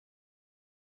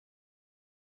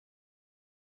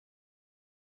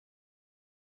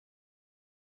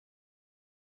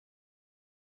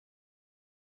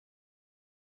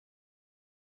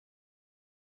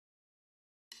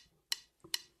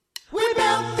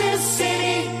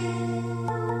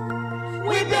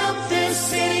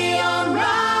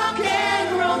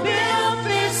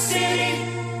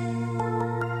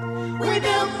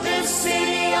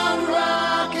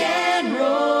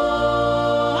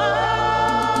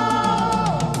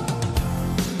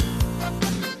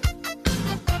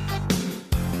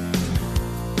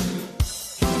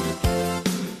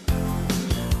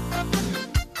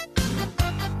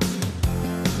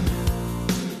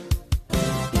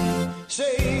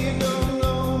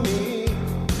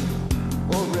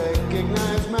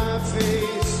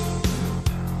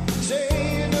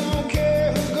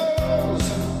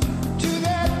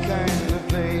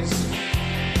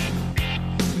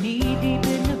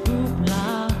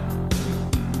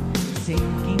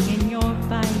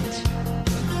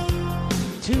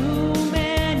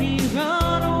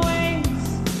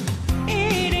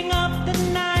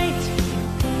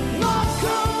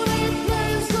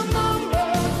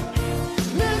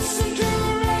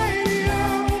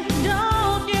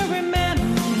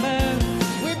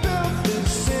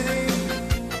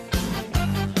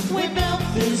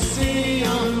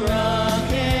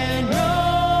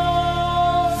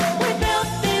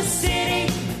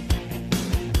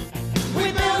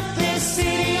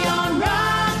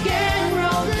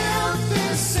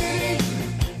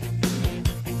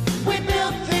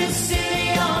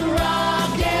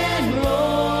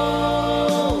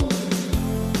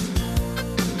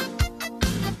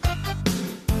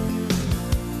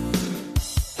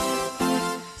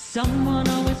Someone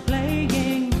always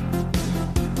playing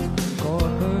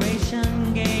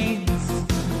corporation games.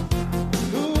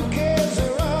 Who cares?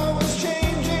 They're always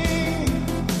changing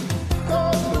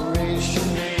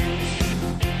corporation names.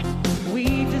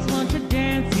 We just want to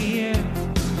dance here.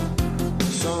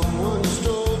 Someone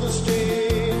stole the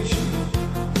stage.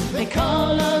 They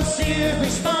call us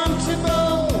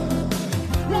irresponsible.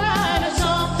 Write us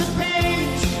off the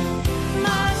page.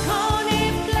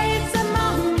 Marconi plays the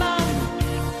mambo.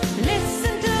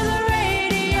 Listen to the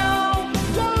radio.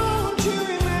 Don't you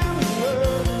remember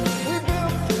we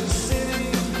built this city?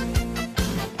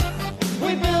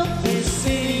 We built this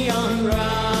city on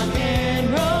rock and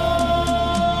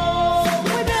roll.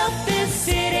 We built this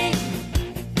city.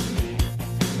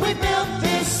 We built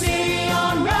this city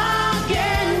on rock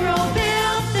and roll.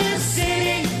 Built this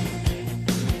city.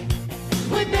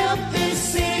 We built this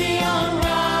city on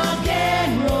rock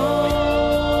and roll.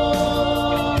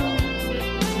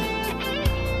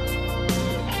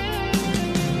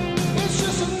 It's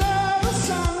just another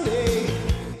Sunday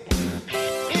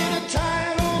in a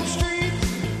tired old street.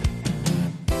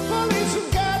 Police have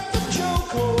got the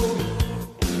chokehold,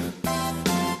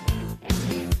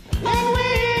 And we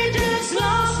just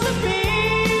lost the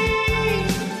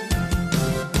beat.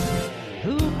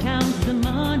 Who counts the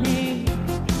money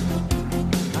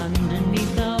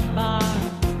underneath the bar?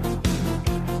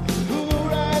 who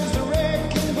rides the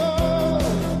wrecking ball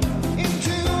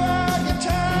into our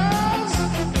guitars?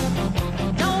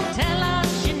 Don't tell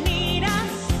us you need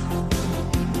us.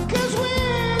 'Cause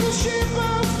we're the ship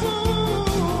of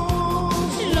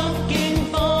fools. Looking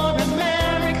for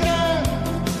America,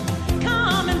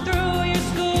 coming through your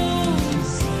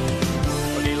schools.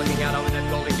 What are you looking out over that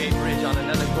Golden Gate Bridge on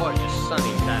another gorgeous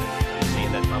sunny Saturday? I'm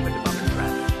seeing that bumper-to-bumper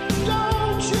traffic.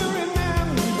 Don't you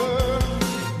remember?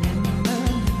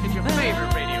 It's your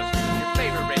favorite radio station, the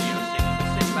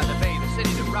city by the bay, the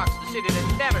city that rocks, the city that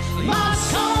never sleeps.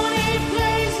 Marconi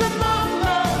plays the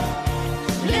mambo.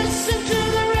 Listen to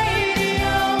the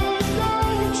radio.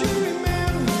 Don't you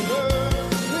remember?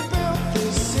 We built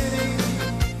this city.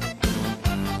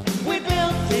 We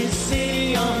built this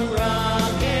city on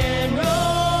rock and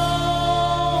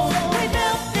roll. We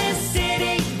built this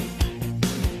city.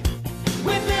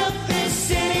 We built this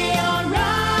city on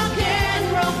rock and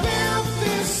roll. Built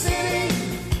this city.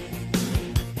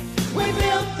 We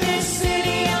built this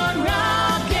city on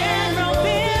rock and roll.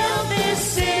 Built this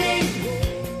city.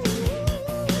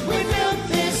 We built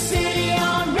this city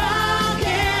on rock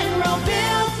and roll.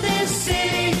 Built this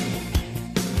city.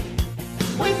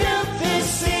 We built this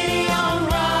city on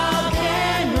rock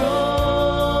and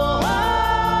roll.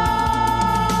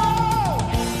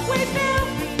 We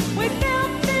built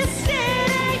this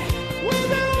city. We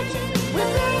built this city. We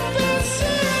built this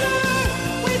city.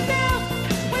 We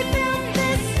built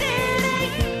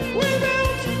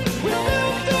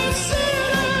this city.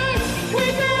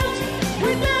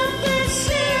 We built this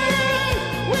city.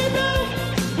 We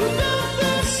built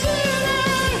this city.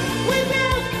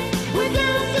 We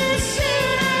built this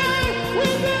city.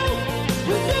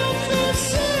 We built this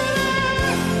city.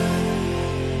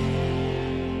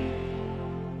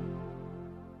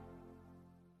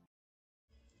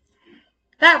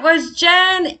 That was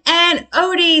Jen and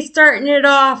Odie starting it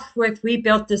off with We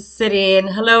Built This City. And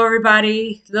hello,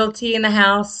 everybody. Lil T in the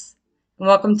house. And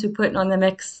welcome to Putting on the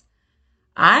Mix.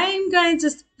 I'm going to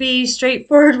just be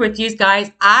straightforward with you guys.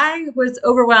 I was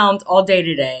overwhelmed all day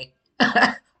today.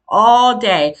 All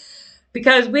day.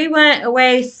 Because we went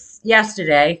away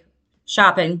yesterday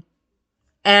shopping.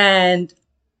 And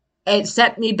it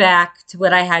set me back to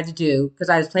what I had to do. Because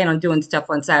I was planning on doing stuff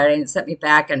on Saturday. And it set me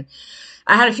back. And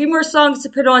I had a few more songs to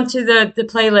put onto the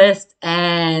playlist,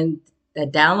 and the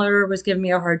downloader was giving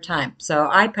me a hard time. So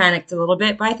I panicked a little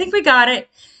bit, but I think we got it.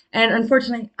 And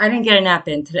unfortunately, I didn't get a nap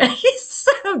in today.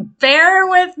 So bear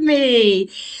with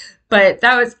me. But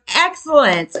that was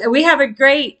excellent. We have a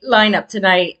great lineup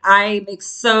tonight. I'm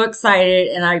so excited,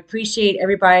 and I appreciate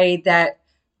everybody that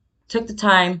took the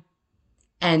time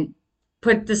and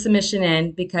put the submission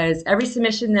in, because every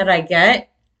submission that I get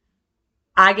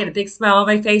a big smile on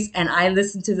my face, and I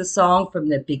listen to the song from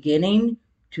the beginning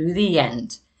to the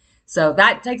end. So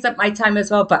that takes up my time as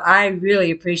well, but I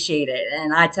really appreciate it.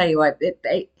 And I tell you what,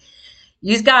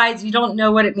 you guys, you don't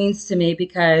know what it means to me,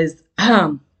 because,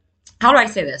 how do I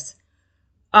say this?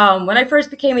 When I first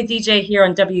became a DJ here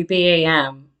on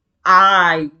WBAM,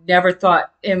 I never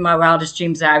thought in my wildest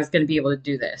dreams that I was going to be able to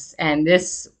do this. And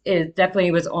this definitely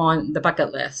was on the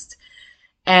bucket list.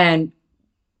 And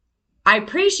I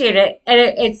appreciate it, and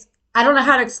it's I don't know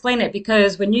how to explain it,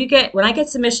 because when I get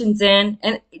submissions in,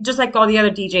 and just like all the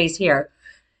other DJs here,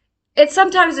 it's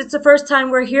sometimes it's the first time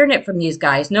we're hearing it from you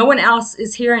guys. No one else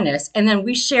is hearing this. And then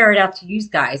we share it out to you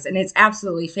guys. And it's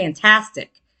absolutely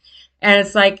fantastic. And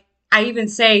it's like, I even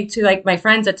say to like my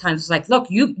friends at times, it's like, look,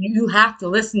 you have to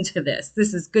listen to this.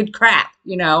 This is good crap,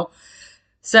 you know?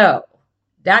 So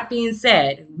that being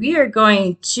said, we are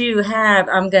going to have,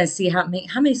 I'm going to see how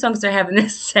many songs do I have in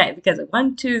this set, because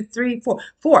 1, 2, 3, 4,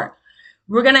 4.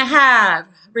 We're going to have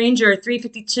Ranger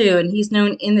 352, and he's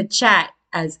known in the chat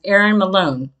as Aaron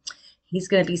Malone. He's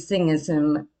going to be singing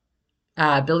some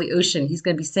Billy Ocean. He's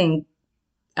going to be singing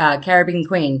Caribbean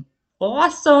Queen.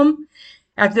 Awesome.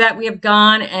 After that, we have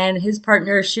Gone and his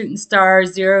partner, Shooting Star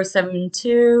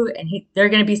 072, and they're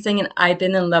going to be singing I've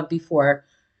Been in Love Before.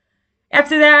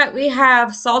 After that, we have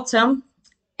Saltum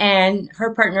and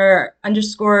her partner,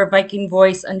 _ Viking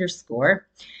Voice _.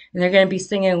 And they're going to be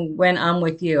singing When I'm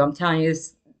With You. I'm telling you,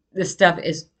 this stuff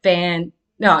is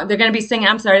No, they're going to be singing,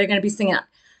 they're going to be singing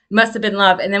Must Have Been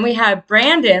Love. And then we have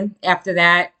Brandon after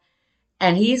that.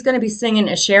 And he's going to be singing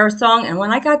a Cher song. And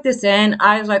when I got this in,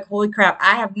 I was like, holy crap,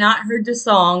 I have not heard this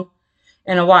song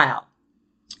in a while.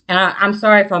 And I'm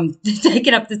sorry if I'm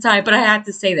taking up the time, but I have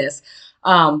to say this.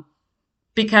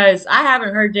 Because I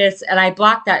haven't heard this, and I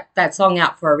blocked that song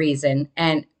out for a reason.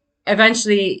 And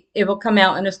eventually it will come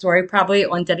out in a story, probably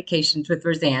on Dedications with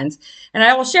Roseanne's. And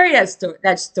I will share you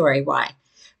that story why.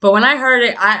 But when I heard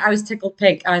it, I was tickled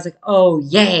pink. I was like, oh,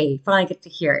 yay, finally get to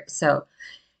hear it. So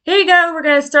here you go. We're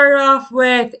going to start off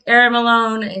with Aaron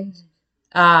Malone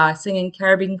and singing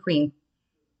Caribbean Queen.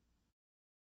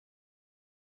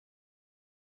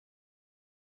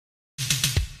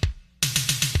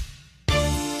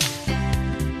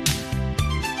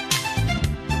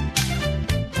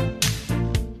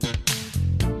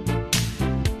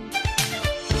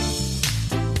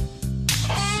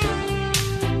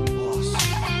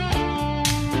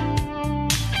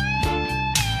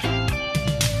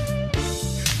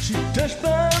 Touched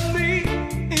by me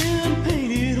in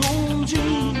painted on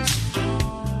jeans,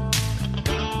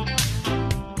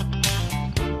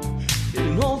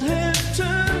 an old head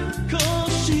turned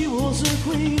 'cause she was a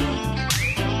queen.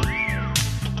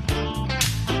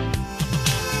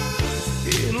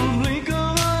 In a blink of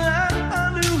an eye,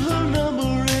 I knew her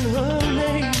number and her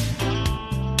name.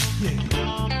 Yeah.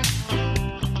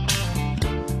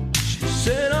 She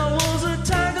said I was a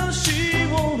tiger she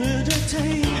wanted to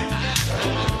tame.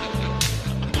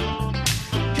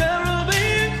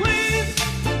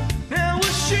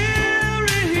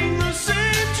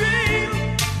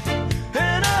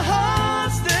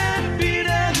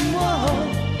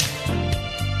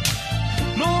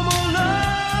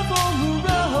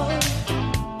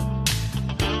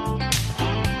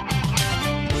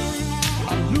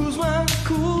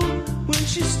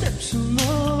 She steps in the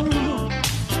room,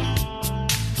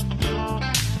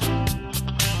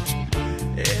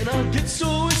 and I get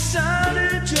so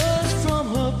excited just from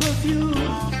her perfume.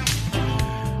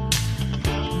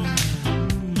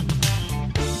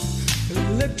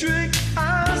 Electric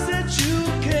eyes that you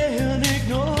can't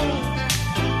ignore,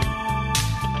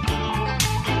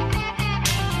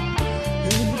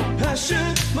 and the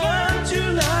passion burns you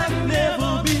like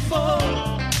never before.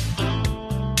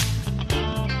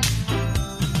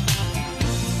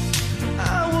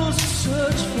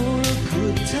 Search for a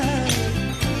good time,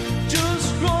 just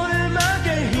running my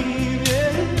game,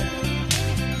 yeah.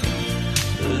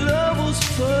 Love was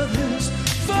furthest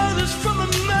from the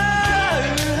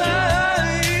mind,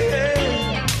 yeah.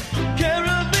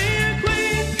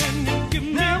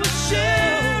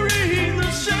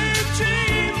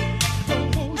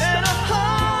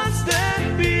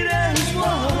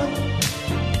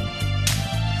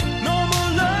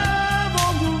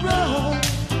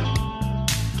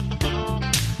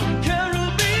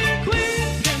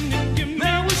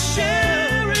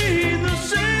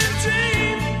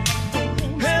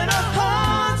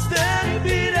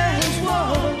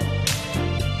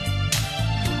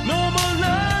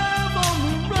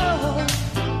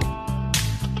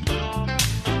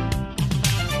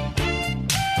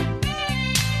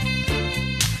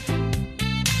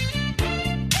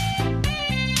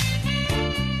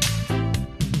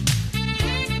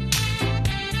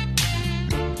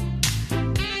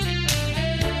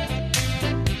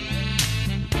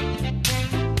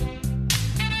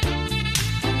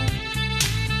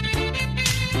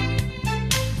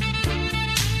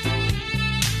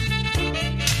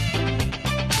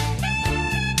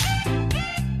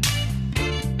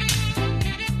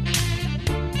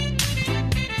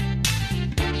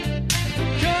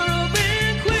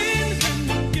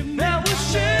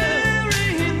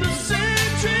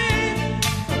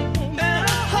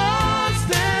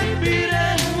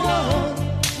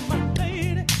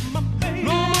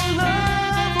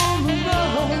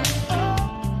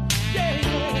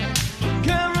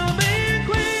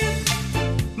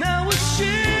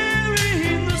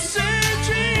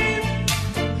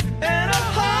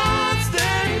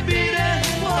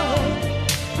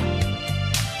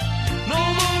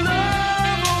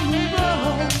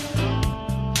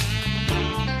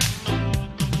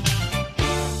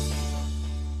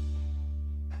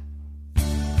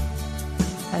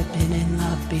 been in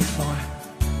love before.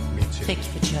 Me too. Thank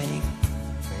you for joining.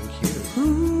 Thank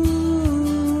you.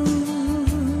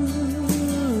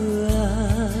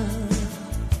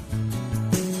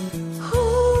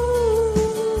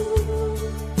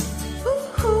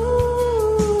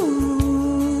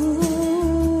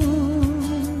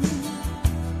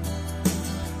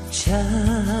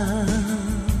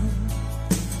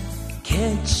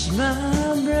 Catch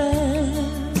my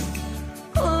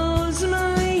breath, close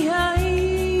my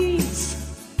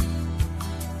eyes,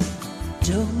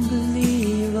 don't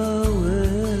believe a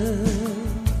word.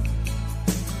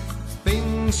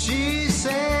 Things she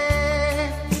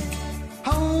said,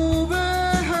 overheard.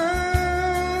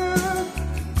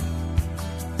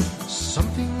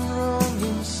 Something wrong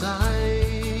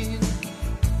inside.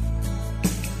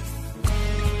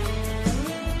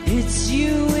 It's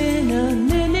you in a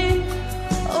minute,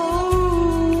 oh,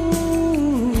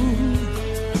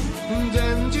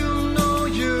 Then you know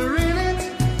you're in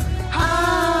it.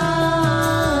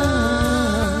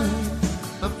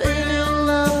 I've been in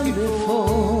love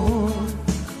before.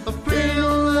 I've been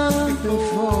in love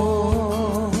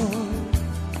before.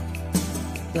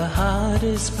 the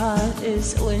hardest part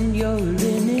is when you're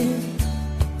in it.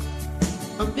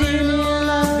 I've been in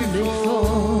love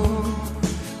before.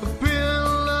 I've been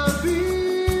in love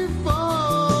before.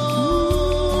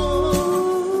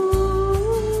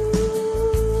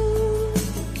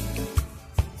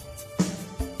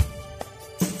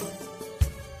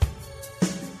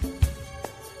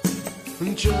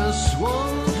 Just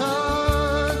one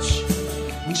touch,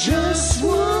 just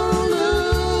one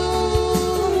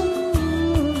look,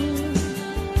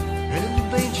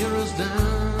 and dangerous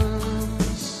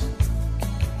dance.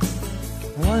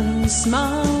 One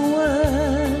small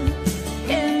word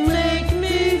can make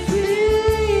me feel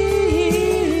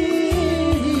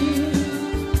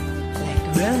like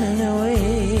running away.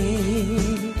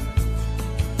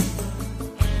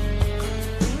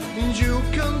 You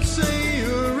can say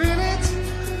you're in it,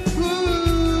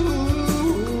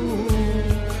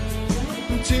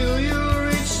 until you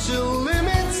reach the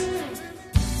limit.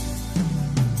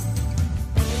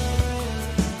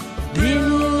 Been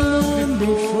in love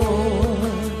before,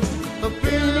 I've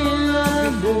been in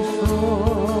love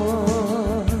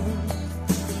before.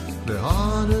 The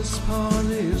hardest part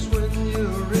is when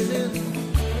you're in it.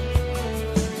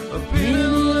 I've been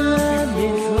in love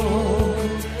before.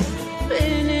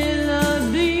 been in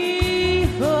love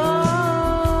before.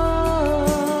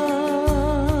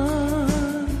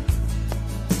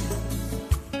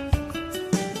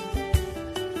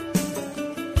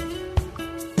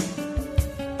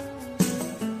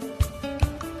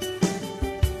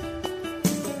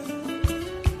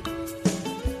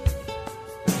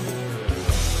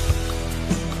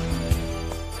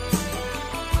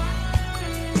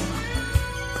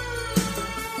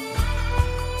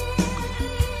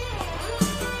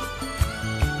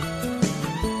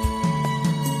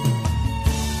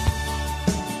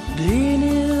 Been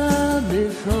in love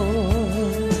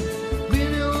before.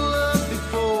 Been in love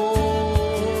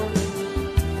before.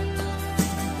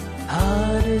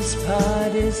 Hardest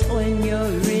part is when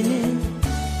you're in it.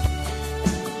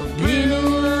 Been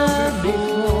in love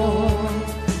before.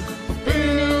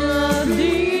 Been in love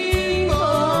before.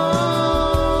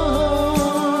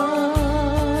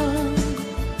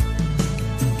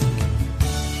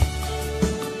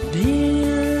 Been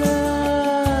in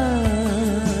love.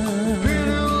 Been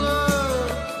in love.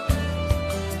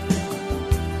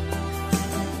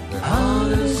 The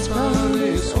hardest part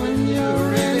is when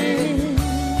you're in it.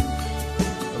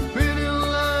 I've been in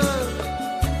love.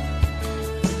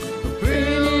 I've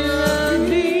been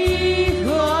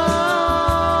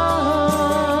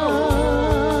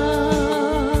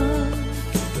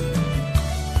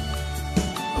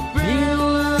in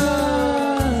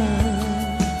love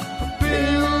I've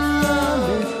been in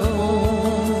love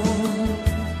before.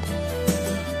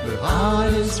 The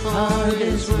hardest part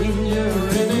is when you're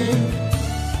in it.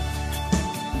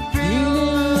 Been in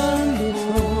love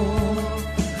before.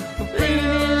 Been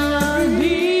in love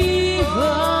before.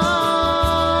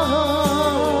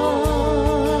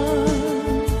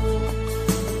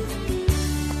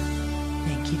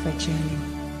 Thank you for joining.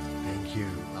 Thank you.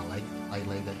 I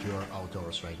like that you are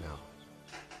outdoors right now.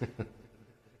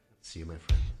 See you, my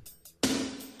friend.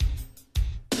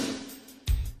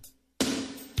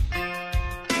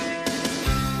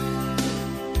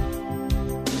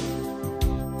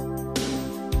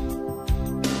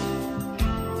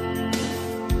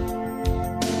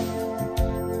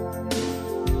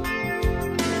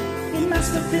 It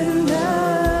must have been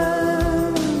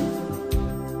love,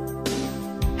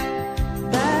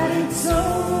 that it's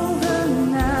over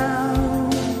now.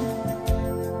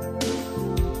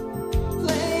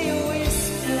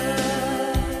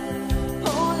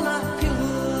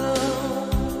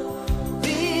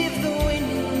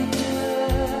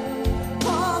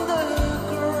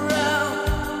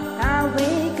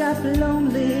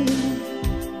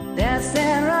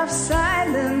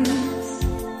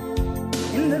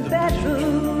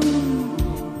 bedroom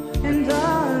and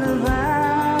all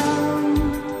around.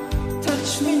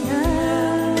 Touch me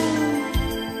now.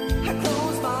 I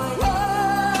close my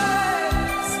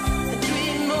eyes, I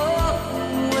dream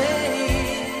away.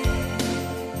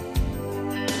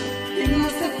 It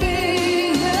must have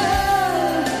been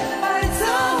love, but it's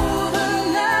over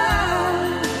now.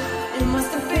 It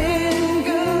must have been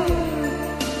good,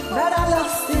 but I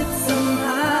lost it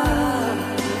somehow.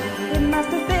 It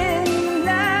must have been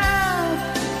love,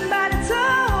 but it's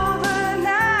over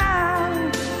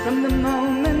now. From the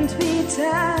moment we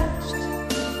touched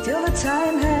till the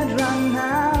time had run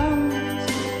out.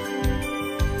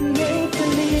 Make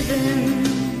believing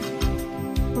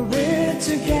we're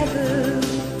together,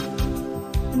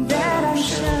 that I'm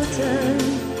sheltered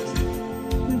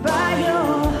by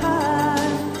your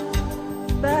heart.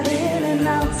 But in and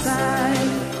outside,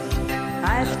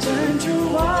 I've turned to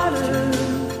water,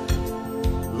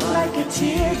 like a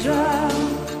teardrop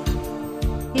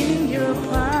in your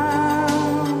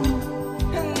palm.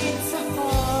 And it's a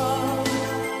hard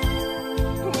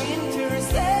winter's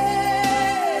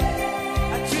day,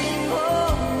 I dream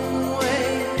away.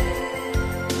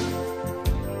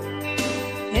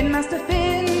 It must have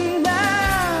been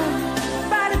love,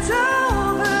 but it's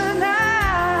over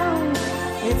now.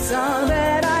 It's all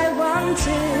that I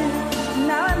wanted,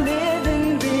 now I'm living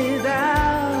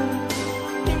without.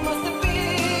 It must have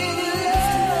been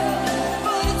love,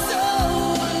 but it's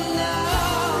over now.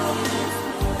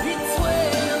 It's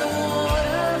where the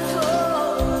water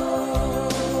flows.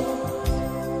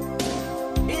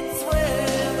 It's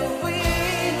where the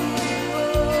wind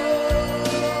blows.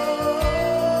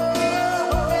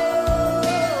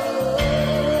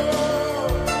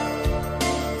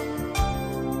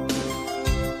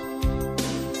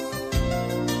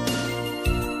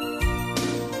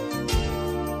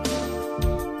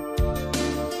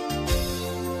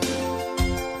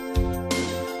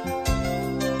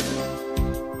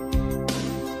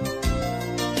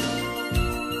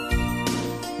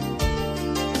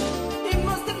 It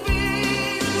must have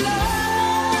been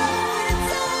love,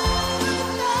 it's over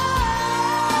now.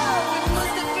 It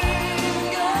must have been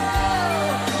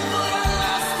good, but I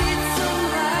lost it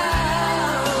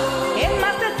somehow. It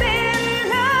must have been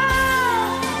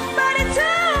love, but it's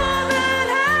over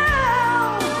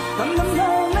now. From the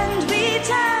moment we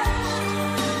touched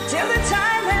till the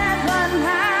time had run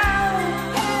out.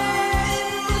 It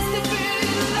must have been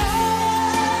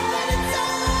love, but it's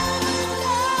over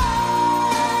now.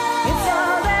 It's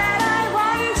all that I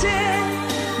wanted,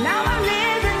 now I'm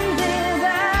living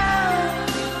without.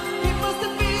 It must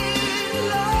have been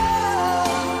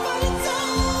love, but it's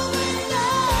over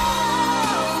now.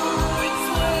 It's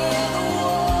where the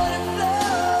water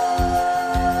flows.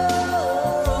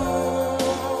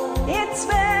 It's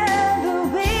where the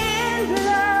wind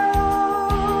blows.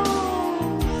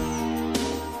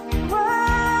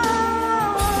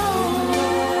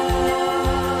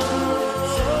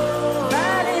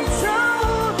 But it's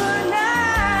over now.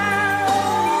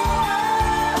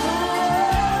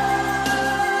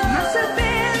 Must have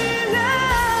been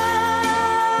love,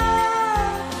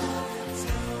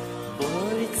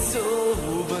 but it's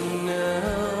over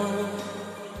now.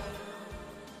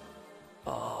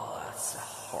 Oh, that's a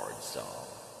hard song.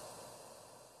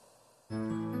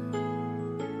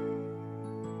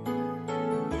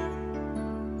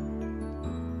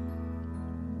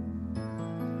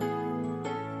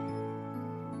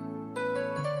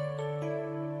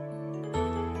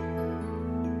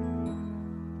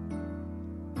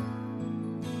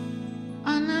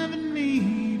 I never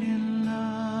needed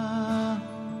love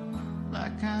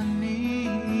like I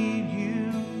need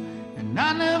you, and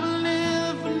I never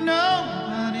lived for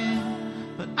nobody,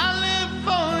 but I live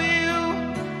for you.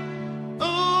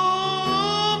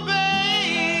 Oh,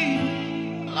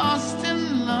 babe, lost in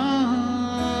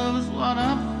love is what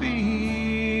I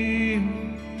feel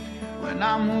when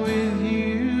I'm with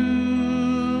you.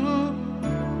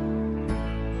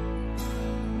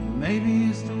 Maybe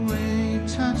it's the way you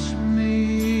touch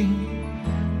me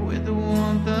with the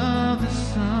warmth of the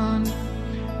sun.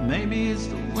 Maybe it's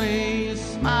the way you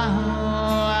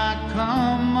smile, I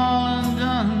come all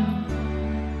undone.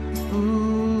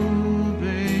 Ooh,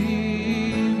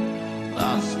 babe,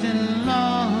 lost in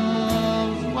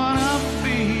love is what I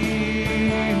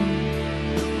feel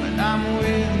when I'm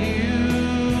with you,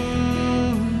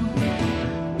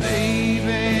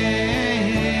 baby.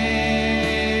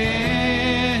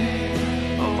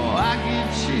 Oh,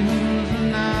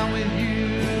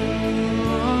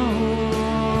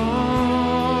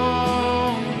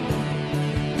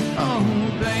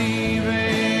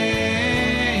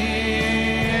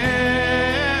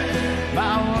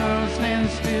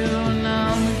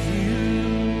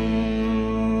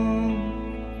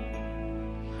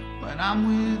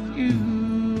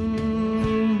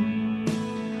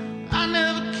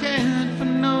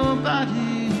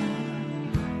 nobody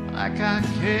like I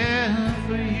care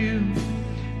for you.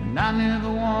 And I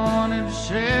never wanted to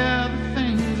share the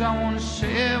things I want to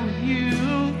share with you.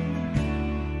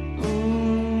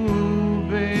 Ooh,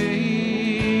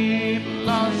 babe,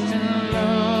 lost in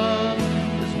love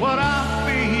is what I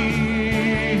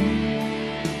feel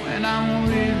when I'm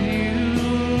with you,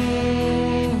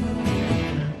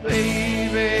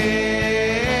 baby.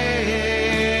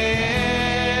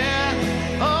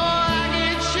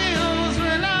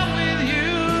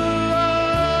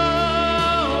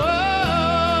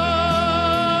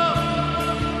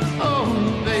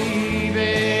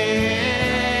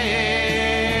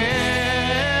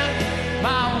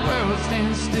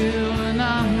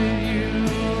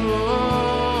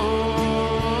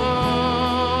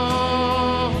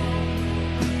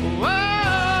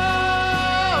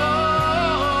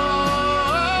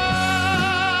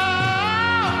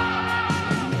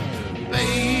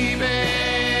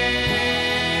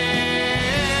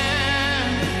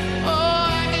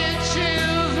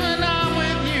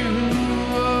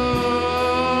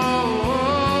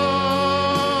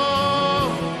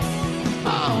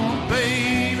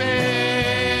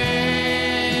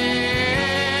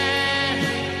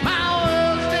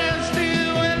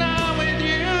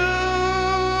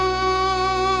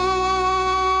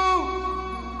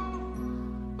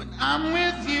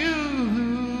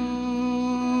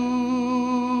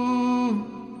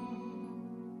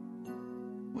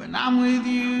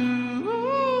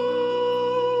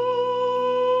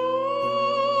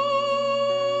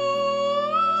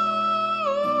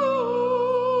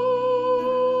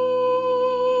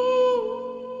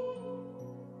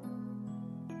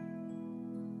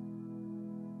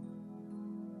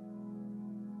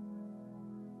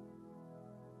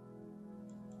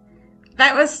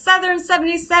 That was Southern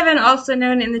 77, also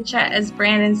known in the chat as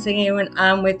Brandon, singing When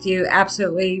I'm With You.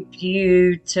 Absolutely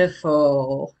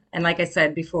beautiful. And like I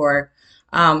said before,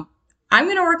 I'm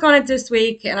going to work on it this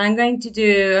week, and I'm going to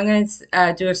do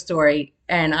a story,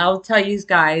 and I'll tell you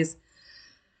guys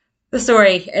the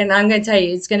story, and I'm going to tell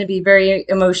you it's going to be very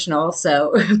emotional,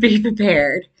 so be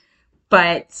prepared.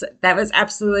 But that was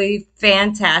absolutely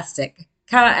fantastic.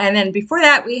 And then before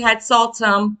that, we had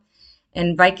Saltum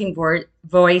and Viking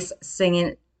voice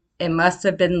singing It Must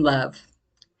Have Been Love.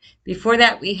 Before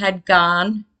that, we had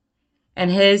Gone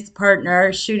and his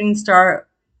partner, Shooting Star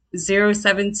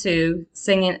 072,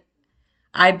 singing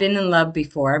I've Been in Love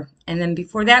Before. And then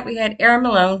before that, we had Aaron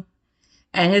Malone,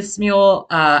 and his mule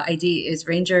ID is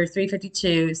Ranger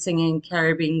 352, singing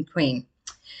Caribbean Queen.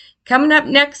 Coming up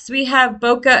next, we have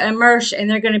Boca and Mersh, and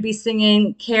they're going to be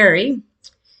singing Carrie.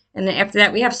 And then after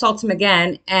that, we have Saltum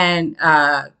again and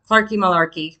Clarky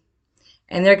Malarkey,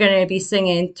 and they're going to be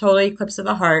singing Total Eclipse of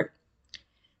the Heart.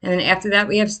 And then after that,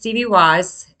 we have Stevie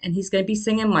Waz, and he's going to be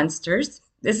singing Monsters.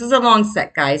 This is a long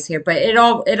set, guys, here, but it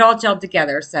all gelled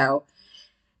together, so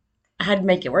I had to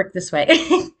make it work this way.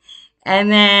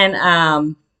 And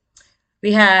then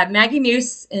we have Maggie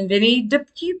Muse and Vinnie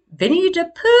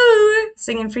DePooh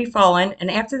singing Free Fallin'. And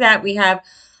after that, we have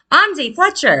Andy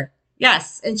Fletcher.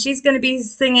 Yes, and she's going to be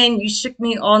singing You Shook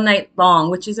Me All Night Long,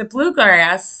 which is a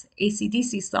bluegrass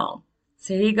AC/DC song.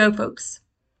 So here you go, folks.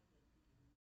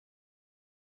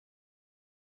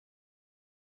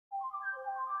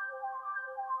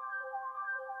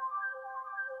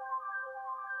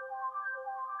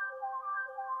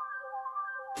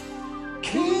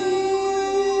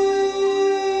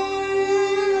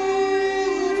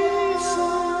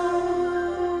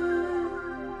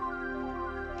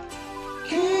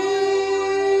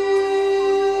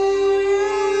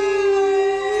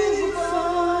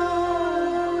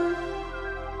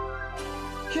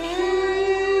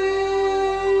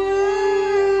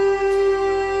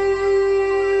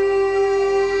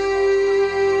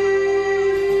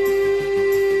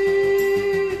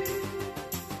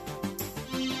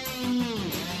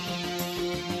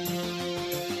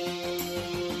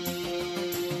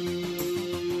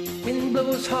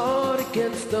 blows hard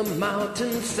against the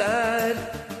mountainside,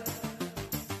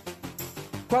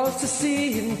 across the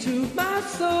sea into my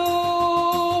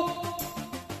soul,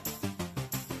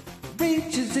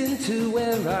 reaches into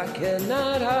where I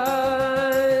cannot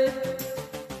hide,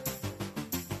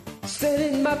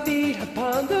 setting my feet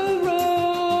upon the road.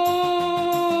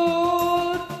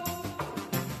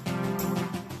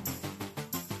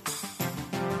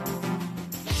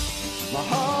 My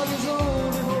heart is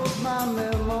only holds my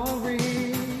memory.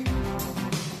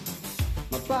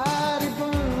 My body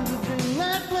burns within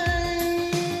that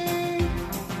flame.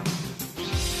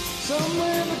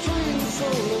 Somewhere between the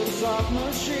soul and soft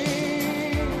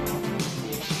machine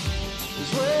is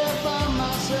where I find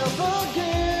myself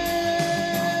again.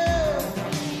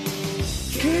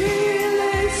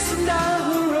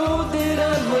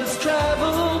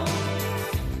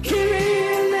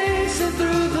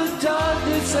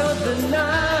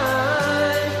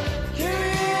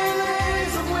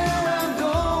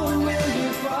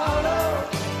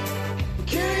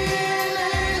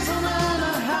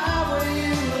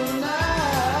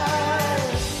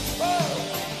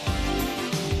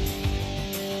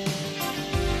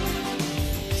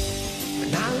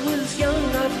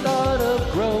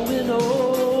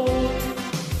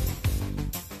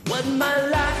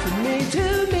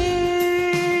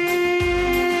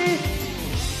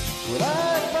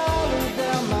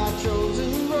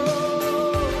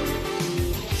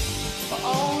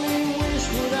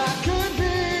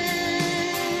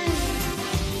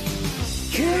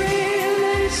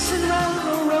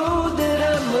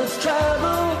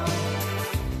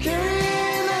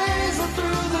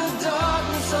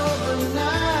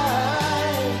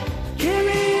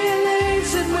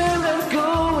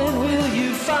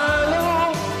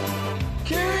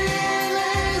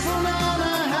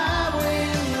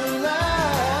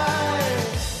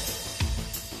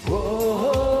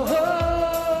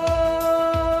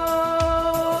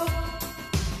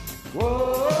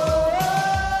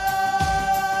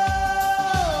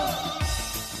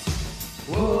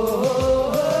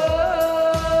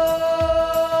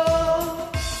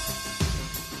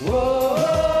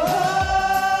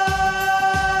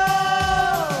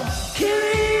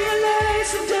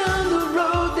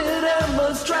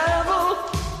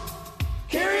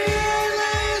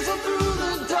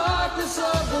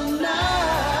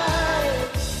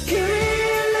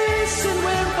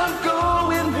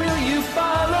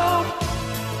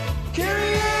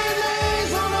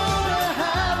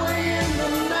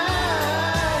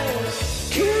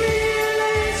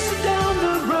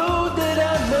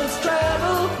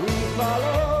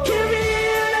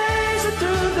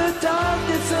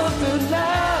 darkness of the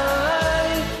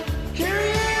night.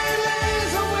 Kyrie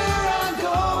eleison, where I'm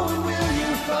going, will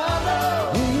you follow?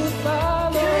 Will you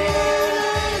follow? Kyrie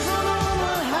eleison, on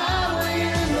the highway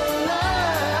in the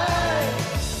light.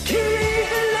 Kyrie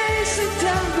eleison,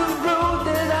 down the road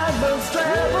that I must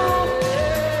travel.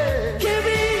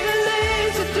 Kyrie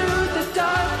eleison, through the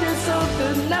darkness of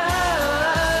the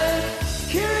night.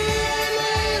 Kyrie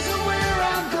eleison, where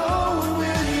I'm going,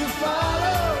 will you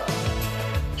follow?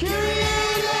 Kyrie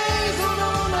eleison,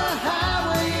 on the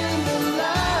highway in the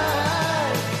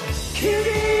light.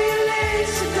 Kyrie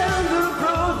eleison, down the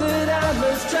road that I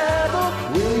must travel.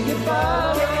 Will you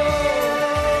follow?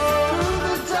 Through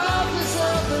the darkness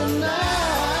of the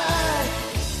night.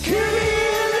 Kyrie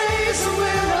eleison,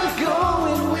 where I'm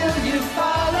going, will you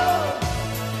follow?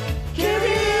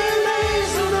 Kyrie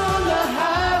eleison, on the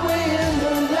highway in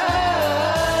the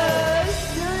light.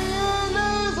 Kyrie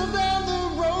eleison, down the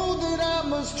road that I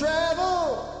must travel.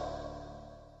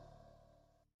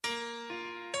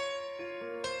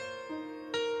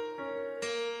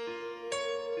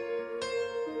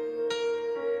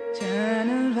 Turn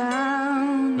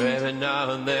around. Every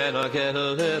now and then I get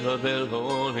a little bit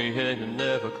lonely and you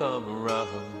never come around.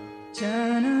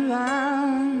 Turn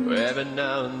around. Every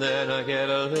now and then I get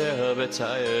a little bit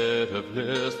tired of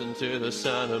listening to the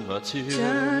sound of my tears.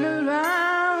 Turn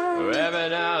around. Every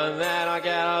now and then I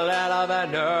get a little bit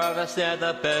nervous that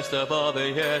the best of all the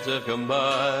years have come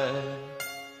by.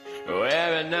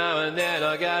 Every now and then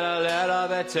I get a little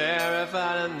bit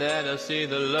terrified and then I see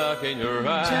the look in your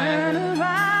eyes. Turn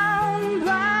around,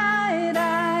 bright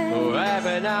eyes.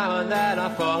 Every now and then I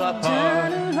fall apart.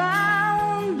 Turn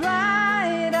around,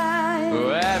 bright eyes.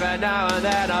 Every now and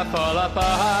then I fall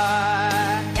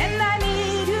apart. And I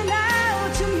need you now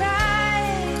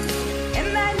tonight.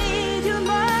 And I need you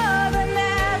more than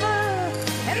ever.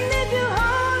 And if you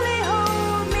only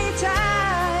hold me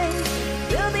tight,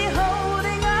 we'll be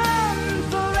holding on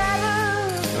forever.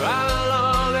 I'll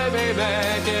only be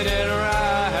making it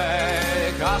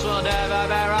right, 'cause we'll never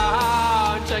be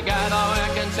wrong. Together we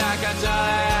can take it to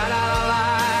the end of the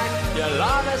line. Your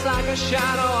love is like a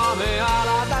shadow on me all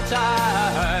of the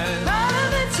time. All of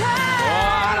the time.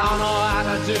 Oh, I don't know what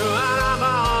to do and I'm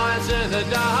always in the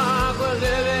dark. We're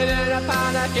living in a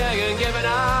panic and giving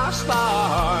our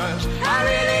sparks. I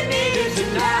really need you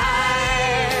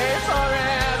tonight.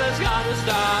 Forever's gonna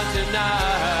start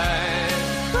tonight.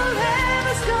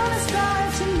 Forever's gonna start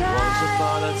tonight. Once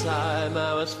upon a time I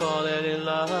was falling in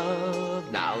love.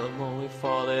 Now I'm only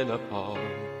falling apart.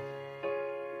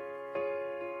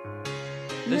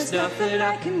 There's nothing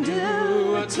I can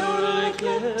do. A total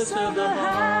eclipse of the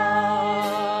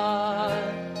heart.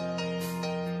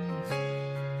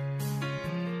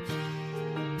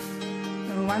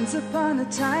 Once upon a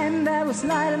time there was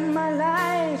light in my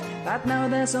life, but now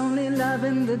there's only love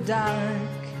in the dark.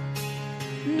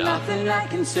 Nothing I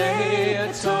can say.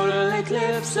 A total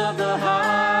eclipse of the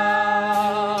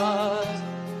heart.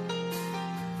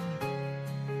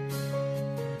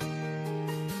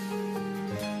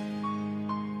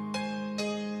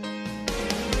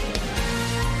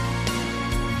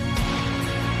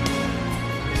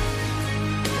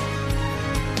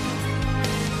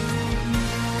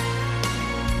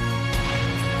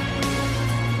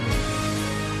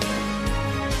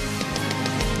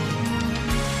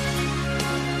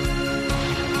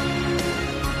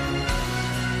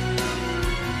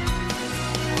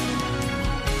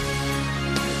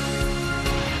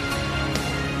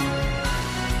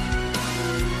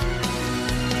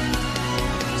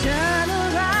 Turn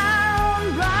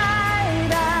around,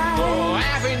 bright eyes. Oh,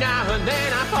 every now and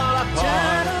then I fall apart.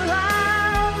 Turn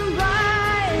around,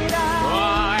 bright eyes.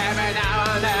 Oh, every now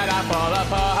and then I fall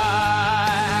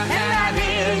apart. And I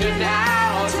need you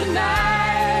now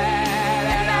tonight.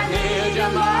 And I need you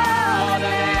more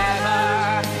than ever.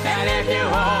 And if you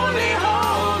only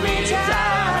hold me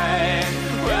tight,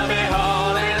 we'll be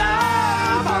holding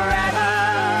on forever.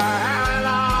 I'll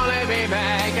only be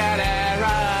making it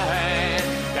right,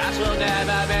 'cause we'll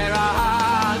never be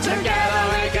wrong. Together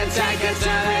we can take it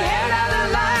to the end of the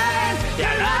line.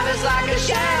 Your love is like a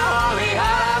shadow on me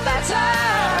all of the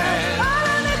time. All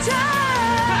of the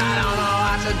time. I don't know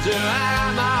what to do, and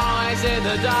I'm always in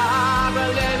the dark.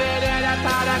 We're living in a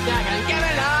panic and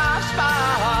giving us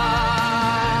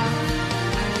spark.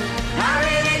 I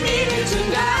really need you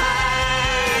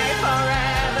tonight.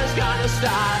 Forever's gonna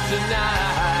start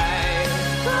tonight.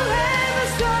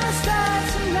 Forever's gonna start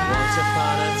tonight. Once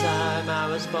upon a time I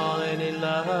was falling in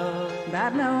love.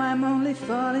 But now I'm only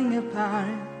falling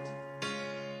apart.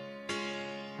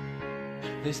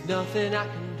 There's nothing I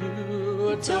can do.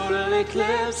 A total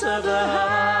eclipse of the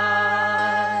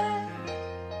heart.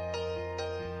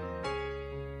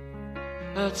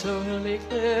 a total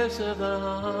eclipse of the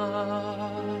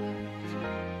heart.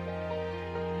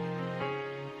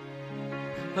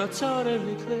 A total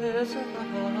eclipse of the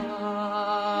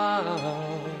heart.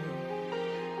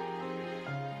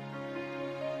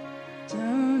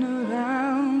 Turn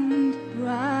around,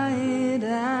 bright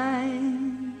eyes.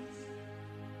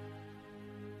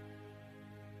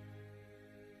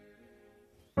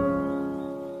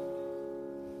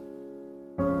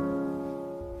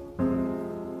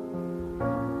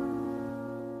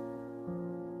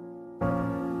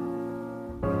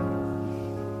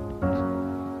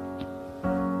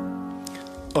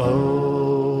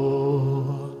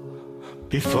 Oh,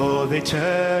 before they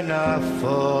turn off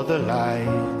all the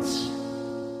lights,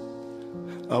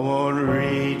 I won't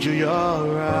read you your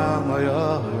wrong or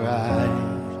your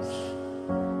right.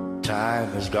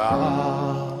 Time is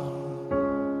gone.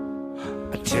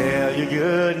 I tell you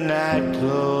good night,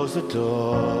 close the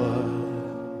door,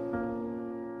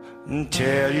 and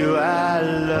tell you I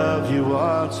love you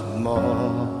once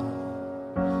more.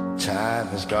 Time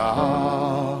is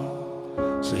gone.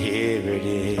 So here it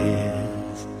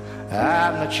is.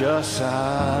 I'm not your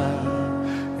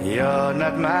son, you're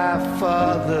not my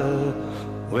father.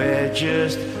 We're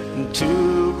just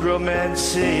two grown men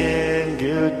saying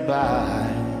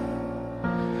goodbye.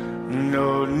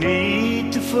 No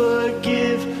need to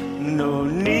forgive, no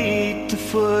need to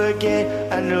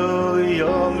forget. I know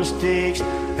your mistakes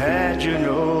and you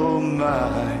know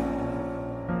mine.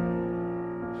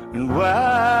 And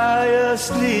while you're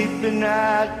sleeping,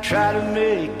 I try to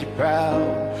make you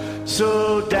proud.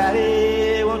 So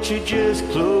daddy, won't you just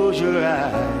close your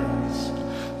eyes?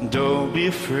 Don't be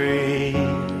afraid,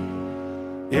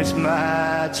 it's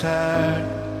my turn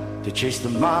to chase the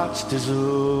monsters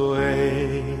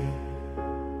away.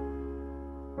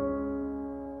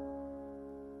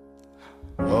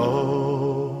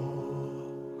 Oh,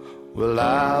 well,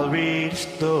 I'll read a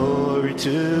story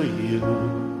to you.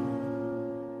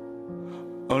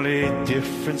 Only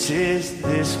difference is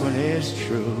this one is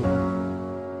true.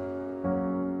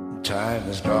 Time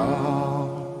is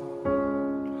gone.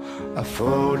 I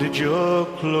folded your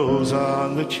clothes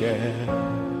on the chair.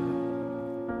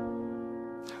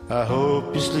 I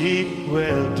hope you sleep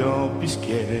well, don't be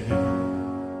scared.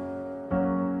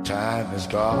 Time is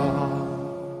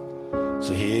gone,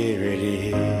 so here it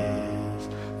is.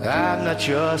 I'm not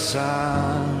your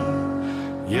son,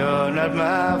 you're not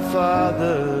my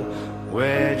father.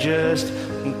 We're just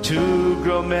two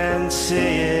grown men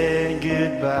saying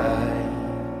goodbye.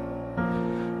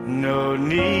 No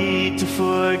need to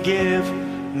forgive,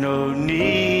 no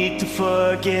need to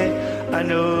forget. I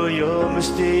know your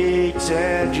mistakes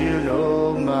and you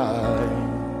know mine.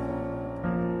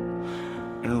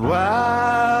 And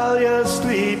while you're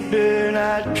sleeping,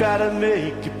 I try to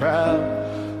make you proud.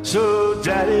 So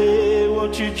daddy,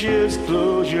 won't you just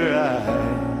close your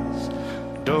eyes?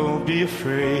 Don't be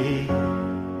afraid,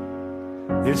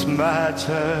 it's my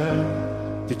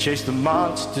turn to chase the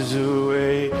monsters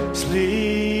away.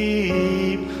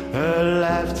 Sleep a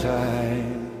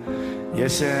lifetime,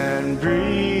 yes, and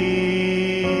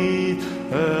breathe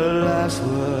a last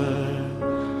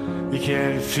word. You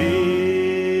can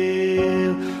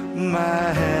feel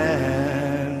my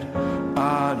hand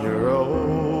on your own.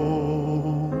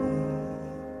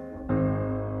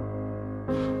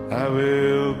 I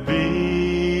will be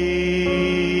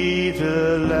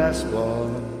the last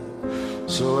one,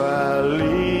 so I'll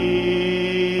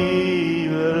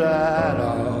leave a light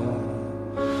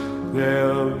on.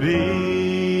 There'll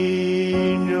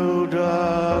be no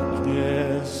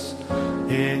darkness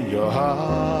in your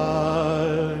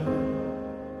heart.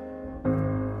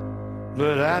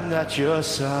 But I'm not your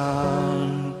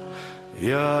son,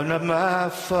 you're not my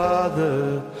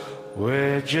father.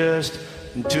 We're just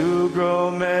two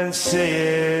grown men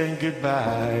saying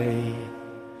goodbye.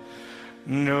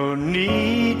 No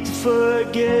need to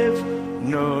forgive,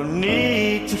 no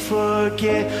need to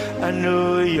forget. I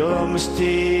know your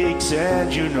mistakes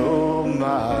and you know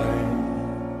mine.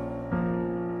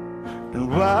 And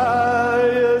while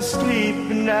you're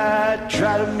sleeping, I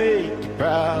try to make you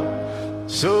proud.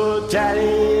 So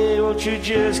daddy, won't you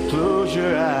just close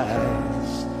your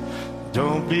eyes?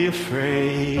 Don't be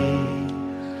afraid,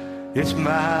 it's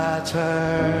my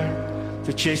turn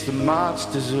to chase the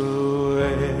monsters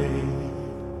away.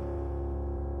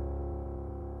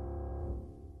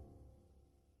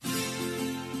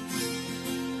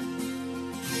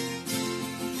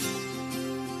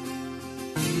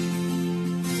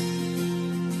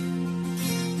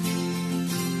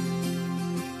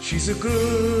 She's a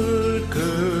good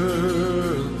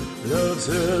girl, loves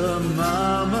her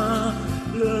mama,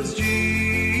 loves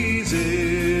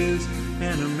Jesus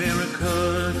and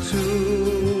America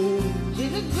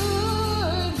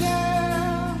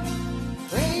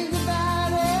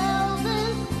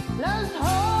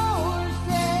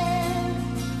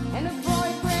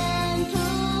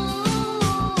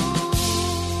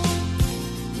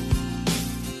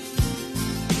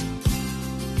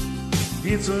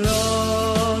It's a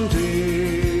long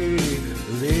day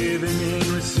living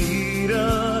in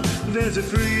Reseda. There's a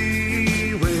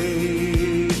freeway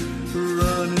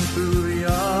running through the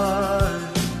yard.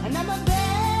 And I'm a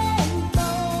bad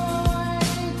boy,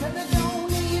 'cause I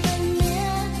don't even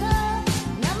miss her.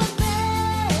 And I'm a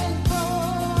bad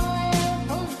boy,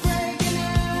 who's breaking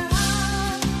her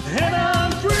heart. And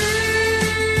I'm free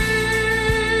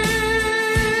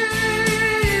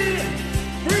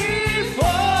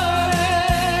falling.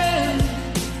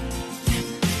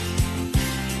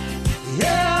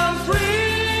 Yeah, I'm free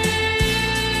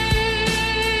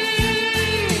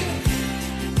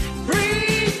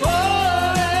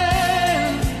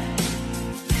falling.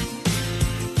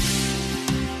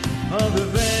 All the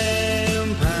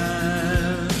vampires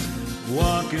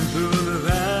walking through the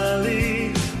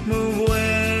valley move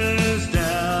west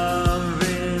down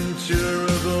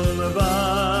Ventura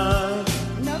Boulevard.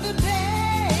 Another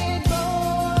bad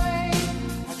boy,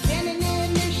 standing in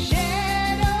the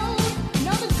shadows.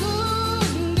 Another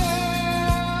good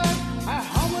girl, at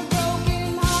home with broken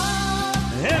heart.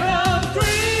 And I'm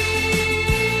free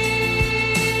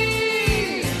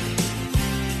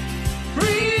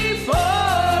falling.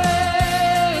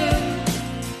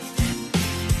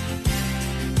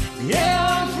 Yeah,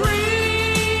 I'm free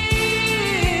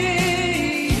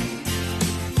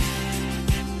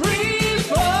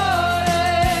falling.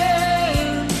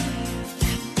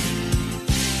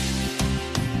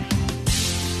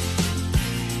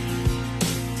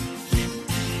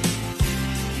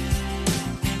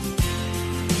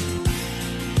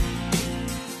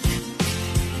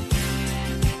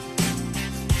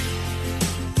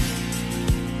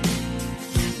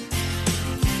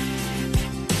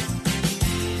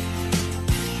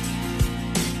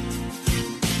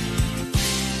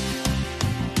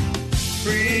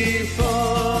 Free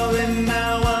falling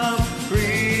now, I'm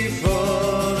free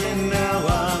falling now,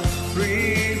 I'm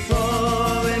free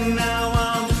falling now,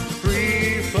 I'm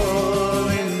free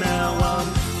falling now, I'm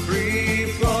free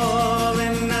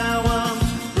falling now, I'm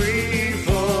free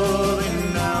falling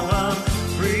now, I'm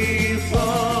free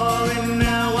falling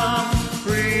now, I'm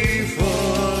free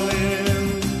falling.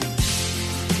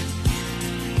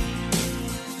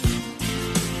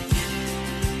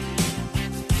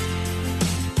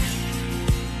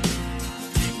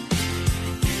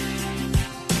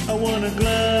 I wanna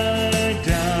glide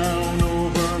down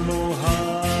over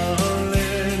Mulholland.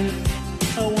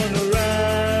 I wanna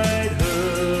write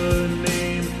her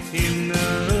name in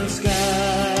the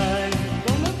sky.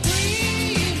 Gonna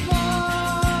free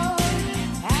fall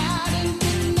out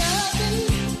into nothing.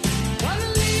 Wanna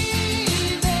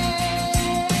leave it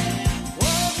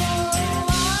for a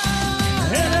while.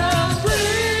 And I'm free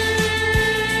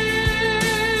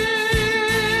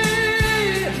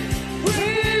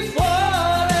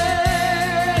falling.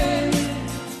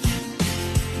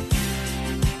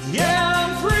 Yeah,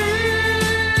 I'm free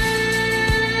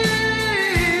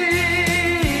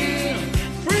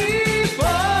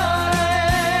falling.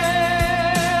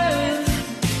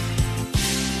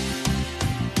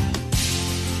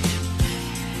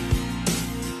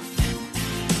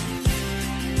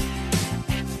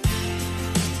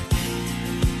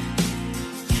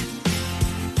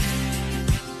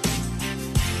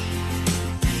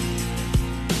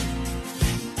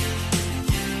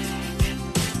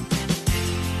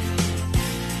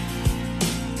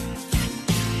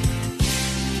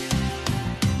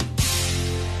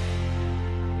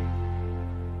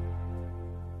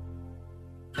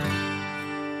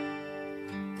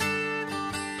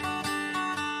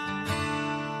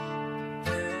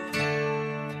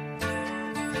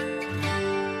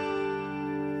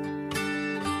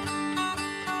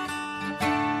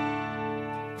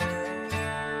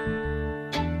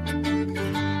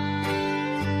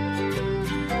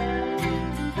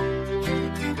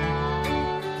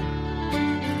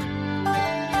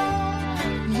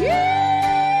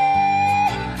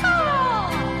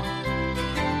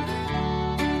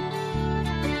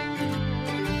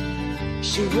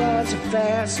 She was a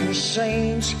fast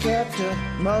machine, she kept her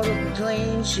motor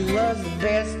clean. She was the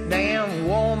best damn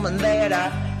woman that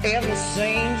I ever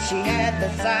seen. She had the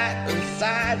sightless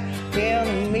side,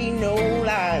 telling me no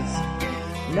lies,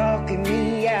 knocking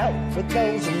me out with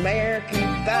those American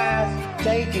thighs,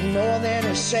 taking more than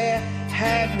a share,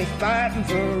 had me fighting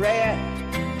for air.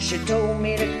 She told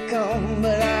me to come,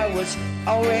 but I was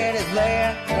already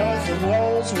there. Cause the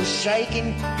walls were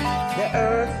shaking, the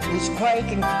earth was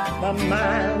quaking, my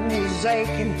mind was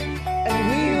aching, and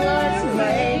we was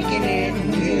making it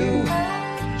new.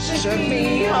 Shook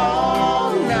me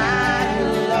all night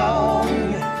long.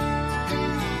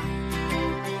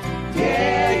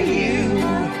 Yeah, you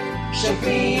shook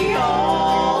me all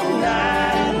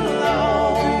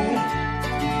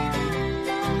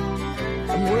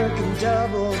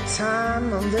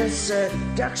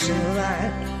seduction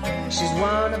line. She's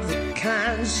one of the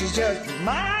kind, she's just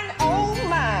mine, oh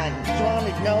mine. She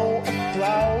wanted no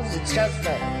applause, it's just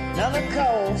another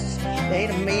course. Ate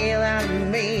a meal out of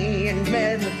me and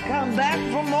made me come back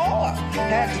for more.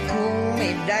 Had to cool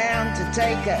me down to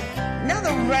take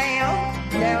another round.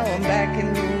 Now I'm back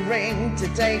in the ring to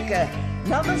take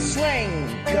another swing.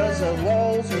 Cause the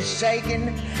walls were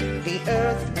shaking, the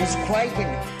earth was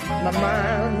quaking, my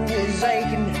mind was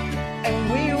aching,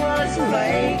 and we was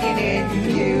making it.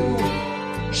 You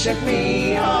shook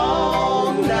me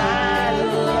all night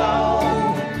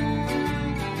long.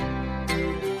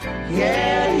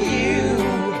 Yeah, you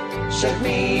shook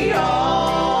me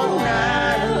all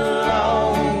night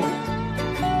long.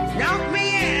 Knocked me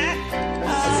out, I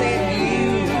said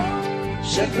you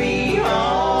shook me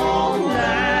all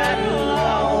night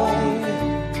long.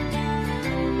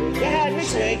 You had me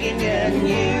shaking and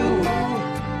you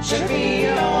shook me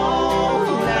all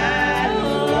night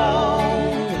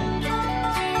long.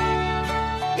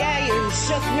 Yeah, you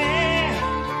shook me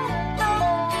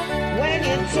when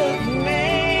you took me.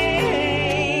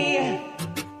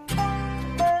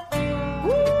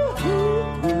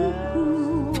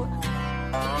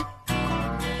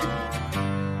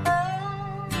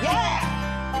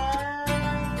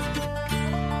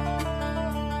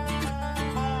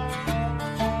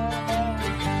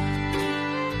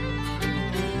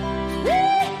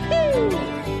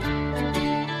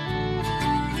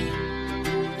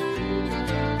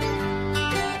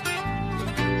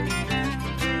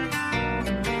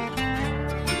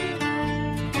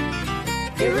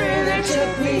 You really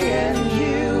took me and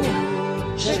you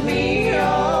shook me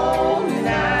all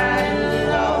night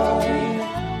long.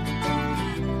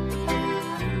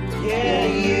 Yeah,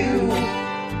 you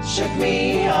shook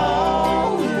me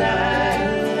all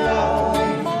night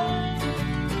long.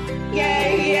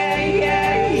 Yeah,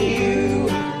 you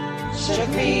shook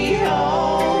me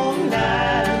all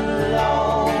night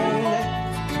long.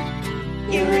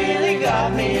 You really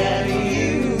got me and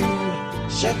you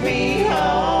shook me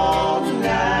all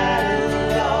night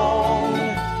long.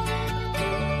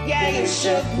 Yeah, you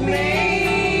shook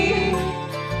me.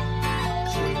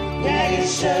 Yeah, you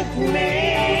shook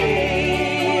me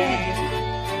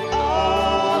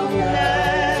all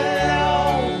night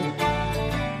long.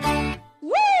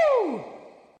 Woo!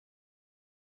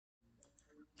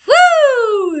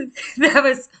 Woo! That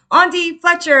was Auntie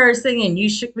Fletcher singing You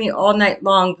Shook Me All Night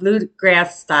Long,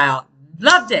 bluegrass style.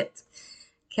 Loved it.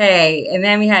 Okay, and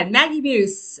then we had Maggie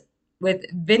Buse with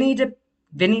Vinnie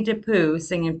DePooh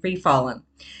singing Free Fallin'.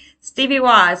 Stevie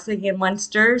Waz singing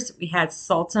Monsters. We had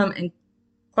Saltum and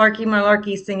Clarky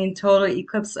Malarkey singing Total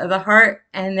Eclipse of the Heart.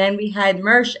 And then we had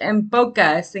Mersh and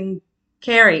Boca singing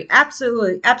Carrie.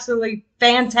 Absolutely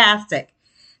fantastic.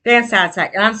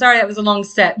 Fantastic. And I'm sorry that was a long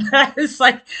set, but I was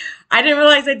like, I didn't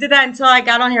realize I did that until I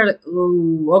got on here. Like,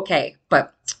 ooh, okay.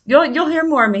 But you'll hear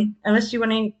more of me unless you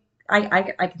want to. I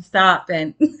can stop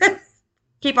and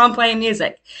keep on playing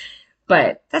music.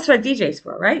 But that's what DJ's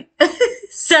for, right?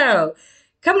 So,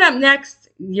 coming up next,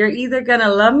 you're either going to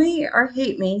love me or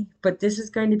hate me, but this is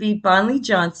going to be Bonley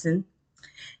Johnson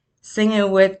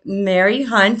singing with Mary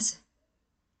Hunt,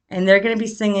 and they're going to be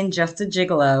singing Just a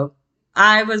Gigolo.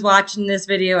 I was watching this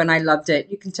video, and I loved it.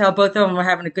 You can tell both of them were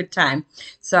having a good time,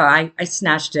 so I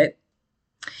snatched it.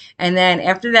 And then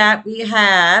after that, we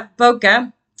have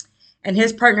Boca and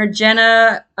his partner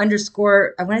Jenna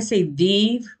 _ I want to say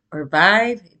Vive or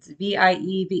Vive. It's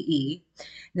Vieve.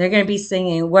 They're going to be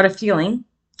singing What a Feeling.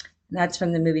 And that's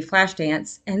from the movie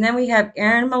Flashdance. And then we have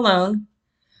Aaron Malone.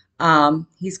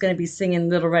 He's going to be singing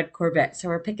Little Red Corvette. So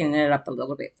we're picking it up a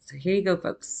little bit. So here you go,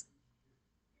 folks.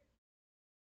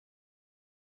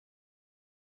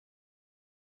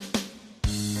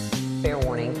 Fair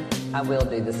warning, I will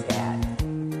do the scat.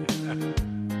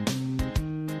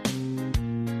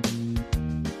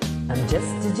 I'm just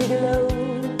a gigolo,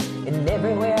 and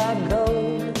everywhere I go,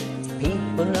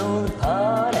 people know the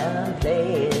part I'm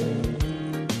playing.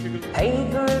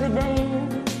 Paid for every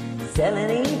dance,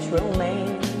 selling each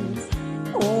romance.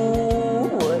 Ooh,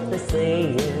 what they're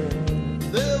saying.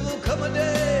 There will come a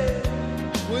day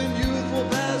when youth will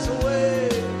pass away.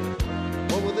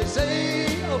 What will they say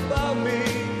about me?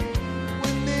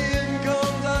 When the end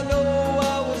comes, I know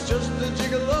I was just a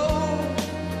gigolo.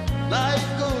 Life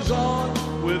goes on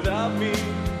without me.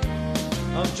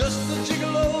 I'm just a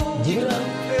gigolo. Gigolo.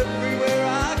 Everywhere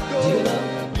I go, Gigolo.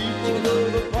 people know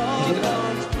the part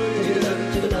I'm playing.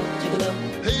 Gigolo, gigolo.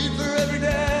 Paid for every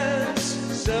dance,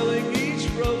 selling each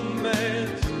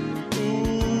romance.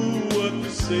 Ooh, what they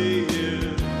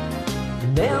saying.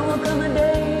 There will come a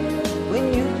day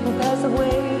when youth will pass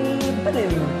away. But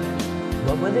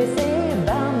what will they say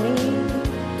about me?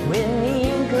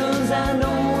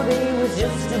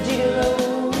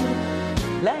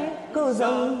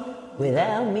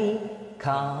 without me,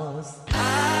 'cause I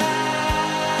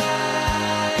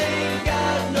ain't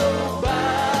got nobody.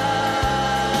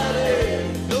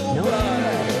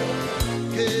 Nobody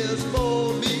cares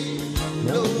for me.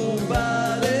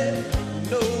 Nobody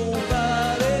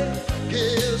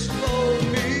cares for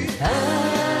me. I'm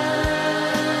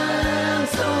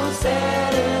so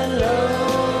sad and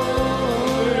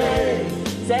lonely.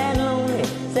 Sad and lonely,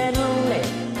 sad and lonely.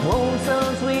 Want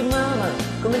some sweet mama,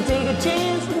 come and take a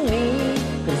chance with me,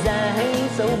 'cause I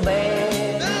ain't so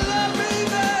bad. Love me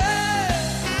bad.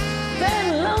 Sad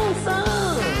and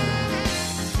lonesome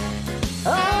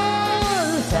all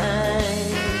the time.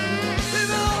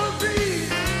 Living on the beat,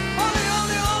 only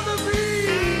on the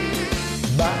beat.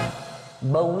 Bop,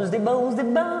 bozy, bozy,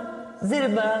 bop, zitty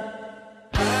bop.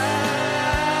 I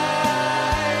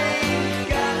ain't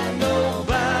got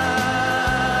nobody.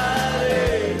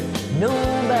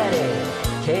 Nobody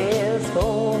cares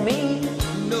for me.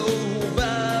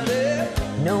 Nobody.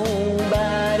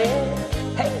 Nobody.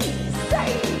 Hey,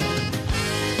 say.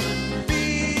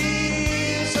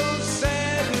 Feel so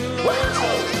sad and Wow.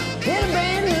 lonesome. Get a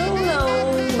brand new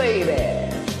loan, baby.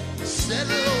 Sad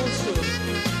and lonesome.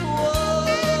 Whoa.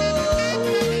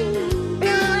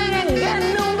 Feel like I got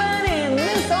nobody in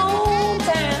this old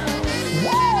town.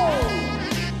 Whoa.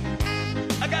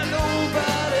 I got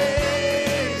nobody.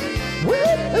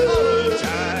 Woo-hoo. All the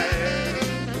time.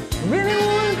 Really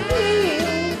wanna feel.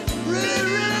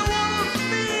 Really wanna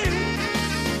feel.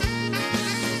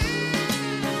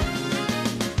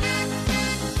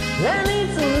 I need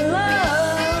some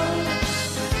love.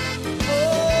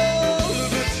 All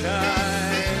the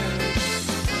time.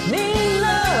 Need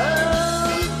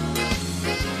love.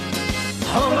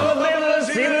 Hum a baby,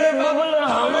 see the bubble,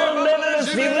 hum a baby,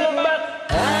 see the bubble.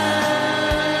 I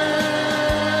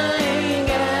ain't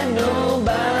got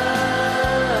nobody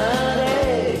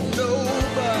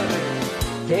Nobody.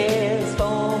 cares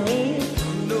for me.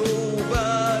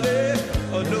 Nobody.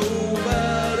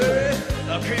 Nobody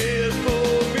cares for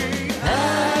me. I'm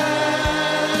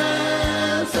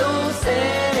so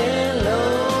sad and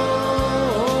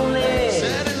lonely.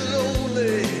 Sad and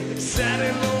lonely. Sad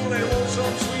and lonely. Want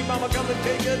some sweet mama come and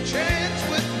take a chance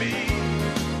with me.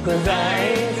 'Cause I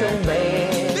ain't so bad.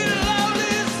 This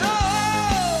lonely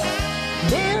soul.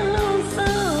 Been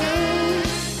lonesome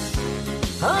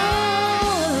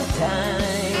all the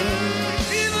time.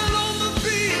 Even on the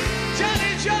beat.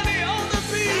 Johnny, Johnny on the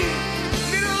beat.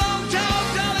 Need a long talk,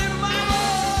 darling mama.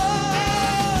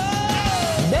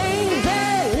 Baby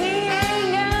said he ain't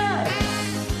got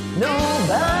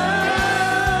nobody.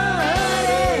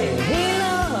 He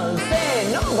don't say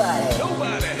nobody.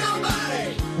 Nobody. Nobody.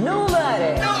 Nobody.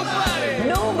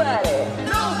 Nobody. Nobody.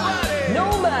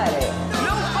 Nobody.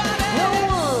 Nobody. No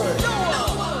one. No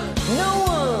one. No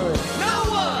one. No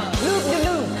one. Loop de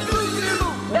loop.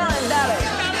 Darling, darling.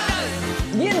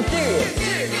 Getting serious.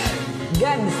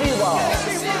 Got the seawall.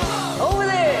 Over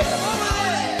there.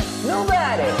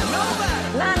 Nobody.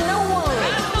 Not no one.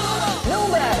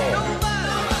 Nobody.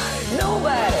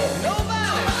 Nobody.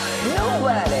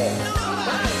 Nobody.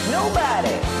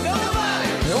 Nobody.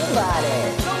 Nobody.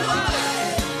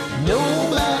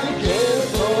 Nobody cares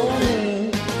for me.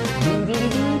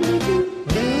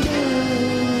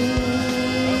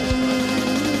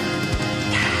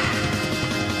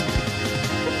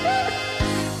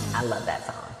 I love that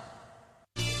song.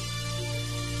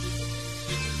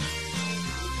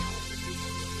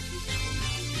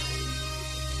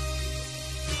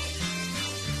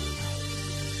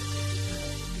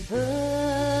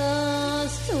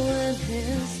 First when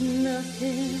there's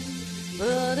nothing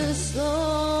but a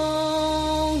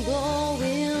slow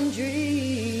going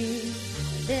dream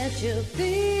that you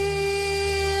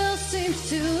feel seems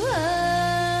to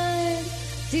hide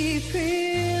deep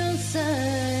inside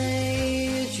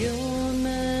your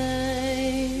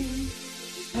mind.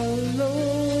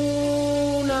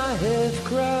 Alone I have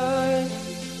cried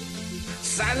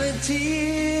silent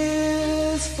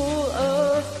tears full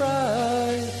of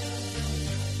pride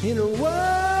in a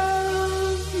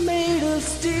world made of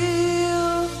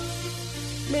steel,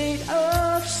 made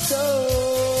of stone.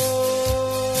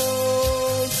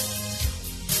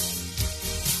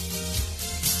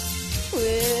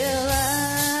 Well,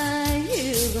 I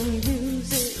hear the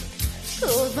music,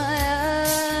 close my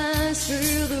eyes,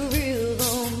 through the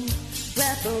rhythm,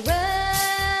 wrap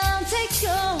around, take a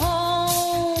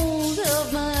hold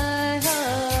of my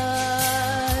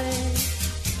heart.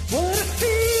 What a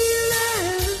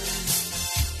feeling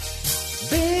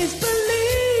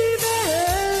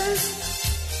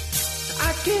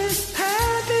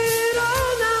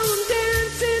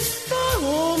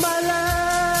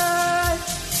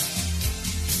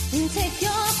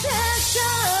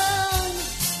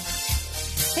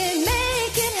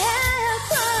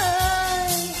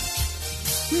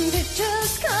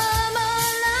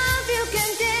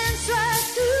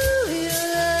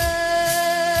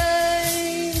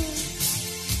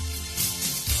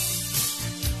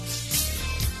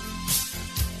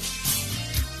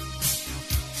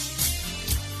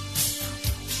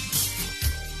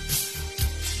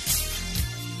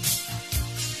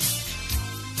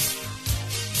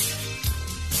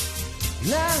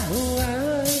Now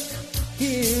I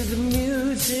hear the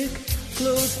music,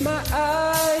 close my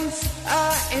eyes,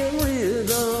 I am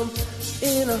rhythm.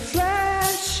 In a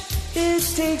flash, it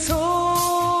takes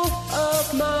hold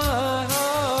of my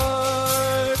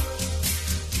heart.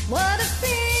 What a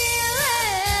feeling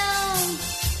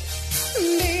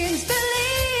means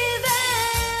believing.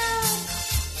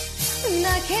 And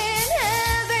I can't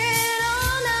have it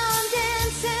all now. I'm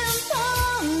dancing for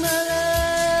my life.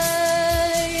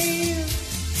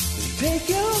 Take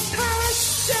your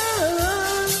passion,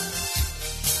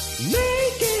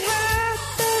 make it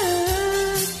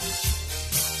happen.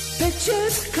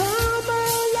 Pictures come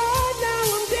alive, now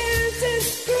I'm dancing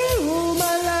through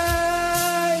my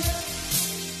life.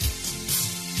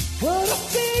 What a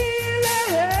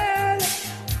feeling.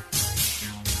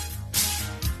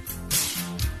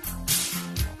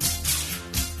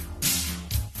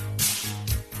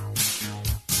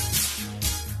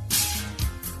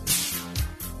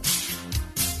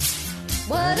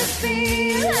 What a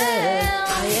feeling.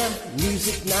 I am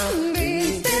music now,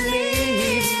 Means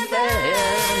believing.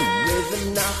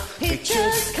 rhythm now.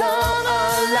 Pictures come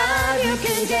alive. You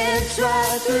can dance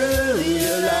right through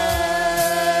your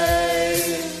life.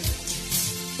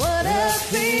 What a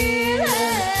feeling.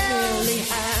 Really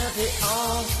have it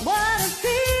all. What a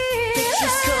feeling.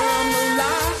 Pictures come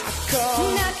alive, I call.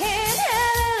 And I can't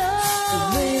have it all.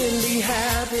 Really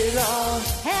have it all.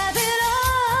 Have it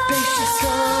all. Pictures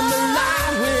come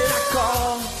alive when I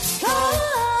call. Call,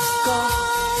 call,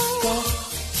 call,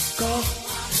 call.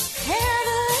 Have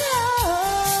it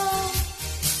all.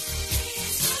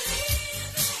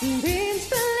 Means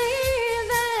believing.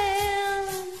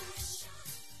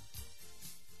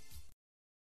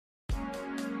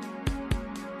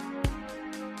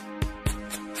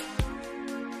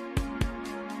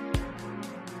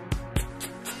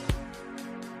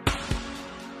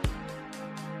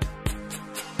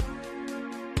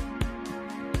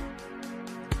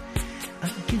 I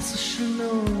guess I should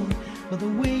know by the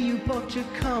way you parked your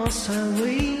car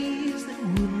sideways that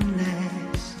wouldn't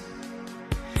last.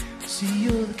 See,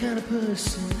 you're the kind of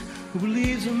person who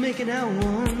believes in making out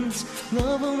once,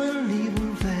 love them and leave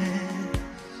them fast.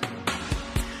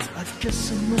 I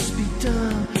guess I must be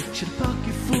dumb. Should have parked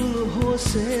you full of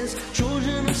horses,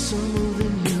 Trojan or some of the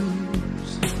news.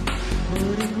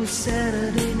 But it was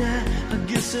Saturday night, I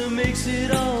guess it makes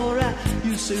it alright.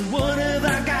 You say, what have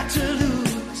I got to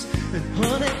lose? And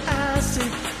honey, I say,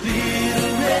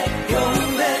 little red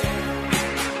Corvette.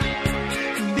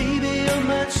 Baby, you're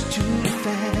much too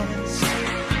fast.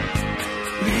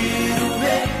 Little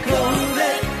red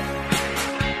Corvette.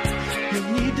 You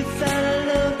need to find a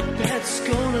love that's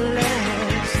gonna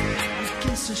last. I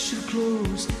guess I should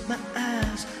close my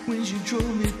eyes when you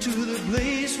drove me to the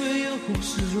place where your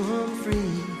horses run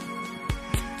free.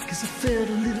 'Cause I felt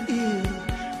a little ill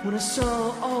when I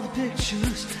saw all the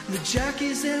pictures, the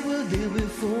jockeys that were there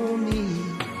before me.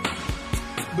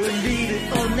 Believe it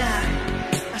or not,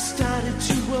 I started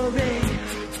to worry,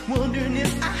 wondering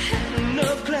if I had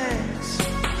enough class.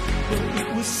 But it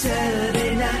was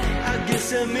Saturday night, I guess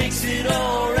that makes it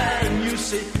alright. And you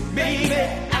say, baby,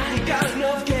 I ain't got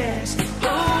enough gas.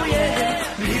 Oh yeah,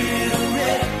 little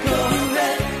red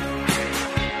Corvette.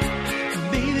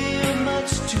 Baby, you're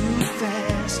much too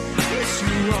fast. Yes,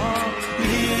 you are.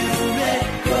 Little red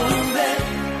Corvette.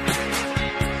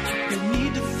 You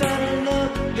need to find a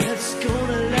love that's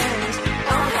gonna last.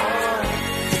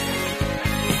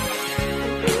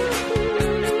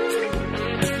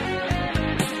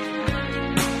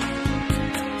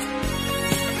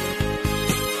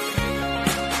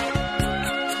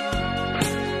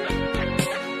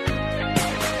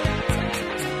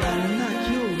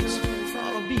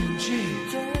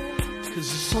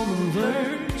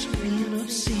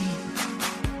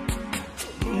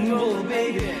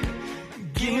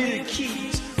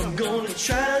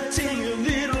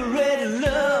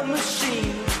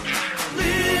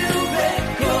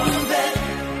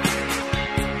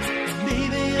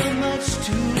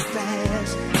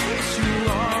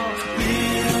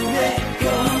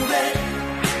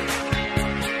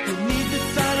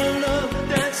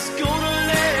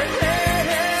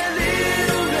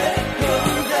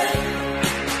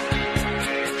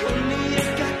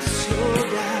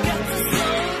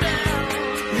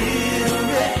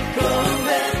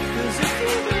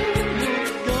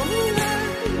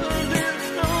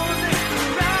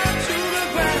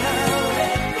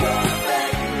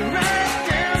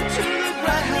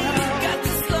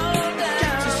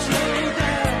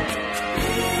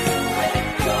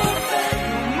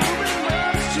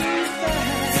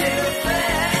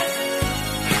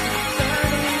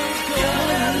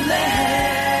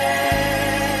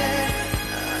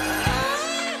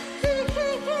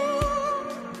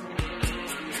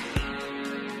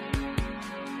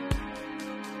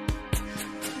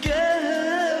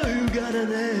 got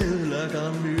an air like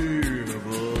I've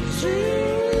never seen.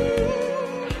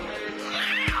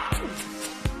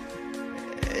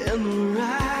 And the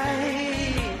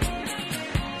right,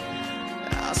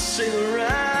 I say the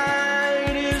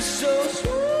right is so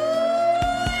sweet.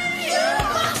 You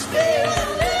must be a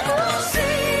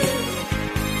limousine.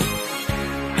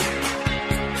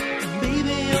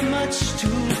 Baby, you're much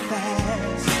too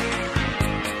fast.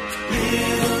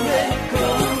 Little red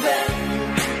Corvette.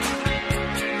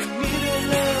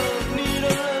 Need a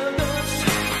love that's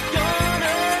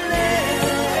gonna let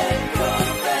red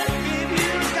Corvette. If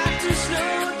you got to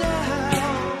slow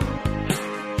down,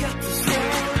 got to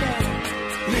slow down.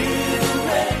 Little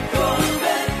red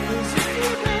Corvette. 'Cause if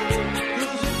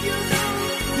you know,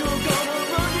 you're gonna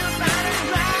run your body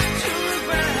right to the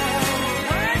ground.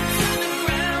 Right to the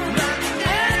ground. Right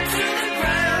down to the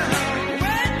ground.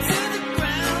 Right to the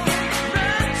ground.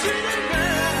 Right to the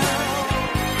ground.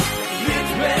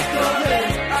 It's red Corvette.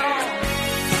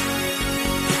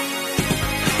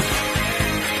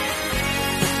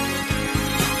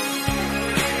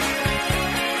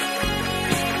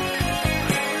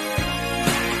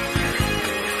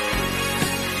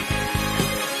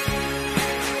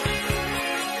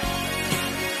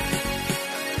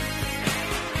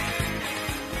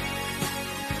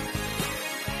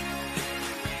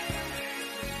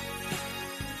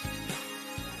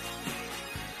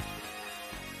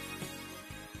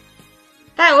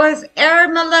 That was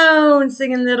Aaron Malone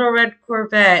singing Little Red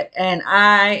Corvette, and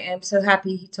I am so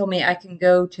happy he told me I can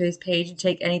go to his page and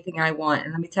take anything I want.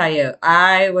 And let me tell you,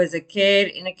 I was a kid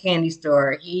in a candy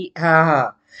store. He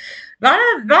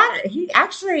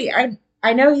actually,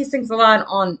 I know he sings a lot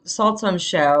on Saltum's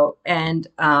show, and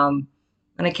when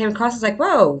I came across, I was like,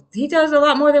 whoa, he does a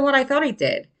lot more than what I thought he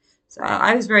did. So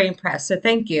I was very impressed. So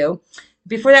thank you.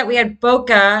 Before that, we had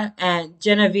Boca and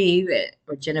Genevieve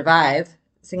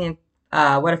singing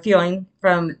What a Feeling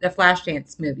from the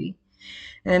Flashdance movie.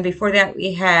 And then before that,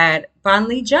 we had Bon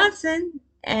Lee Johnson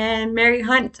and Mary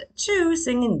Hunt Chu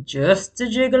singing Just a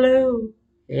Gigolo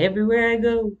Everywhere I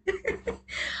Go.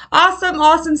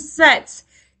 Awesome sets.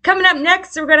 Coming up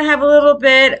next, we're going to have a little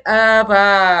bit of,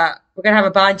 we're going to have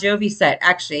a Bon Jovi set,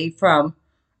 actually, from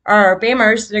our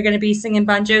BAMers. They're going to be singing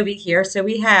Bon Jovi here. So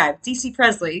we have DC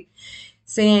Presley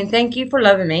singing Thank You for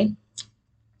Loving Me.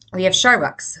 We have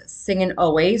Starbucks singing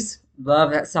Always.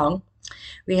 Love that song.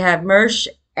 We have Mersh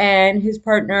and his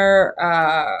partner,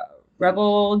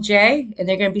 Rebel J, and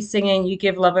they're going to be singing You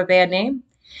Give Love a Bad Name.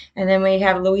 And then we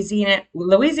have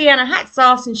Louisiana Hot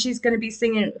Sauce, and she's going to be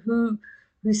singing Who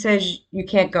Says You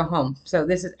Can't Go Home. So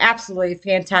this is absolutely a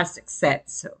fantastic set.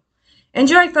 So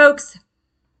enjoy, folks.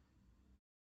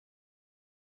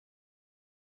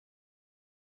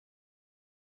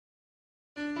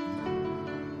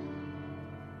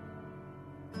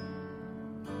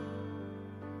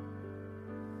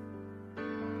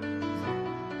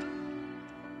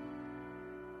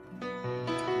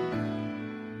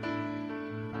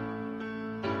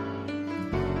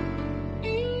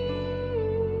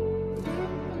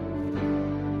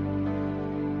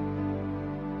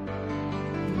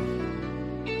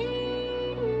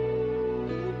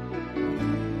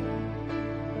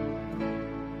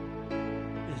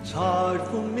 It's hard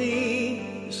for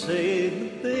me to say the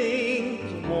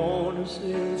things I want to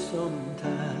say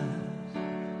sometimes.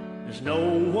 There's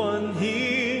no one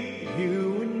here,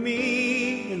 you and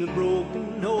me, in the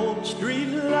broken old street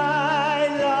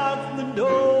light. Lock the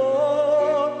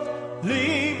door,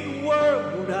 leave the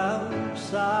world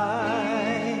outside.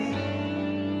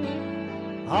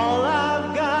 All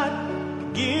I've got to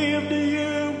give to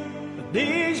you are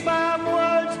these 5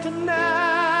 words tonight.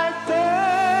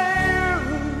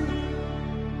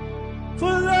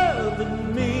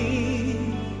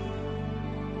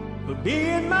 Be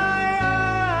in my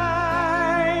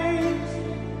eyes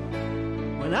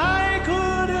when I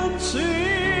couldn't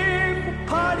see, for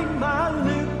parting my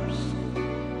lips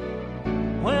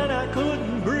when I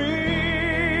couldn't breathe.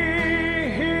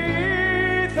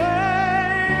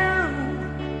 Thank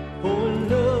you for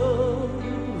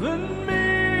loving me.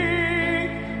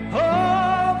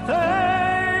 Oh,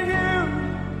 thank you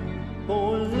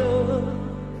for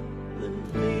loving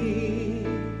me.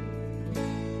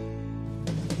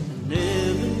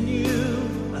 Never knew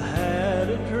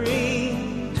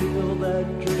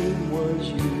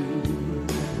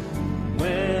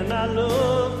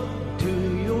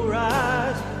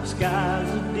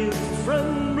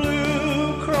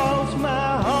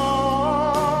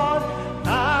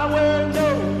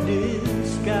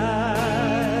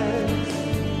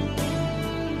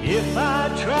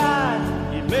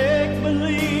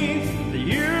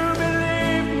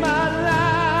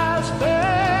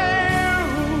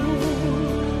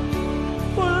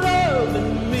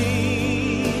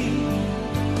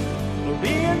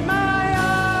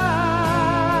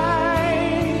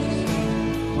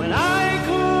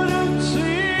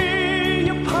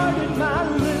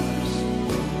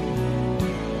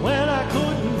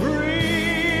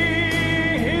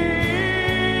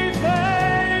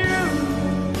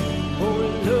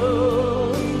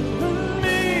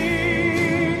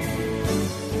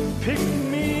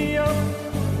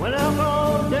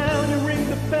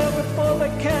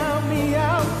gonna count me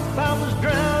out. If I was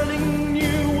drowning,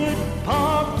 you would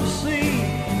part the sea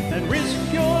and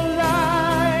risk your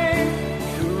life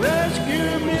to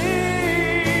rescue me.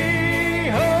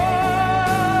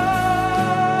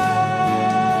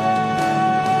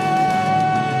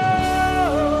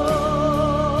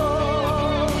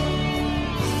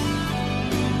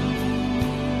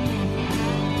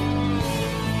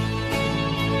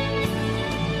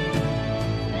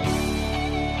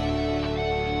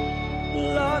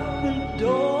 Lock the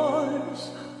doors,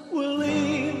 we'll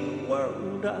leave the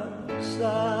world outside.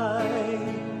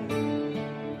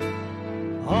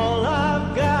 All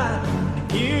I've got to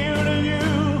give to you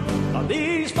are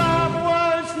these 5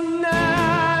 words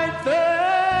tonight.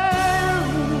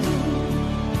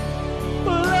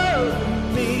 Love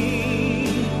me,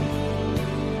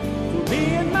 for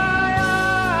being my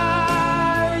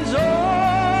eyes. Oh,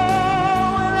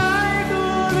 when I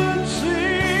couldn't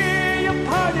see, you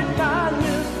parted my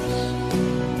lips.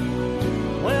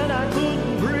 When I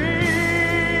couldn't breathe,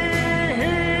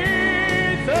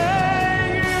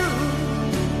 thank you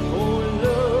for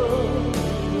loving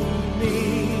me.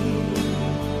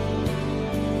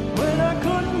 When I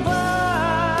couldn't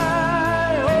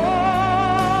fly,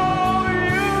 oh,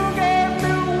 you gave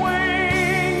me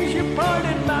wings. You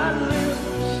parted my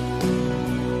lips.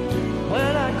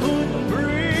 When I couldn't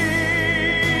breathe,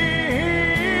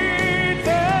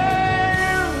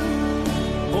 thank you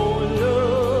for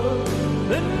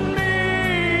loving me.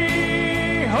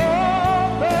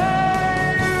 Oh,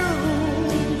 thank you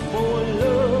for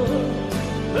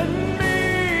loving me.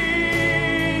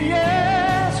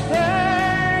 Yes,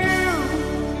 thank you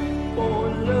for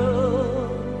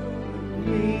loving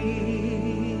me.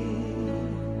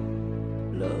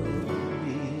 Love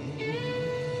me.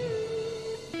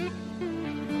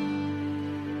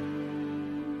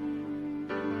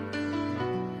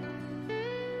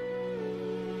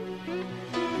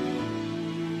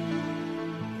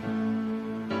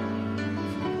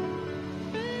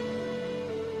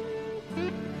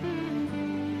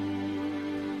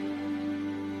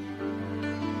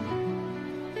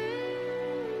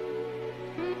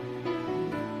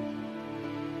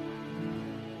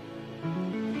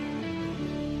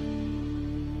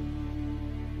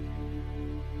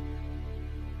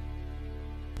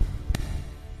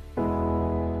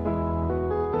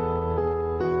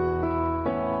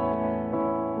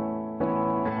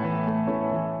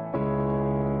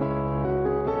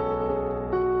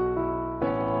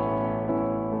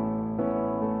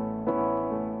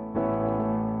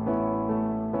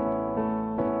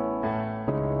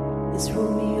 This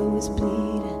Romeo is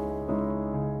bleeding,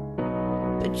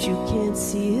 but you can't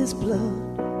see his blood.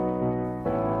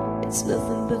 It's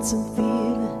nothing but some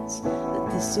feelings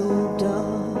that this old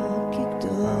dog kicked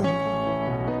up.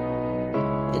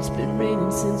 It's been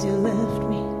raining since you left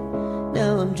me.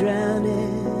 Now I'm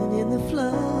drowning in the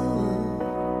flood.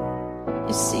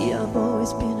 You see, I've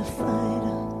always been a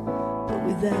fighter, but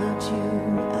without you,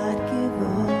 I'd give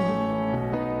up.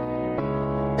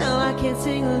 Now I can't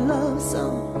sing a love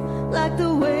song like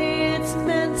the way it's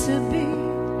meant to be.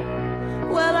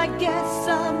 Well, I guess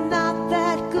I'm not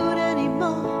that good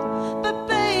anymore, but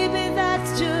baby,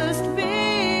 that's just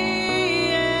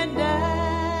me. And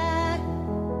I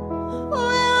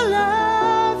will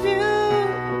love you,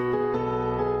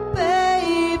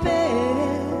 baby,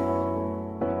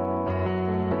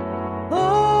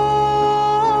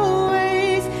 always,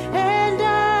 and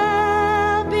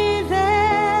I'll be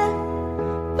there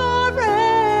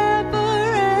forever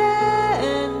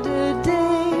and a day.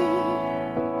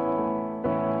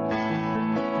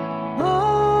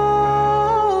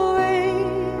 Always,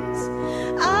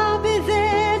 I'll be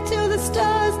there till the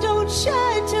stars don't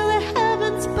shine, till the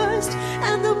heavens burst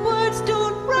and the words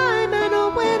don't rhyme. And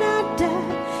when I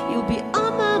die, you'll be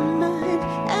on my mind,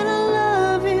 and I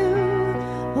love you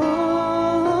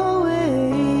always.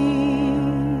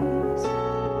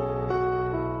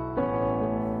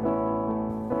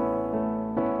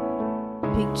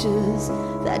 Pictures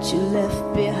that you left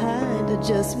behind are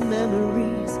just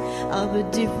memories of a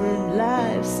different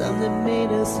life. Some that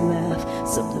made us laugh,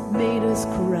 some that made us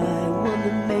cry, one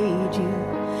that made you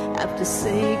have to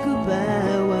say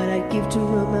goodbye. What I'd give to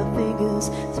run my fingers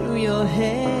through your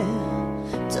hair,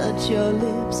 touch your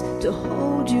lips, to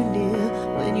hold you near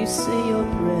when you say your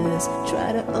prayers.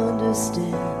 Try to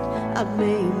understand, I've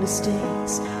made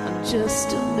mistakes, I'm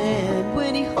just a man.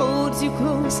 When he holds you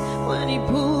close, when he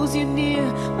pulls you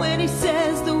near, when he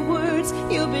says the words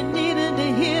you've been needing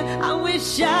to hear. I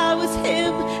wish I was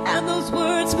him and those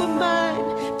words were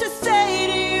mine to say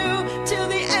to you till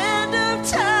the end of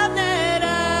time, that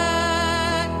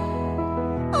I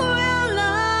will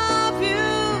love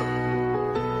you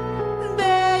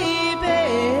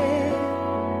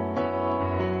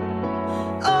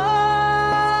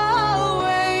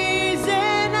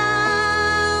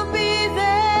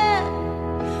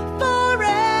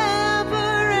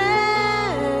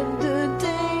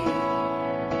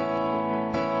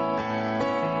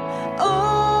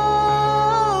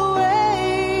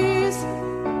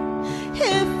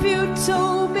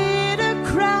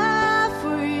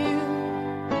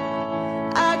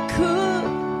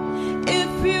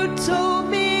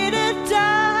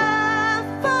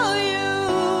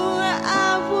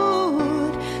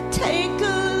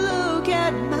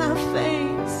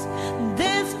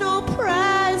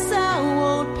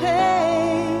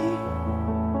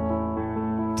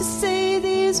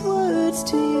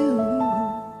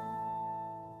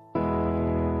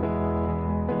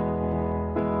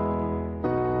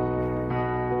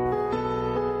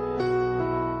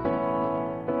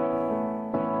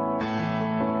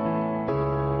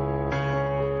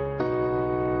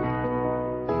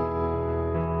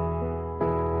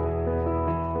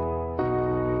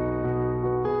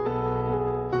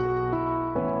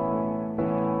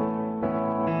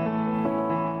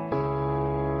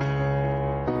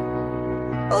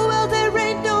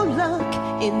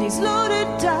in these loaded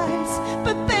dice.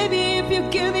 But baby, if you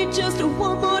give me just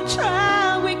one more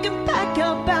try, we can pack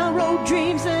up our old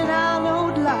dreams and our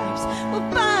old lives. We'll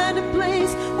find a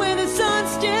place where the sun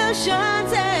still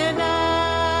shines, and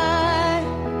I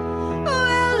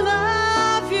will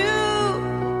love you,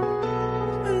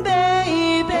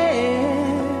 baby.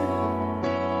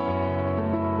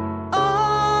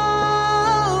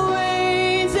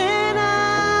 Always, and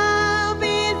I'll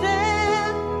be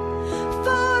there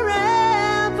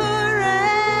forever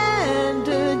and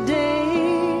a day.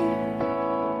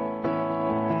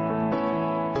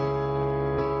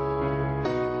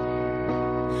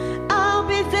 I'll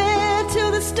be there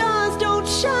till the stars don't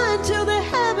shine, till the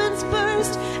heavens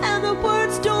burst and the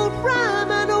words don't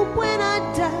rhyme. I know when I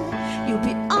die, you'll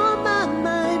be on my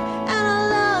mind, and I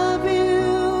love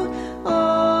you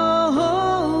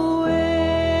always.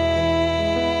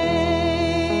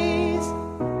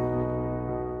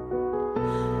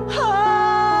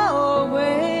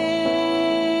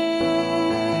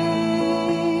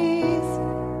 Always.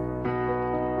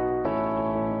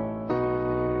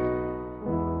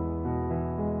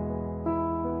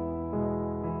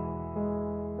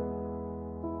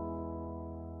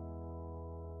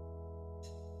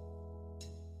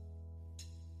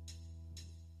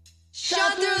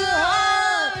 Shot through the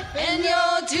heart, and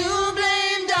you're to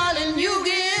blame, darling. You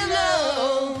give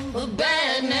love a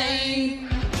bad name.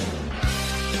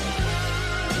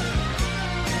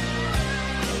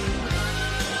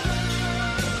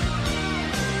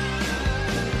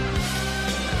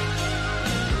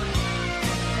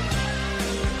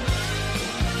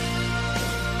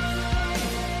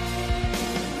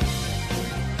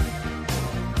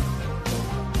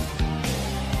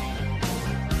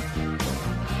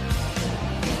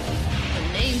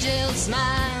 An angel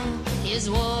smile is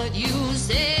what you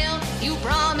sell. You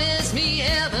promised me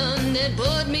heaven that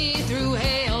put me through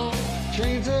hell.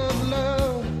 Chains of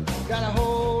love got a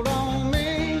hold on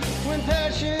me. When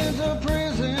passion's a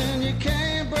prison, you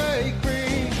can't break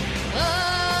free.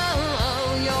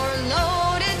 Oh, you're a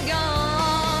loaded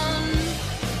gun.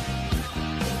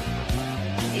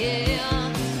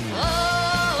 Yeah.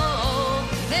 Oh,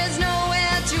 there's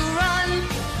nowhere to run.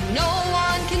 No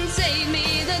one can save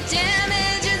me. The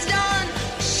damage is done.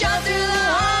 Shot through the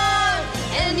heart,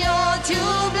 and you're to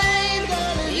blame.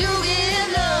 You give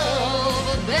love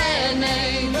a bad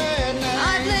name.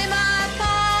 I play my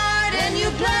part, and you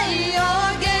play your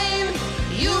game.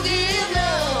 You give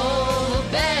love a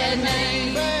bad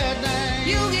name.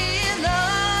 You give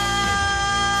love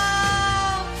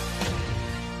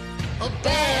a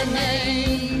bad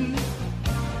name.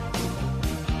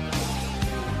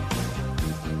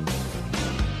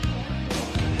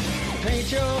 Paint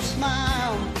your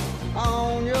smile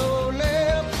on your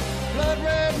lips, blood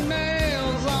red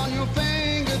nails on your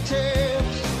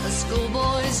fingertips. A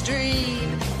schoolboy's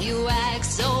dream, you act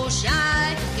so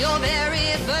shy. Your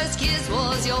very first kiss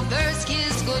was your first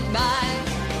kiss goodbye.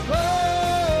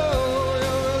 Oh,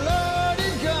 you're a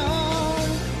loaded gun.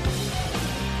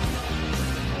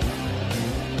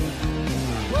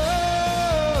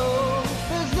 Whoa,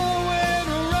 there's nowhere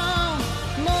to run.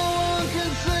 No one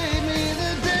can save me.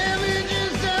 The damage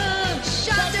is done.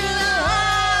 Shot through the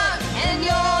heart, and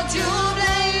you're to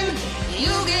blame.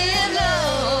 You give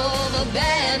love a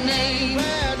bad name.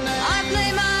 I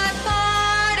play my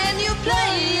part, and you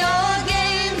play your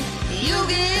game. You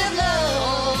give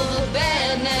love a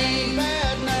bad name.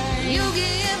 You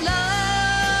give love.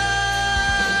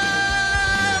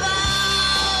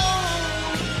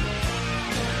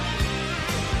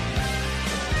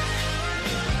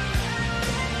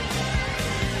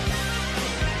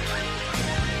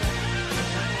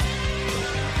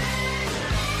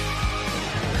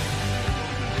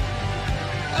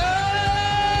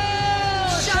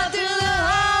 Shot through the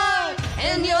heart,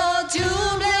 and you're to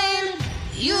blame.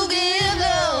 You give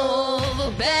love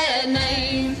a bad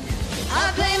name.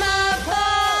 I play my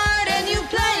part, and you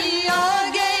play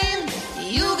your game.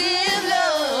 You give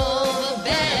love a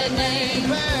bad name.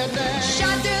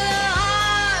 Shot through the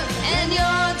heart, and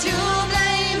you're to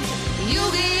blame. You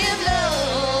give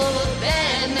love a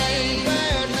bad name.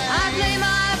 I play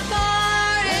my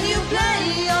part, and you play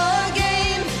your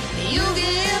game. You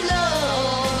give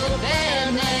love a bad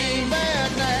name.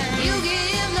 You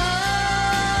give love.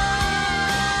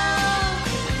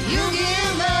 You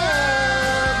give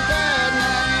love. Bad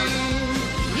name.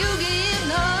 You give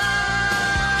love.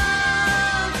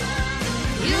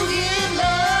 You give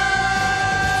love.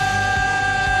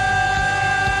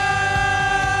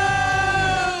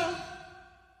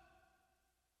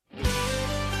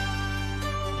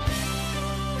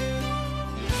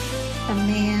 A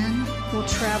man will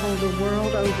travel the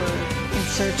world over in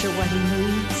search of what he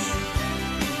needs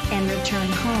and return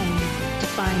home to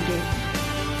find it.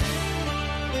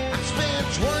 I spent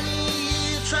 20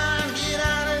 years trying to get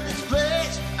out of this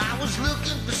place. I was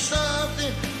looking for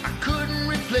something I couldn't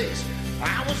replace.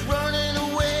 I was running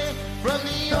away from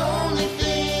the only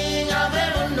thing I've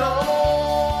ever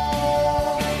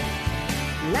known.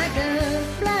 Like a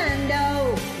blind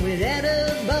dog without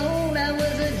a bone, I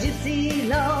was a gypsy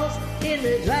lost in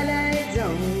the twilight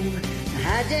zone.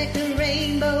 I hijacked a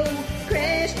rainbow,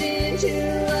 crashed into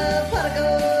a pot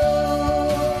of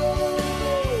gold.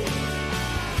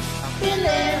 Been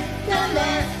there, done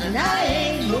that, and I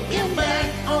ain't looking back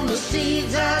on the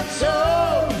seeds I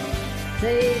sowed.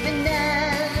 Saving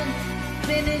time,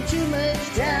 spending too much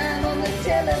time on the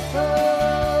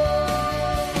telephone.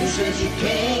 Who says you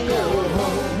can't go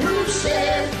home? Who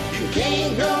says you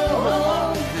can't go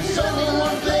home? There's only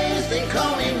one place, they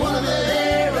call me one of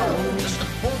their own. Just a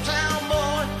hometown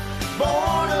boy,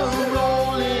 born a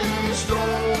rolling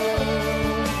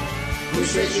stone. Who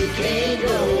says you can't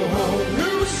go home?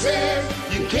 Who says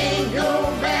you can't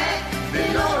go back?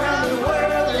 Been all around the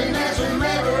world and that's a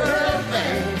matter of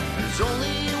fact. There's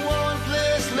only one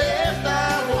place left I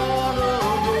wanna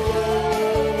go.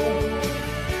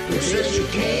 Who says you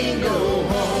can't go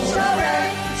home? It's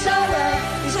alright, it's alright,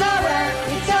 it's alright,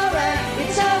 it's alright,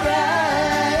 it's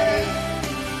alright.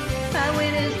 I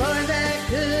went as far as I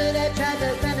could, I tried to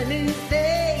find a new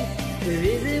thing. There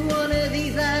isn't one of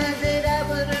these lines that I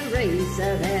would erase.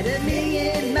 I've had a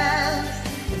million miles,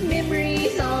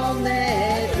 memories on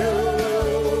that road.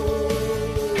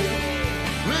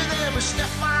 With every step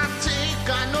I take,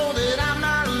 I know that I'm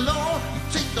not alone.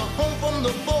 You take the home from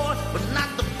the boy, but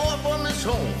not the boy from his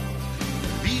home.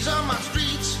 These are my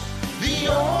streets, the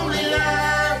only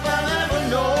life I've ever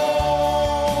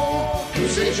known. Who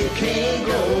says you can't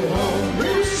go home?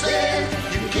 Who says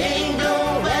you can't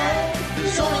go back?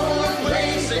 There's only one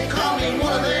place, they call me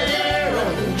one of their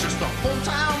own. Just a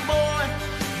hometown boy,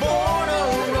 born a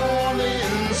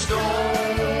rolling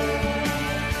stone.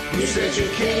 Who says you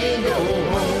can't go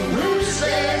home? Who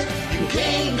says you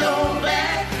can't go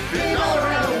back? Been all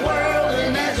around the world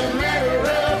and as a matter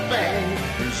of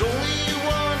fact, there's only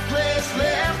one place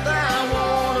left I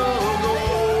wanna go.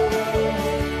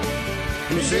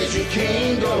 Who says you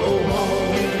can't go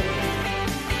home?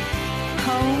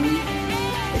 Home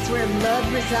is where love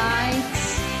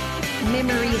resides,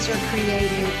 memories are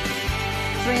created,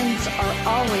 friends are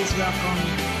always welcome,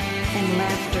 and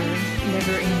laughter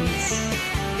never ends.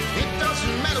 It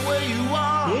doesn't matter where you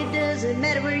are. It doesn't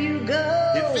matter where you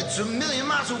go. If it's a million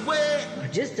miles away, or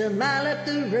just a mile up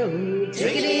the road.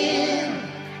 take it in,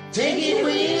 take it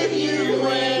with you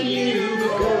when you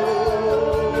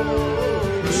go.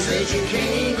 Who says you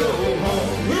can't go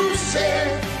home? Who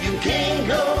says you can't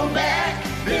go back?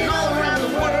 Been all around the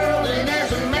world and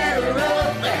as a matter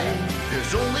of fact,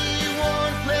 there's only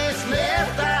one place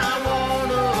left I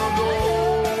wanna go.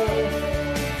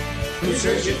 Who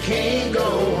says you can't go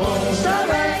home? It's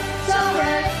alright, it's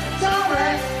alright, it's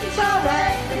alright, it's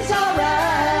alright, it's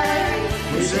alright.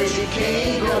 Who says you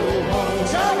can't go home?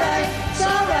 It's alright, it's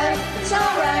alright, it's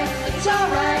alright, it's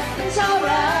alright, it's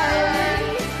alright.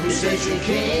 Who says you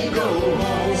can't go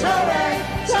home? It's alright,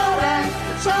 it's alright,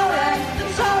 it's alright,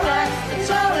 it's alright, it's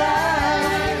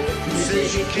alright. Who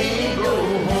says you can't go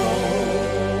home?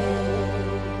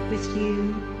 With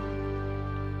you,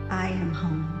 I am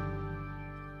home.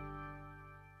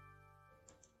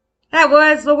 That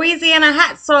was Louisiana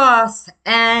Hot Sauce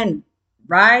and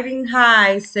Riding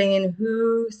High singing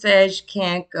Who Says You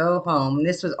Can't Go Home.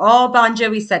 This was all Bon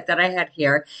Jovi set that I had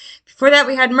here. Before that,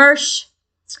 we had Mersh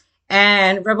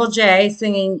and Rebel J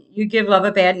singing You Give Love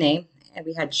a Bad Name. And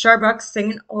we had Starbucks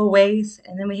singing Always.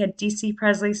 And then we had DC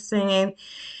Presley singing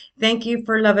Thank You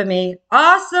for Loving Me.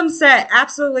 Awesome set.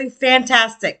 Absolutely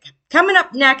fantastic. Coming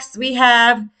up next, we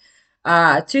have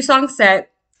a 2-song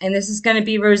set. And this is going to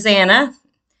be Rosanna.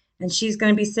 And she's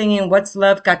going to be singing What's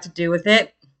Love Got to Do With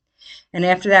It. And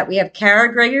after that, we have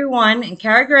Kara Gregory 1. And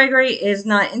Kara Gregory is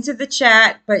not into the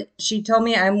chat, but she told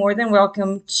me I'm more than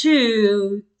welcome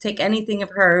to take anything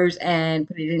of hers and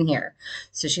put it in here.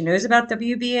 So she knows about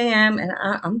WBAM, and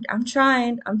I'm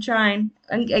trying. I'm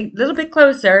a little bit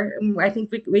closer. I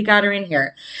think we got her in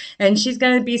here. And she's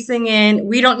going to be singing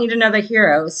We Don't Need Another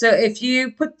Hero. So if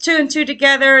you put 2 and 2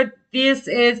 together, this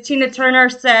is Tina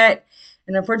Turner's set.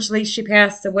 And unfortunately, she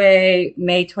passed away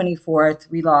May 24th.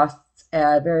 We lost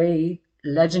a very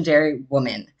legendary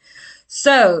woman.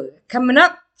 So coming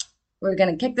up, we're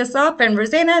going to kick this off, and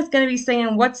Rosanna is going to be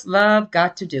singing What's Love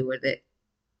Got to Do With It.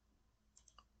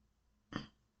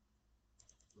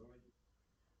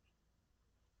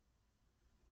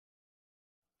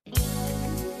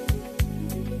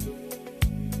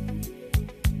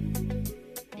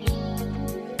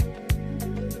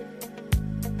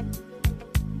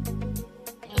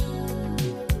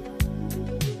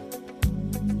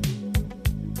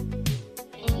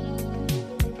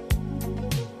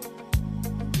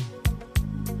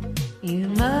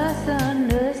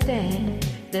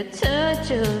 the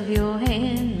touch of your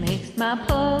hand makes my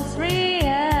pulse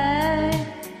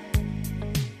react.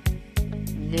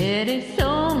 That it's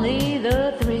only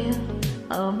the thrill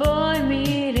of boy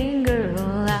meeting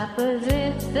girl,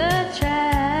 opposites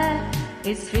attract.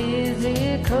 It's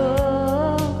physical,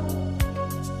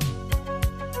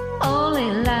 only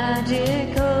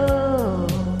logical.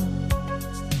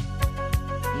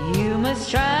 You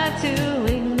must try to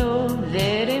ignore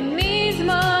that it means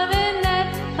more than that.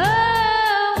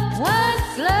 Oh,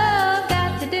 what's love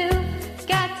got to do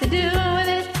with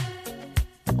it?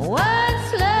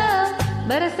 What's love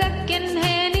but a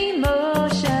second-hand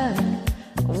emotion?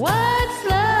 What's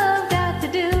love got to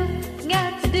do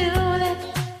with it?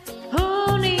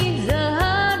 Who needs a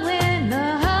heart when the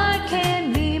heart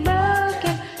can be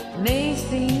broken? May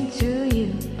seem to you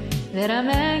that I'm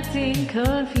acting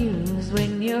confused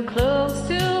when you're close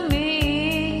to me.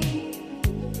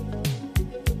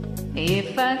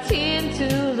 If I tend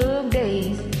to look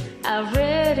dazed, I've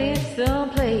read it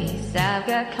someplace. I've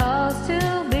got cause to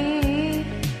be.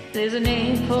 There's a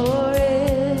name for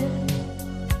it.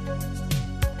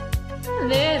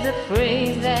 There's a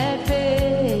phrase that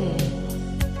fits.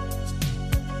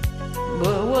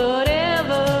 But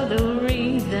whatever the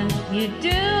reason, you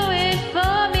do it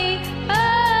for me.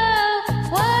 Oh,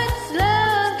 what's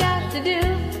love got to do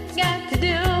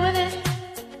with it?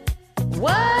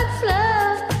 What's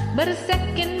love but a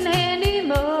second-hand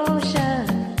emotion?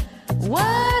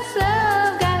 What's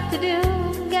love got to do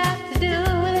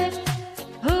with it?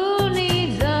 Who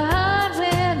needs a heart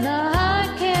when the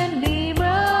heart can be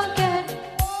broken?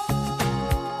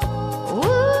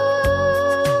 Ooh.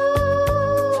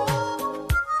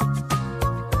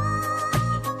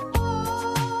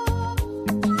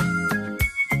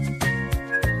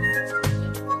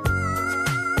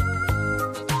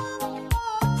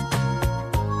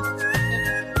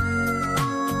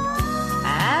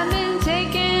 I've been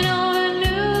taking on a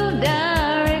new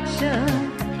direction,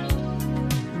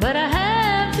 but I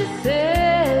have to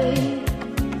say,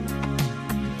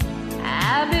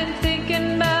 I've been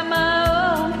thinking about my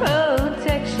own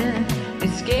protection.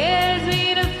 It scares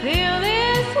me to feel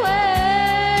this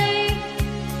way.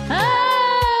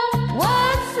 Oh,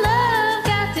 what's love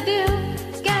got to do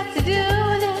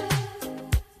with it?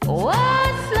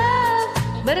 What's love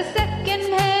but a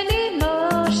second-hand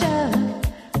emotion?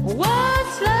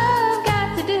 What's love got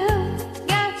to do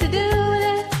with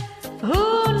it? Who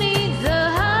needs a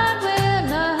heart when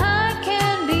the heart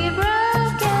can be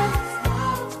broken?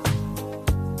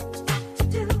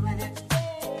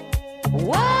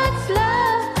 What's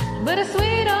love but a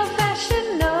sweet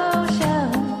old-fashioned notion?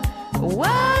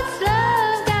 What's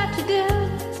love got to do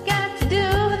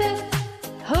with it?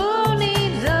 Who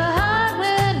needs a heart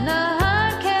when the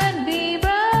heart can be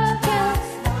broken?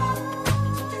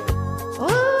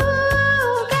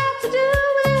 Ooh, got to do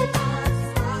with it.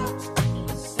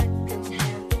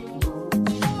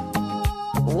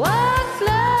 What's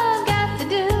love got to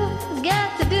do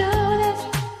with it?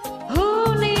 Who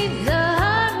needs a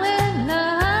heart when the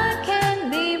heart can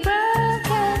be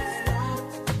broken?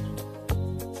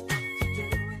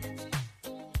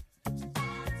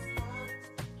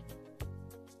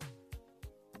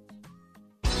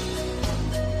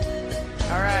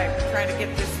 All right, we're trying to get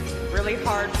this really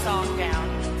hard song down.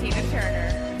 Tina Turner,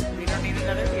 We Don't Need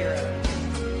Another Hero.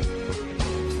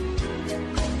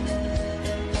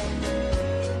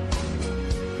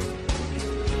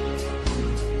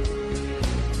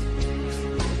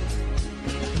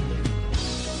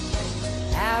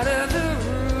 Out of the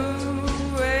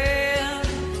ruin,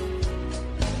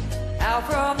 out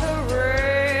from the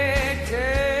wreckage,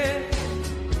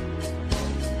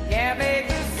 can't make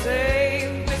the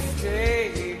same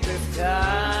mistake this time.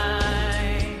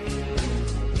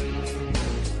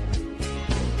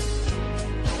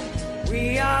 We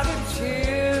are the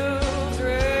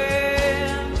children,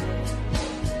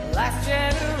 last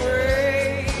generation.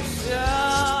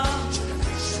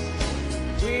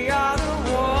 We are the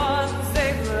ones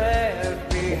they've left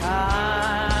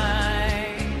behind.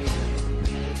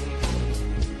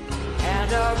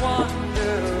 And I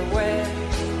wonder when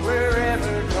we're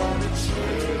ever gonna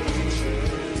change.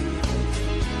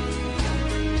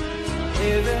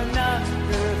 Living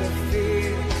under the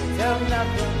fear till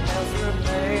nothing else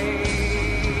remains.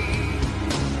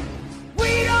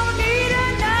 We don't need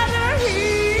another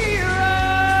hero.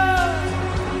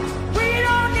 We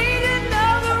don't need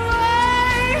another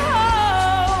way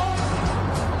home.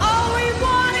 All we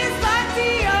want is like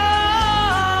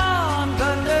beyond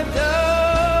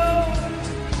Thunderdome.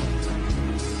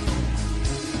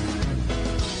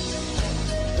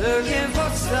 Looking for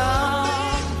something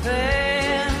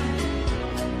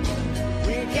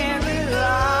we can't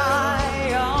rely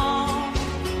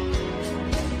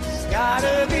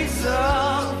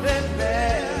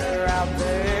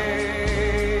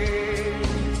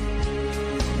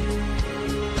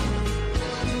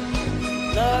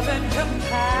and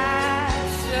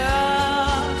compassion.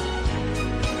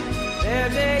 Their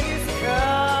day is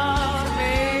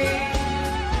coming.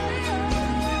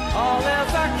 All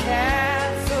else are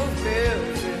castle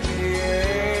built in the air.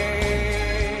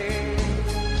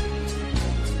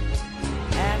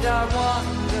 And I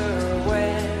wonder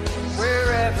when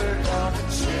we're ever gonna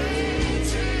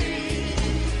change.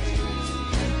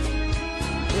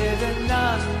 Hidden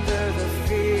under the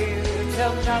fear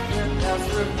till nothing else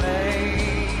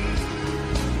remains.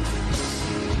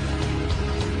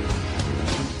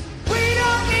 We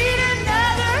don't need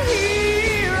another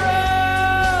hero.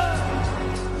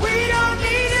 We don't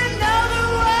need another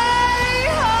way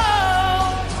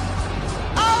home.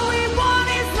 All we want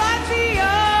is life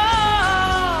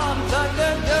beyond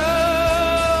Thunderdome.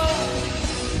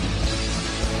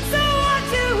 So what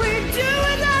do we do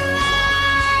with our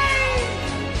life?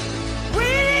 We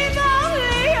leave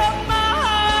only a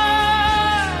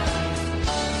mark.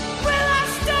 Will our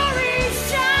stories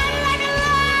shine like a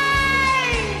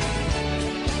light,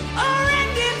 or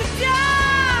end in the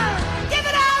dark? Give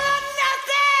it all or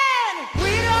nothing.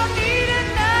 We don't need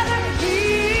another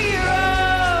hero.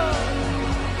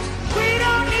 We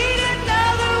don't need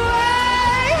another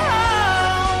way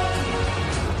home.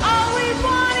 All we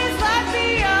want is life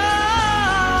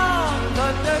beyond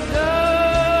Thunderdome.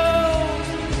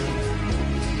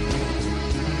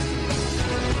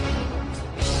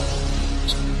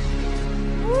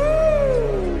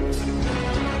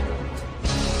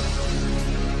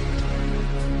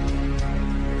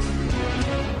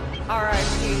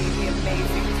 R.I.P. the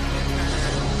amazing Tina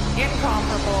Turner.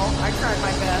 Incomparable. I tried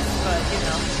my best, but you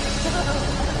know.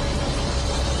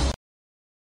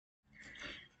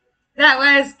 That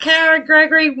was Kara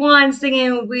Gregory One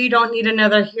singing We Don't Need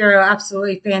Another Hero.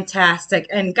 Absolutely fantastic.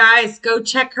 And guys, go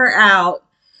check her out.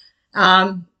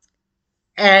 And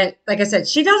like I said,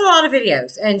 she does a lot of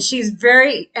videos and she's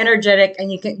very energetic and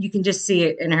you can just see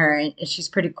it in her and she's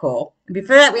pretty cool. And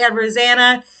before that, we had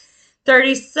Rosanna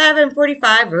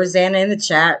 3745, Rosanna in the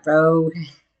chat row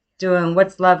doing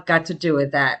What's Love Got to Do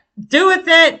with That? Do with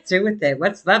it. Do with it.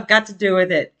 What's love got to do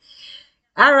with it?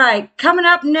 All right, coming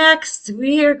up next,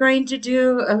 we are going to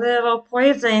do a little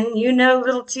Poison. You know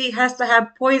Little T has to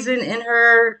have Poison in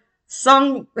her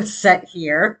song set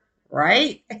here,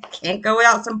 right? Can't go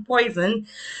without some Poison.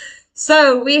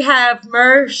 So we have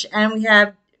Mersh and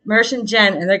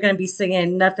Jen, and they're going to be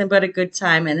singing Nothing But a Good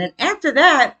Time. And then after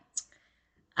that,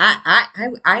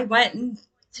 I went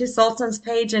to Sultan's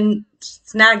page and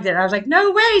snagged it. I was like,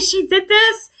 no way, she did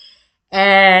this.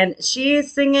 And she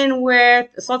is singing with,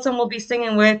 Sultan will be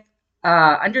singing with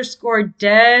underscore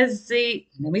Dezi,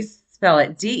 let me spell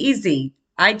it, DEZIDARIO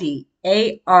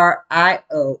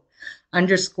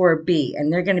underscore B.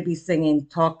 And they're going to be singing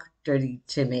Talk Dirty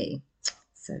to Me.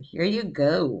 So here you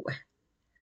go.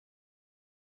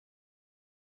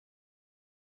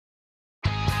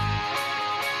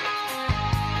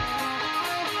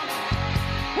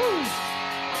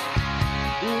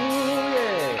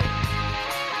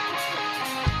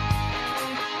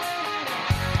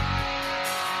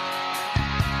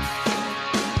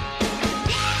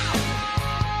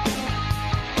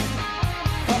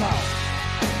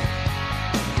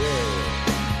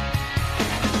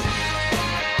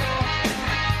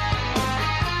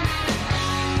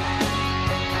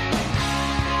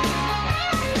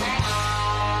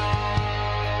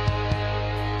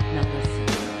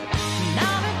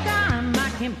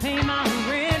 Pay my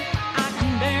rent, I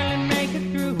can barely make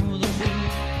it through the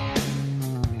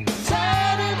week.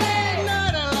 Saturday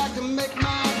night I like to make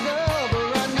my girl, but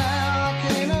right now I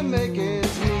can't make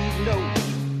ends meet, no.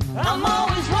 I'm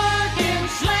always working,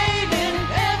 slaving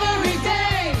every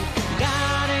day.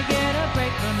 Gotta get a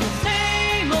break from the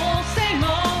same old, same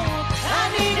old.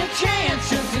 I need a chance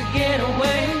just to get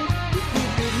away. If you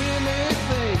could hear me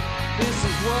think, this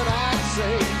is what I'd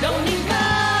say. Don't need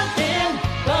nothing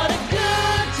but a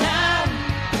good time.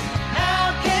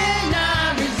 How can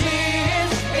I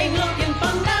resist? Ain't looking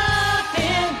for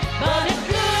nothing but a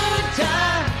good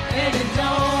time, and it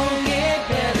don't get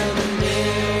better than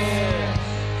this.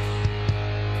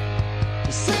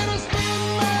 Said I spend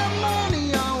my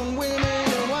money on women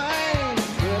and wine,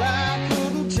 but I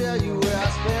couldn't tell you where I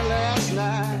spent last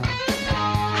night.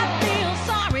 I feel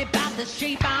sorry about the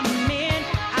shape I'm in.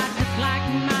 I just like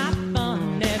my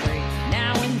fun every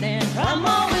now and then. I'm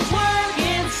always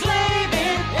working,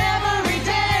 slaving every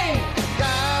day.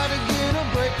 Gotta get a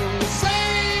break from the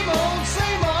same old,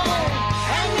 same old.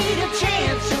 I need a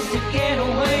chance just to get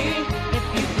away. If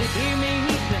you could hear me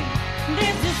think,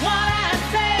 this is what I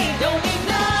say. Don't need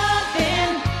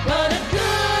nothing but a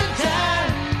good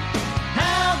time.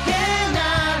 How can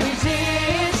I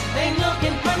resist? Ain't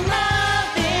looking for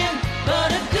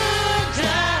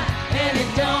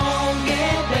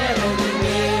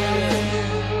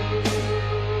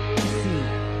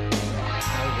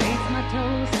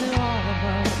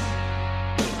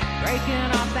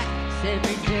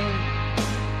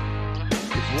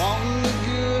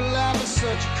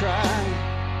cry.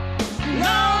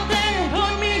 No, they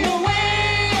put me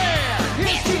away.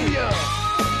 Here's to you.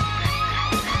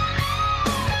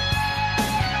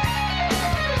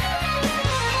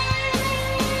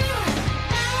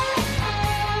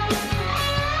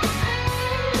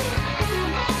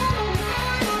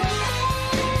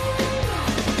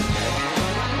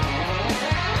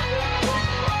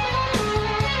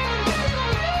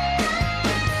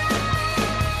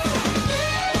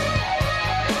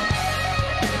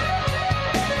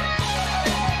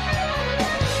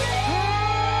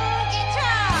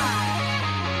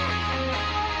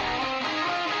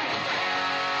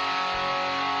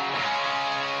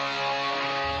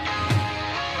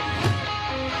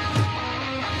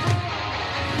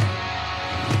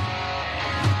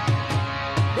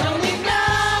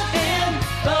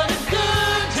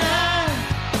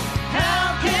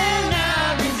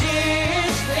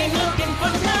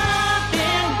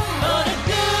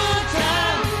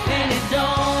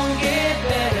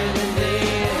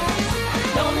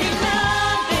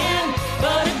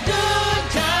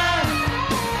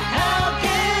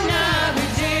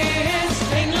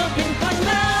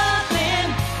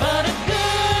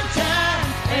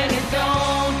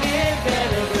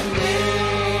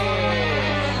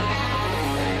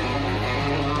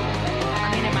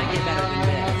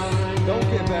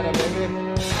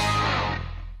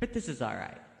 But this is all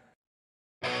right.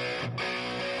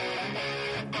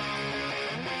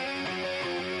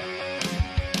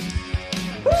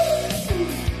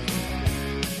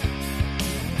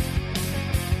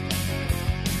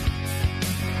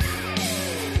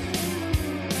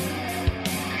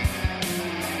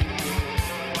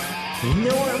 You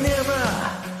know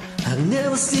I've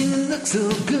never seen you look so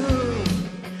good.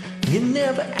 You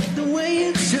never act the way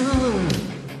you should.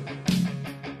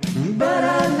 But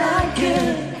I like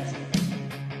it,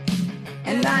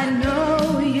 and I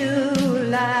know you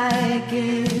like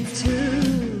it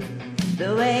too.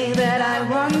 The way that I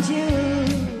want you,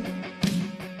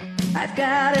 I've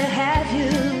gotta have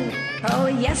you. Oh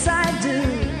yes I do.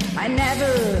 I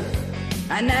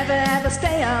never ever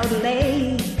stay out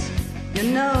late. You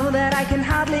know that I can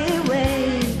hardly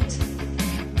wait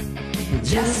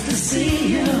just to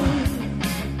see you.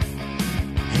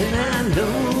 And I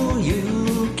know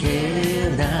you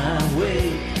cannot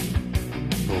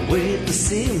wait to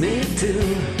see me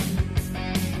too.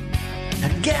 I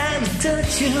gotta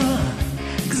touch you,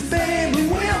 'cause baby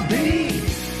we'll be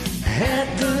at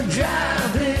the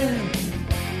drive-in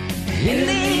in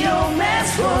the old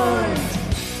man's fort,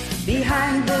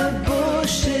 behind the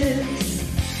bushes,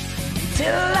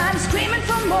 till I'm screaming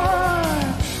for more.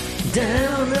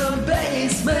 Down the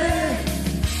basement,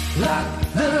 lock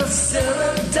the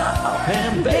cellar door,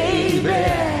 and baby,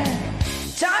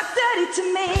 talk dirty to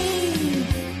me.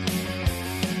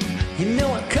 You know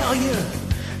I call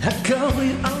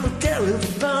you on the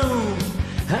telephone.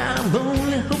 I'm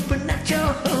only hoping that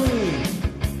you're home,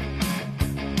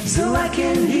 so I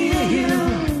can hear you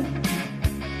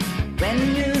when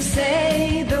you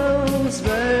say those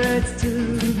words to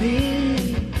me,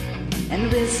 and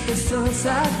whisper so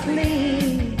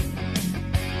softly.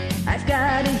 I've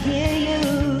gotta hear you,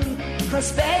 'cause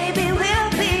baby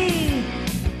we'll be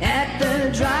at the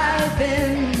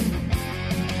drive-in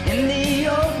in the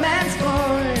old man's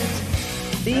fort,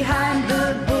 behind the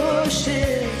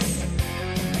bushes,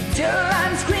 till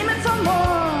I'm screaming for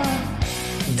more.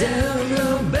 Down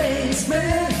the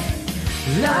basement,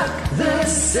 lock the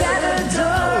cellar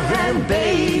door, and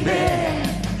baby,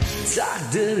 talk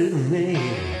dirty to me.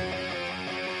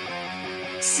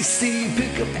 See,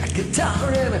 pick up that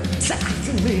guitar and talk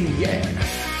to me, yeah.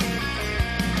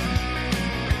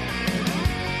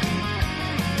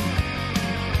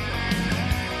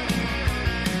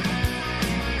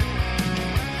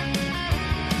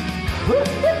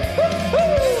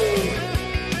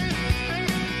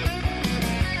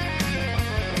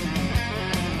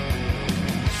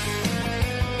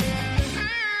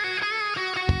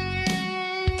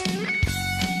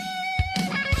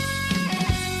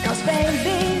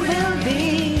 Baby, we'll be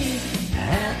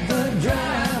at the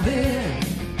drive-in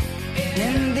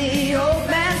in the old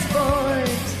man's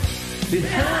fort,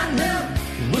 behind the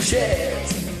bushes,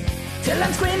 till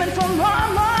I'm screaming for more,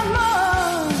 more,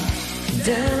 more.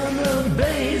 Down the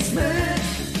basement,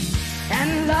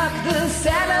 and lock the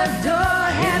cellar door,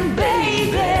 and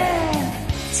baby,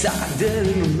 talk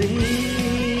dirty to me,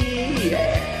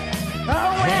 yeah.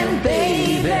 Oh, and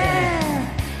baby,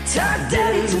 talk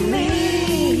dirty to me.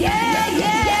 Yeah,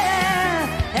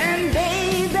 yeah, and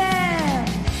baby,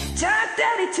 talk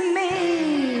dirty to me.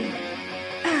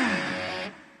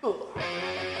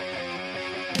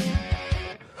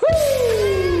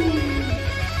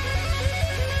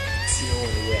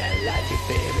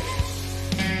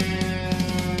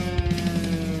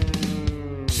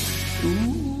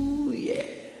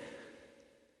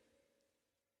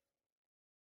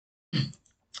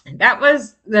 That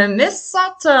was the Miss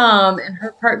Saltum and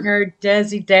her partner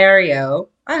Desiderio.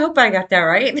 I hope I got that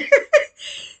right.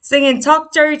 Singing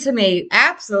Talk Dirty to Me.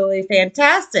 Absolutely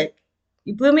fantastic.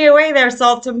 You blew me away there,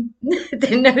 Saltum.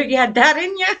 Didn't know you had that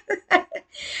in you.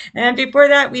 And before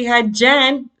that, we had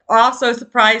Jen, also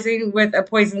surprising with a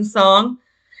Poison song.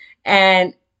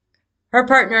 And her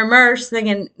partner Mersh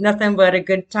singing Nothing But a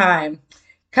Good Time.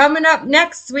 Coming up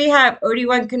next, we have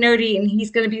Odie Canody, and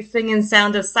he's going to be singing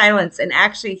Sound of Silence. And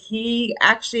he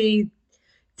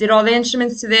did all the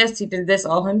instruments to this. He did this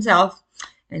all himself,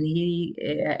 and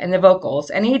the vocals.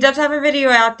 And he does have a video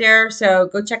out there, so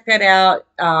go check that out.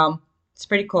 It's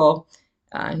pretty cool.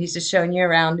 He's just showing you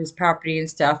around his property and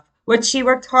stuff, which he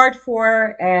worked hard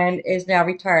for and is now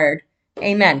retired.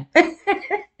 Amen.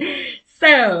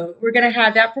 So we're going to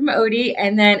have that from Odie.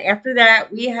 And then after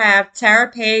that, we have Tara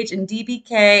Page and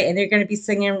DBK, and they're going to be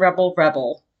singing Rebel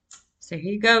Rebel. So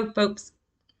here you go, folks.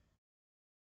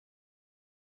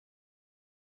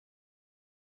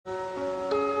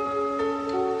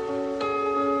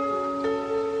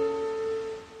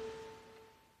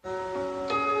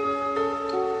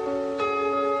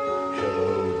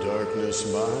 Hello,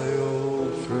 darkness, my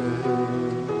old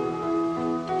friend.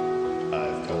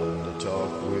 I've come to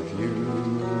talk with you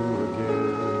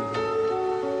again,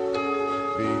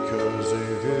 because a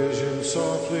vision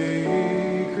softly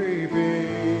creeping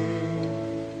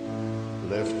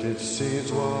left its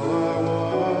seeds while I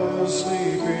was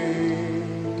sleeping,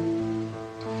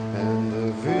 and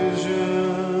the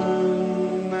vision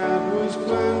that was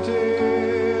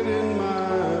planted in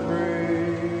my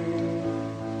brain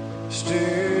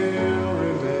still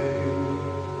remains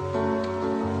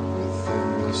within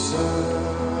the sound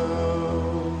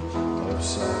of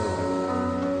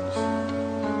silence.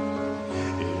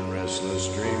 In restless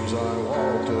dreams I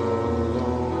walked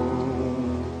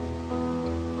alone,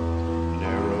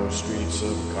 narrow streets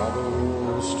of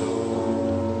cobblestone,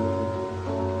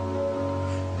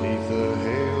 neath the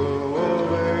halo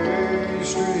of a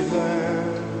street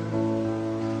lamp.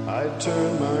 I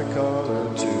turned my collar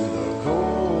to the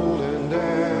cold and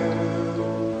damp,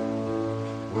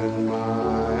 when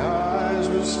my eyes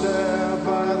were stabbed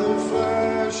by the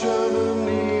flash of a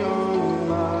neon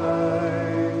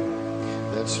light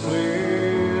that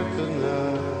split the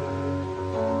night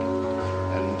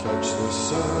and touched the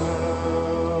sound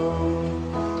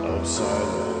of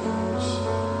silence.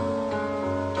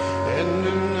 And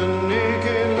in the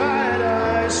naked light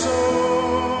I saw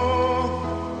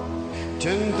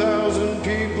 10,000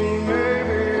 people,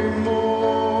 maybe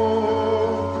more.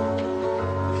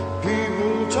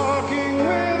 People talking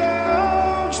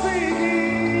without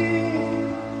speaking.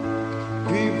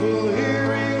 People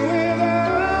hearing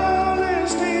without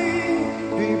listening.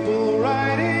 People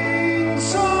writing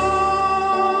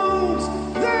songs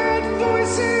that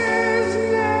voices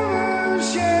never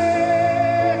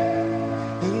share.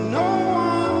 And no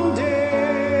one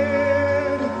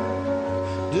dared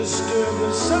disturb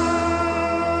the sound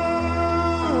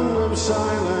of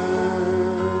silence.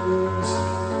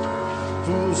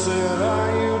 Fool said I,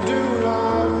 you do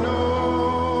not know.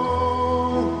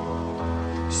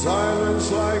 Silence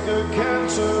like a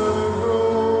cancer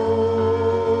grows.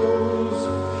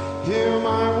 Hear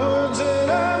my words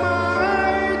and I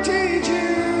might teach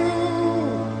you.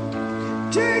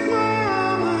 Take my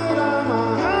arm and I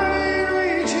might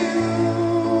reach you.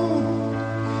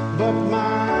 But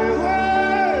my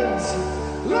words,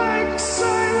 like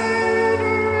silent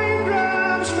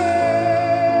raindrops,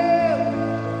 fell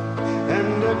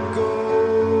and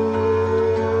echoed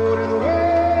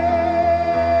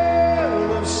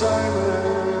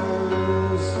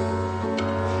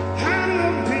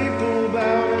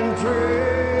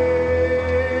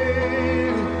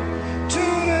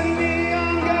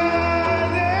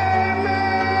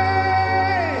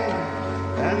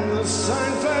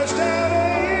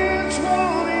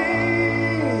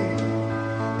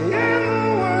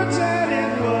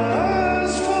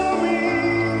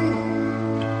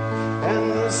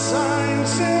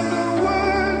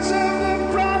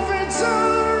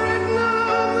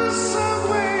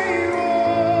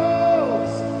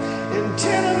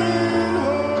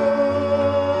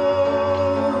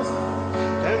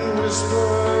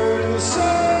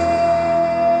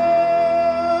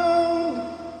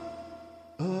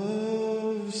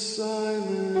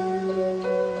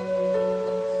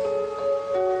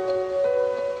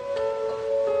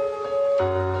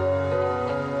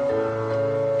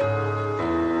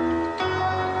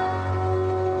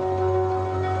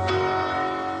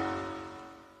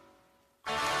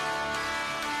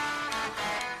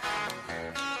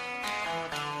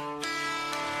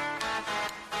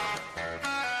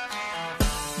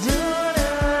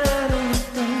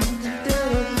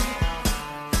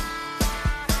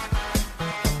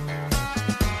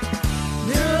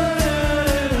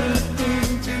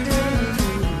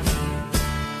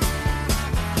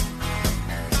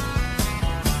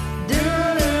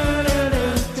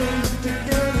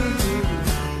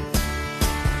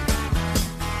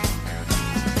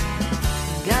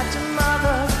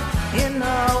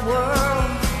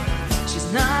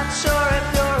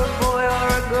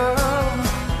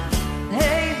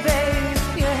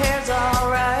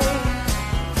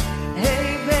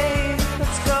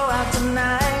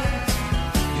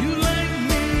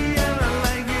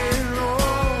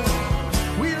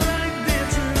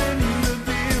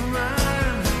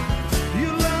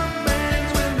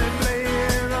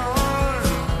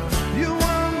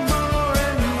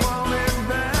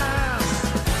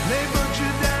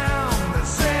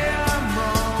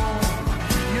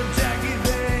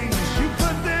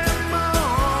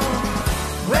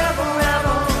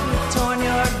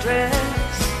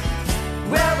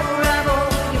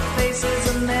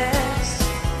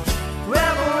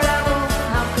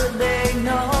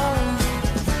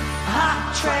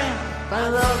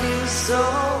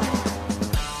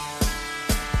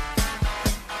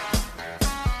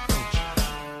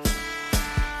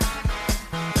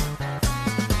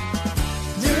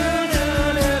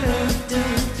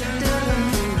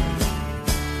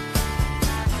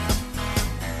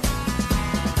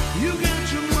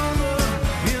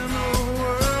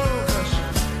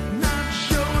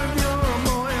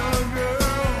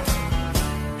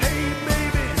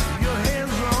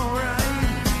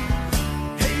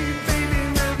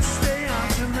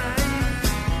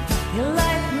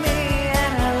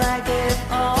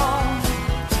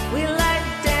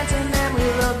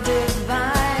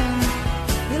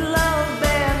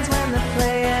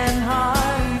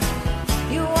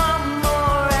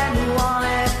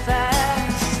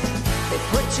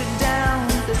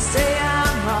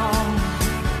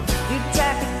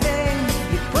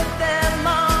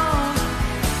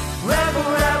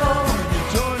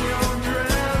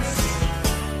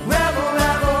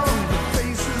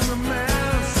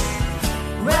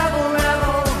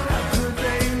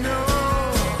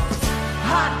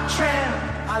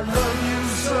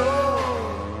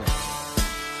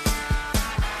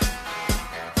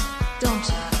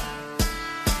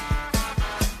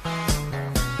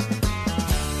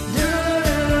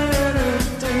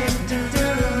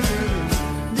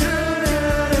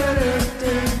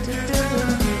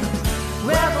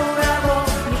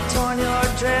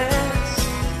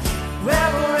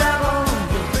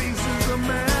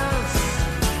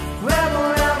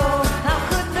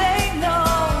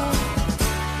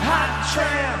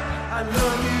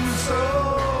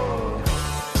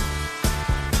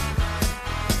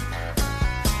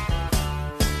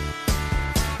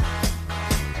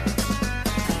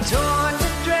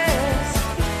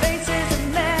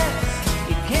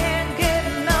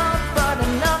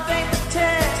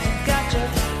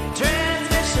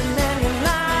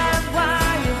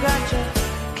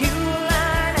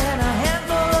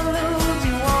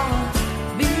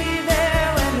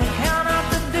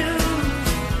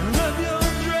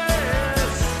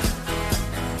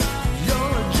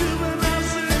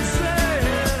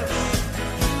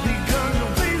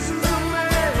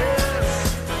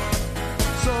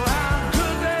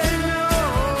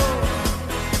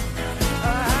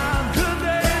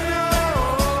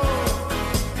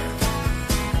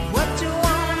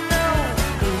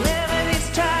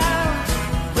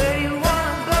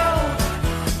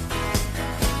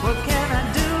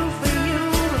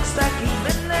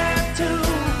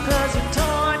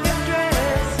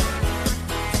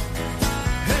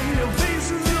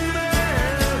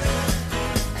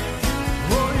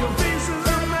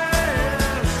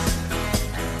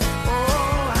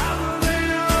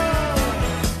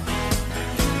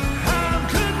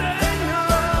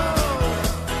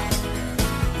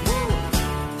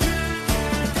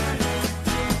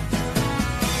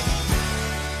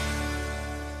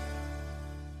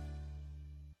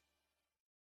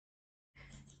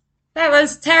That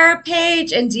was Tara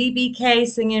Page and DBK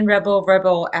singing Rebel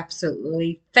Rebel.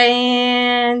 Absolutely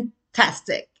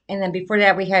fantastic. And then before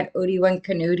that, we had Odie One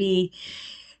Canudi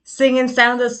singing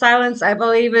Sound of Silence. I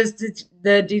believe is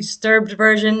the Disturbed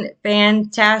version.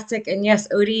 Fantastic. And yes,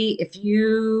 Odie, if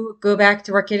you go back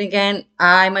to working again,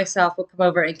 I myself will come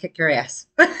over and kick your ass.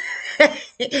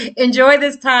 Enjoy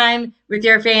this time with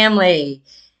your family.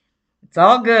 It's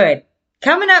all good.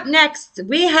 Coming up next,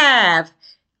 we have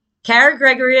Kara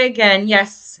Gregory again,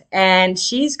 yes, and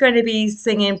she's going to be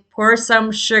singing Pour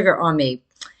Some Sugar on Me.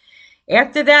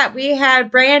 After that, we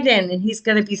have Brandon, and he's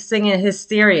going to be singing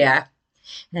Hysteria.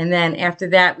 And then after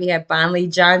that, we have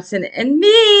Bonley Johnson and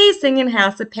me singing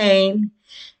House of Pain.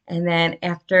 And then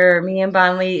after me and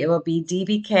Bonley, it will be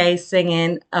DBK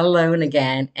singing Alone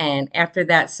Again. And after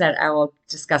that set, I will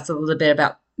discuss a little bit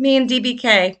about me and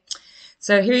DBK.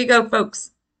 So here you go, folks.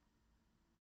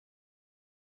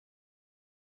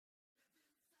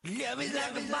 Love is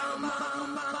like a bomb,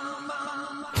 bomb, bomb,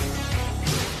 bomb.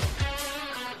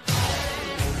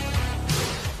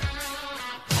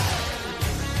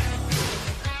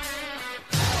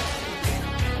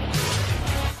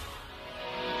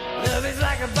 Love is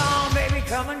like a bomb, baby,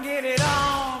 come and get it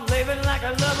on. Living like a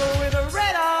lover with a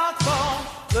red hot phone.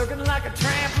 Looking like a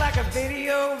tramp, like a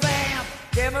video vamp.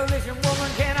 Demolition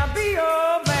woman, can I be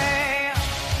your man?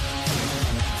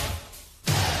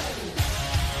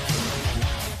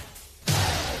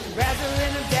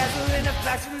 Razzling and dazzling, a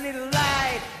flashing little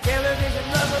light.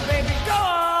 Television lover, baby, go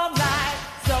all night.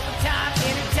 Summertime,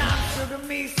 anytime, sugar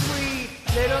me sweet.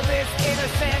 Little bit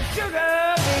innocent,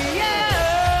 sugar me, yeah.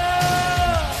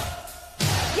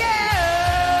 Yeah.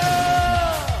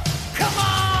 Come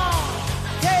on,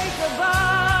 take a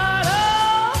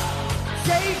bottle,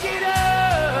 shake it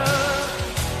up,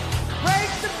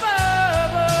 break the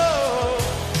bubble,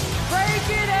 break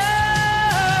it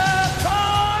up.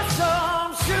 Pour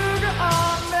some sugar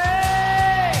on me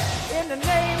in the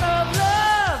name of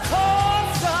love. Pour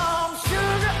some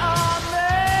sugar on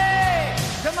me.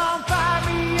 Come on, fire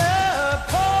me up.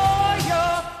 Pour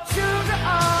your sugar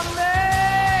on me.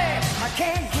 I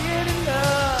can't get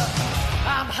enough.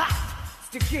 I'm hot,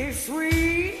 sticky,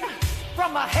 sweet,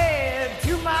 from my head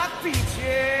to my feet,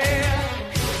 yeah.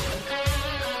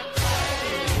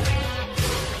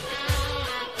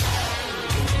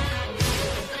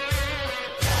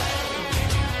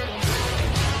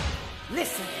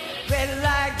 Listen, red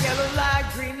light, yellow light,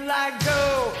 green light,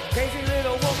 go. Crazy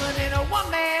little woman in a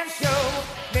one-man show.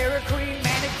 Mirror queen,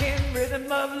 mannequin,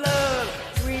 rhythm of love.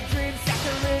 Sweet dream,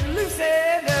 saccharine,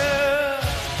 loosen up.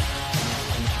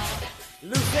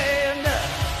 Loosen up.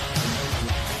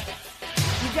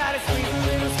 You gotta squeeze a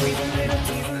little,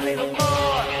 tease a little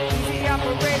more. Easy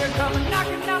operator, come and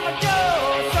knocking on my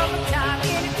door. Summertime,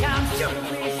 anytime, sugar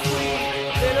me sweet.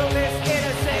 Little Miss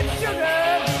Innocent, sugar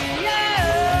me, yeah.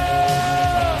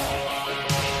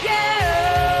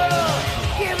 Yeah.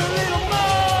 Give a little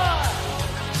more.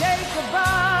 Take a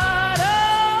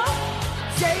bottle,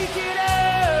 shake it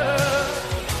up.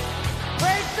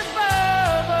 Break the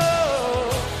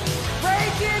bubble,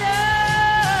 break it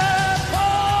up.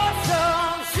 Pour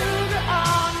some sugar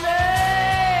on me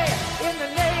in the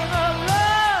name of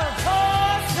love.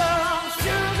 Pour some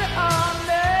sugar on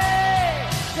me.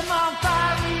 Come on,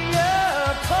 fire me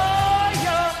up. Pour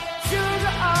your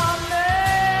sugar on me.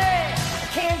 I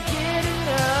can't get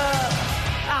enough.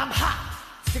 I'm hot,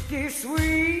 sticky,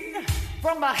 sweet,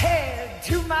 from my head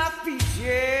to my feet,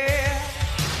 yeah.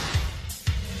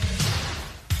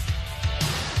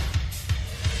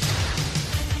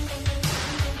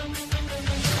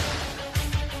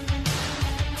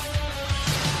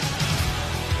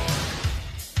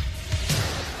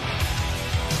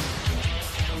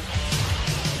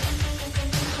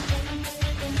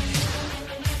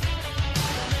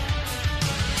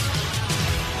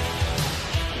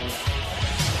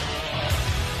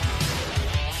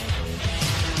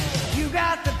 You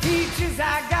got the peaches,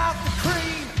 I got the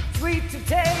cream, sweet to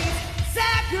taste,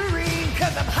 saccharine,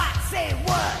 cause I'm hot, say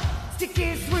what?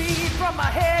 Sticky sweet from my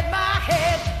head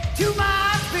to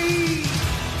my feet.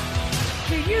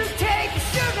 Do you take the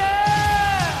sugar?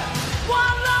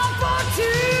 One long for two.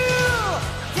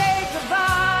 Take the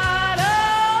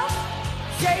bottle,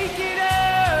 shake it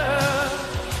up,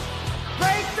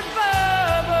 break the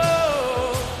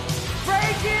bubble,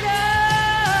 break it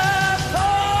up.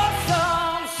 Pour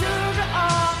some sugar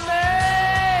on me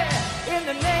in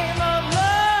the name of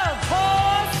love.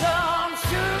 Pour some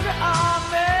sugar on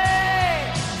me.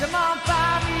 Come on,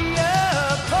 fire me up.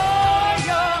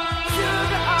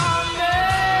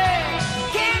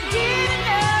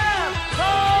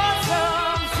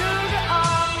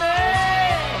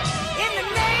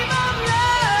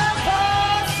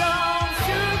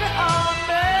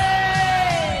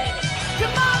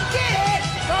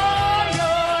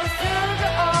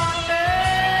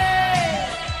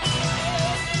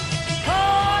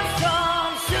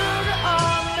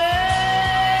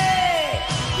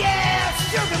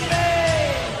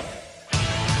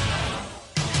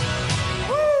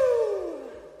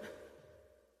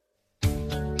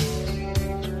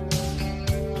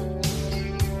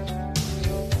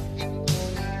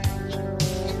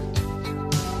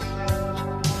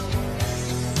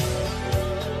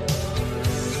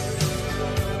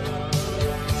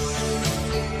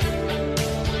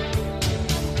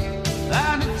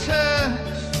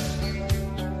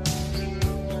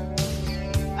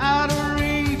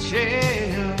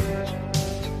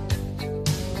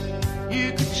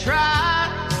 You could try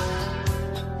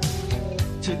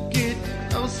to get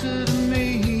closer to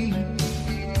me.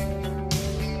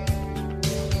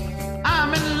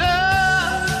 I'm in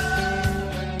love,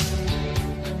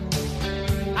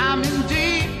 I'm in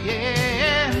deep,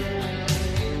 yeah.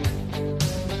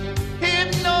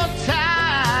 Hypnotized,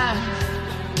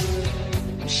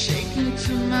 I'm shaking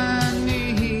to my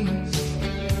knees.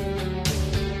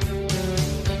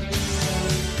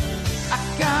 I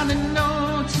gotta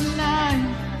know tonight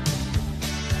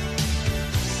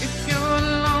if you're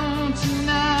alone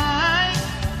tonight.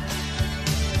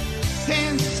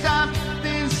 Can't stop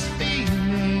this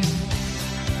feeling,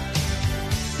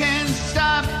 can't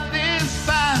stop this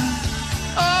fight.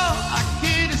 Oh, I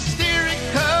get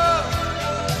hysterical,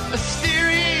 a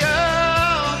stereo.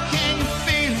 Can you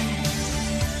feel it?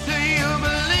 Do you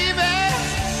believe it?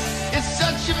 It's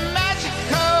such a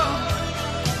magical,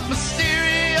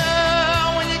 mysterious.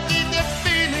 When you get that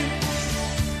feeling,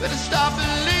 better stop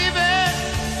believing,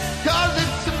 'cause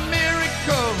it's a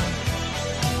miracle.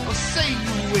 I'll say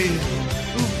you will,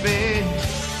 ooh, babe.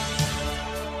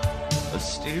 A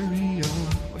stereo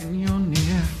when you're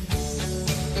near.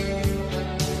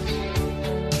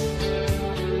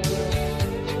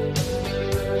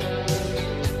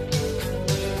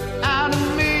 Out of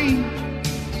me,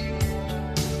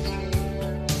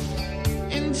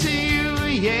 into you,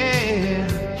 yeah.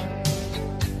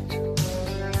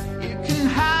 You can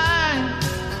hide,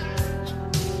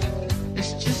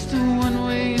 it's just a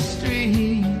one-way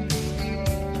street.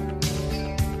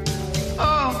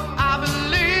 Oh, I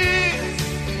believe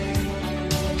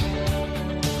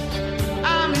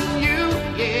I'm in you,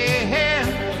 yeah.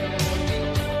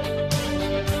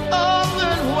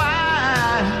 Open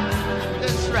wide,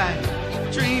 that's right,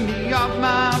 dream me off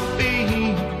my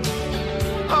feet.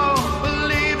 Oh,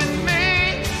 believe in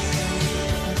me,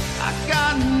 I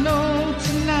gotta know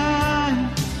tonight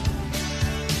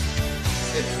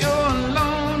if you're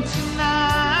alone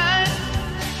tonight.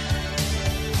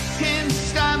 Can't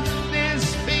stop this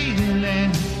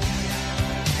feeling,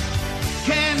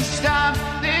 can't stop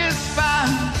this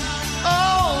fight.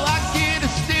 Oh, I get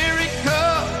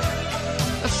hysterical,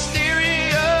 a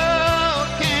stereo.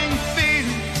 Can you feel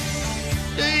it?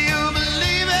 Do you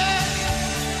believe it?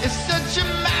 It's such a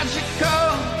magical,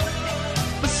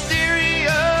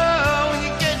 stereo. When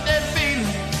you get that feeling,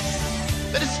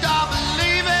 better stop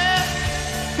believing,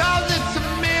 'cause it's a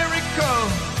miracle.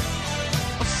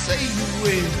 I'll say you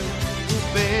will, ooh,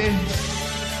 babe.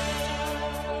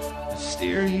 A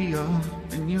stereo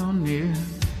when you're near.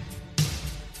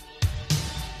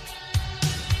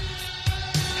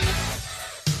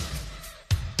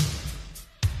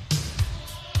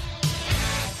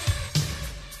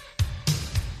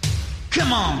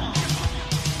 Come on.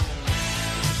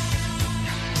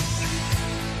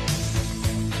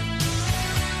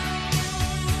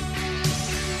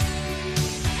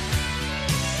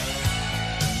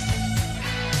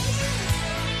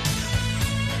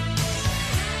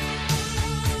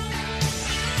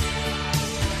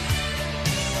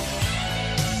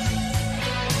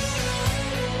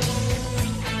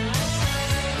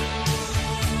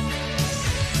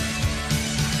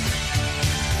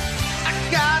 I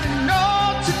gotta know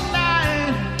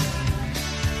tonight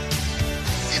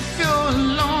if you're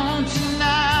alone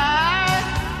tonight.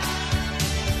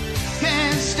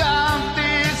 Can't stop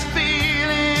this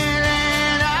feeling,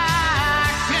 and I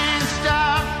can't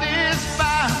stop this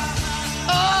fight.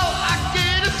 Oh, I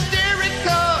get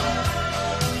hysterical,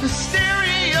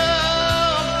 hysteria.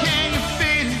 Can you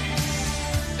feel it?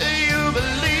 Do you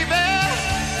believe it?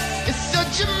 It's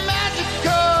such a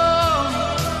magical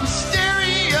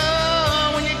hysteria.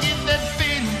 When you get that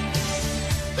feeling,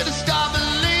 better stop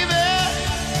believing,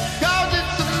 'cause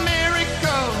it's a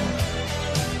miracle.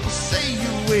 I'll say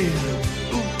you will,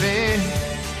 ooh, babe.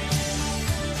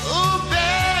 Ooh,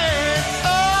 babe.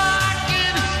 Oh, I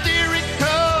get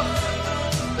hysterical,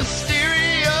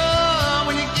 hysteria.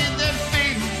 When you get that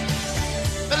feeling,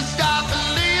 better stop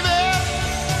believing,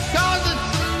 'cause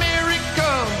it's a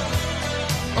miracle.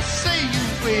 I'll say you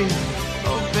will,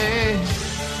 oh, babe.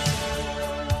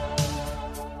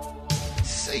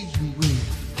 Say you will.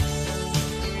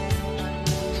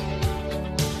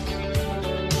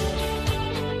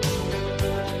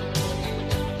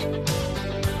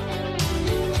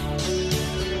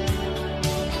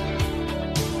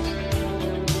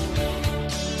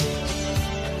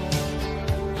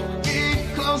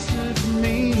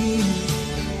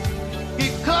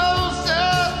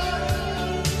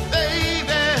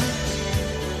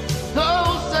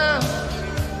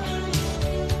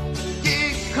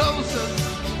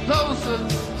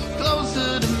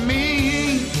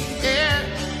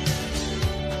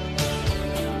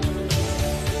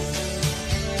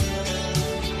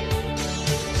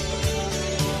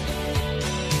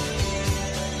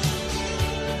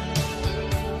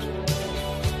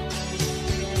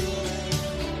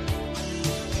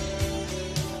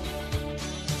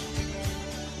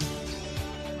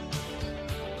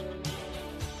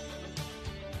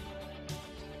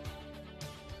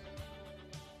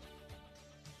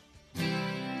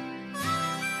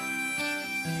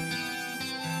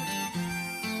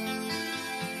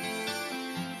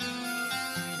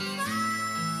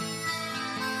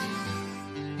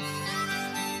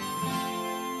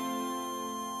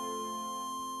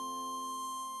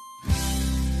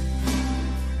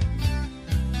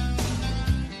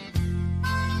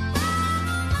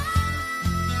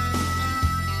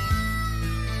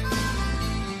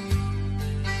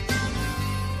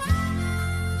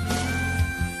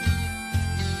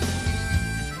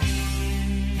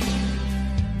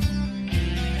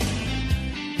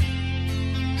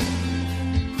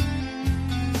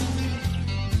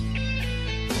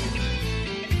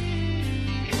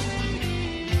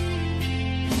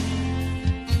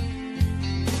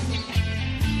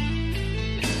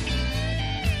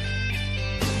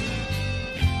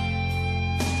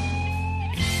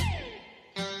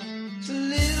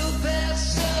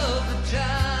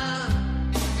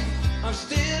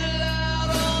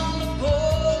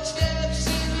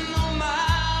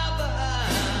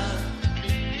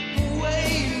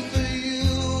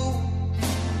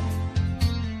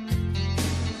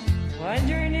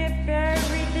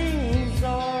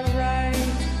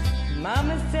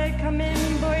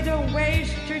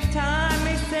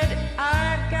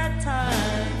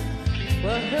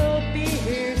 well, he'll be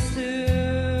here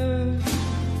soon.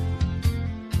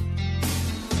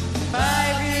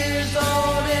 5 years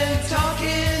old and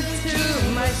talking to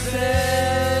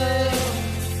myself.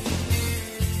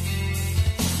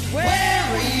 Where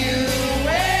were you?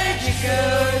 Where'd you go?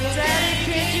 Daddy,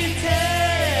 can't you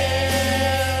tell?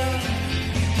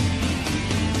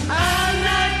 I'm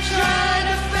not trying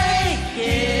to fake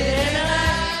it, and I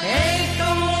ain't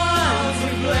the one to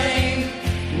blame.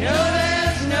 No,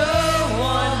 there's no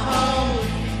one home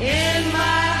in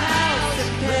my house to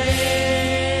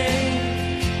play.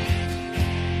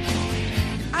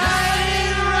 I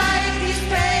didn't write these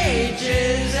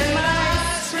pages, and my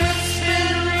script's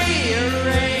been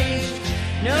rearranged.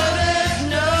 No, there's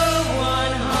no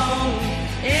one home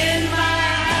in my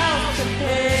house to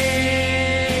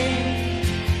pay.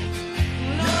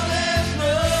 No, there's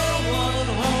no one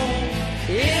home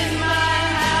in my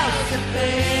house to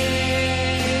pay.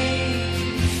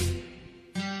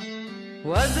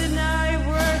 Wasn't I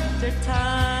worth their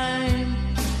time?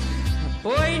 A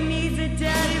boy needs a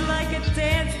daddy like a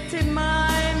dance to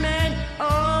mime, and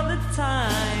all the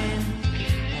time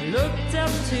I looked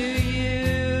up to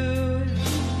you.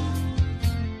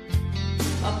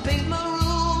 I paint my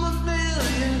room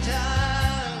 1,000,000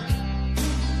 times,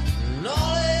 and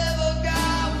all I ever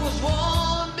got was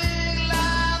one big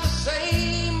lie, the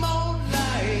same old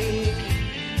life.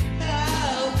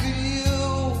 How could you?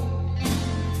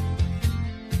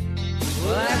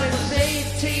 Well, I was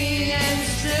 18 and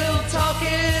still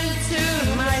talking to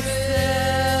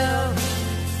myself.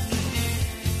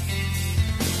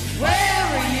 Where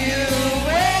were you?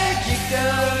 Where'd you go?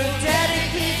 Daddy,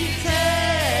 can you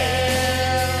tell?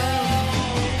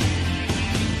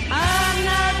 I'm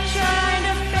not trying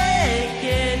to fake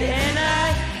it, and I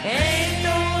ain't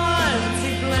the one to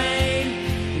blame.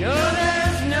 No,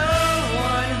 there's no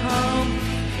one home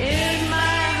in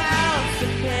my house to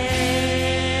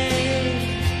pay.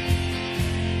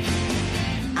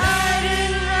 I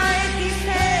didn't write these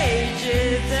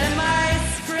pages, and my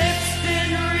script's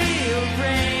been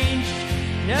rearranged.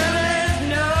 No, there's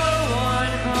no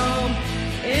one home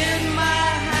in my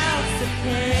house to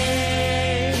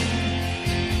pay.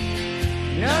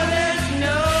 No, there's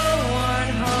no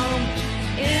one home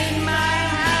in my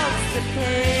house to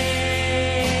pay.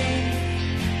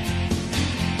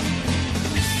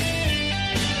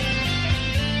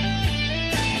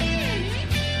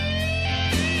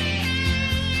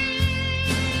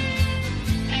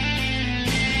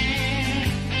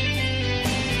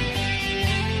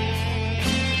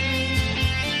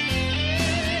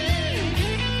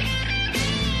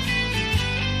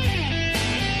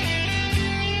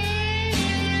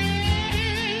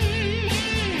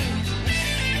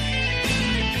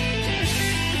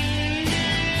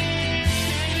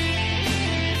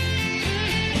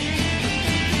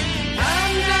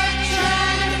 I'm not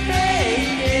trying to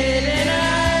fake it, and I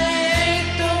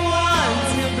ain't the one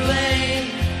to blame.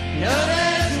 No,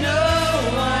 there's no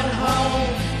one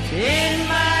home in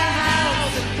my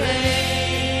house to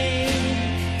pay.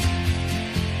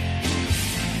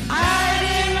 I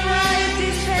didn't write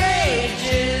these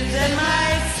pages, and my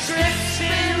script's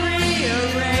been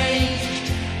rearranged.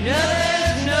 No,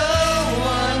 there's no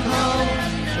one home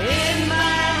in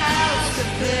my house to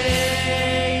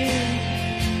pay.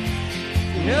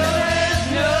 No, there's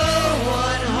no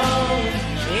one home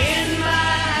in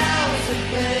my house to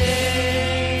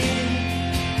pay.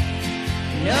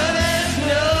 No, there's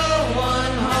no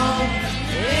one home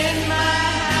in my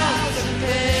house to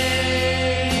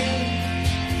pay.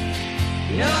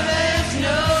 No, there's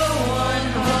no one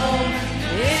home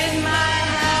in my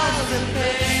house to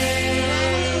pay.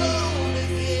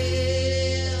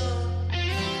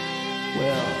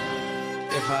 Well,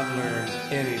 if I've learned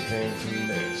anything from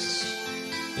this,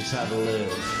 it's how to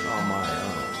live on my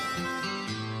own.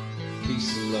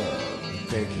 Peace and love.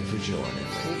 Thank you for joining me.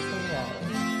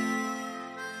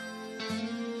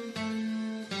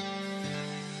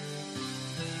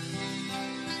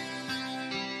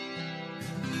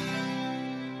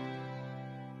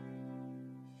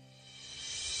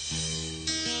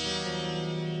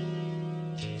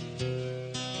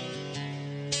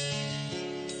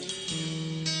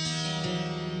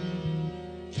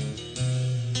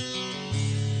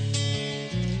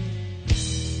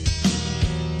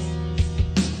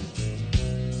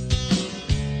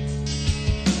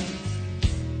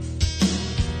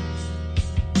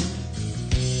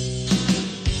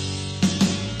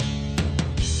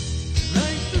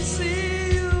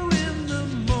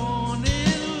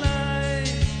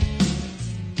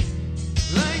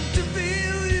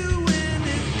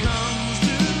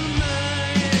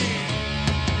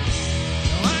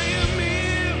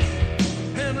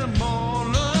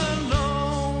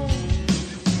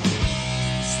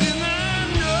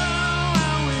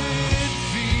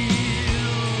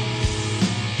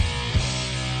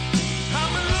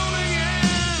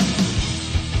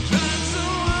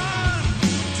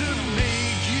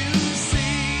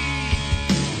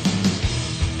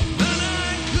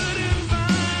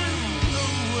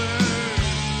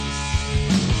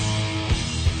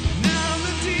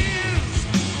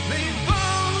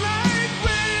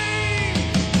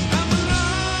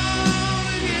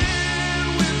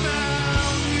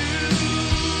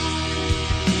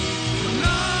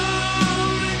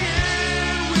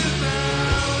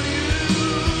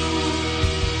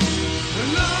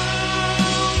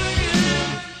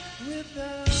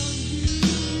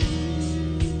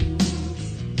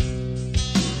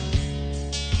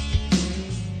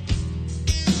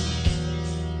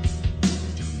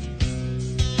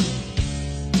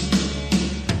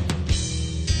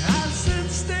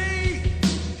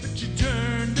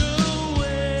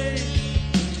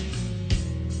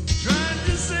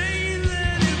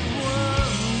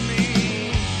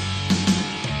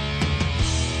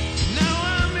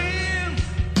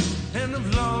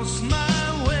 lost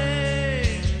my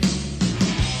way.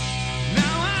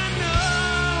 Now I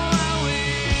know how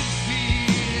it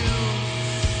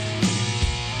feels.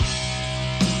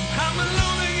 I'm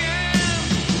alone again,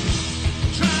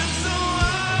 trying so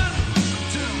hard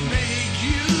to make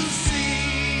you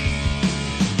see,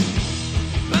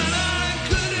 but I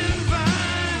couldn't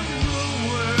find the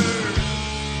words.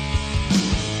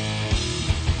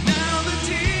 Now the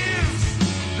tears,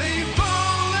 they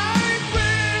fall like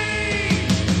rain.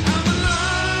 I'm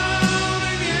alone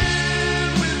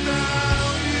again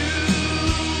without you.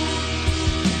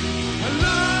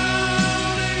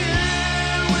 Alone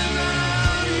again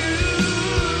without you.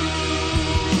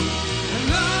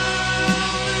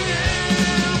 Alone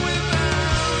again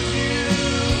without you.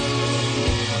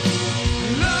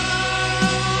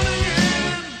 Alone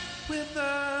again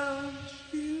without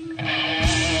you.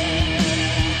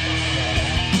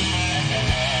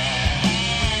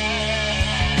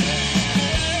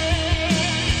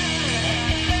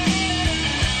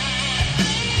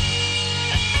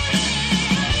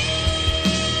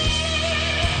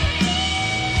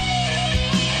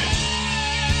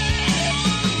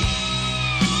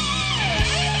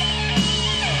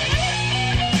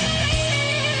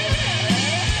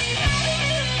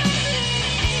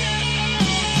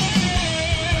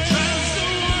 Trying so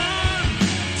hard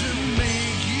to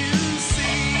make you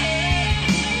see,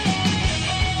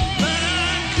 but I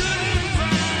couldn't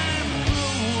find the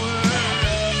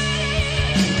words.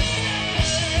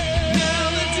 Now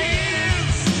the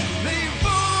tears, they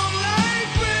fall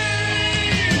like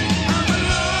rain. I'm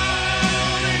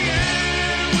alone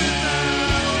again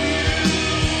without you.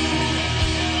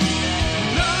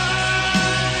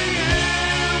 Alone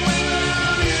again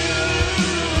without you.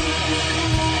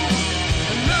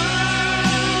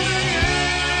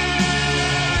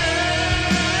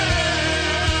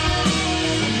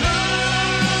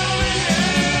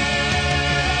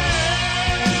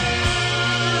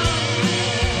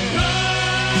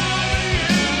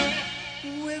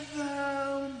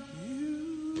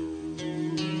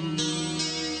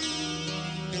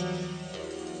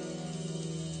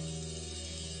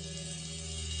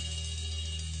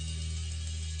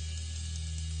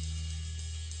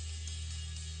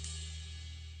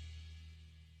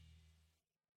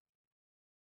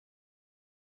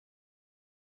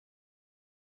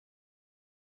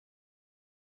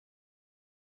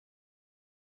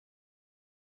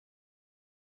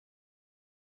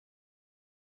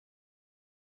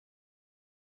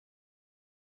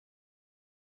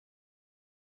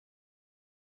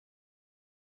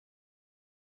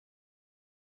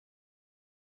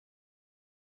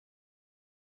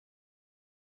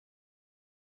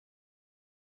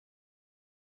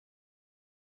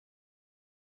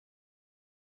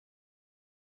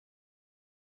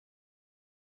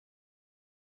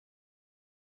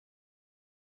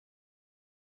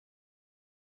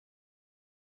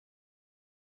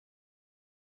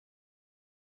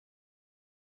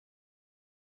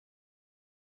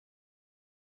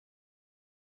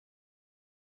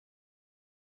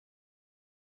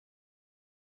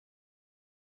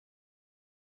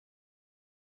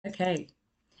 Okay.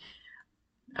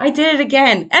 I did it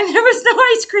again. And there was no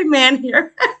ice cream man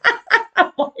here.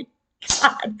 Oh my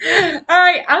God. All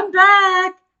right, I'm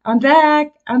back. I'm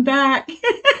back. I'm back.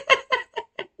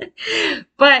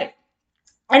 But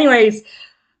anyways,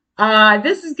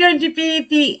 this is going to be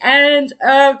the end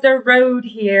of the road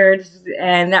here.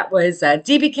 And that was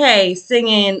DBK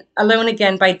singing Alone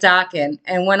Again by Dokken.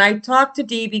 And when I talked to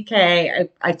DBK,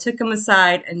 I took him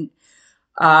aside and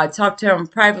talked to him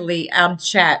privately out of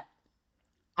chat.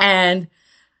 And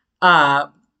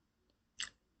I'm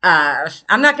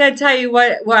not going to tell you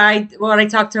what I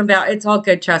talked to him about. It's all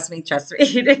good. Trust me.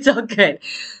 It's all good.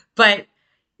 But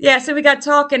yeah, so we got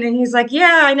talking and he's like,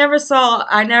 yeah, I never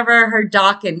heard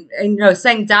Dokken,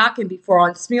 sang Dokken before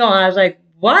on Smule. And I was like,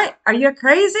 what? Are you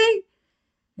crazy?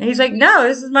 And he's like, no,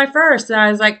 this is my first. And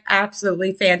I was like,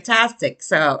 absolutely fantastic.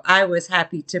 So I was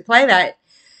happy to play that,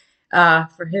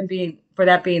 for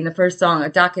that being the first song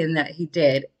of Dokken that he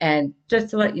did. And just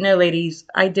to let you know, ladies,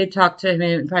 I did talk to him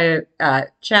in private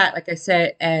chat, like I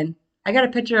said, and I got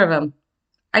a picture of him.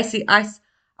 I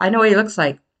know what he looks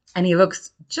like, and he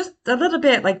looks just a little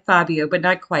bit like Fabio, but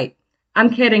not quite.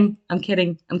 I'm kidding.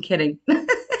 Before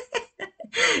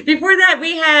that,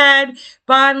 we had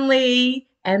Bon Lee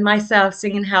and myself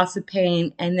singing House of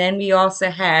Pain, and then we also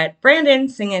had Brandon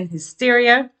singing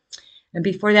Hysteria. And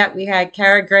before that, we had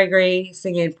Kara Gregory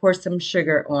singing Pour Some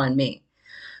Sugar on Me.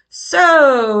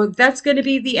 So that's going to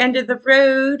be the end of the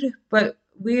road, but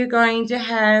we're going to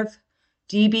have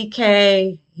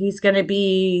DBK. He's going to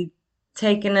be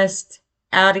taking us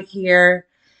out of here.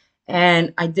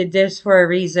 And I did this for a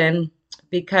reason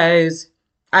because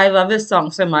I love this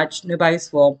song so much, Nobody's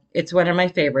Fool. It's one of my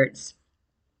favorites.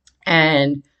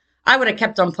 And I would have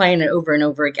kept on playing it over and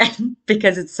over again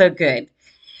because it's so good.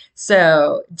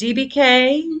 So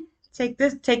DBK,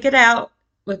 take it out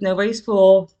with Nobody's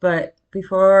Fool. But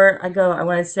before I go, I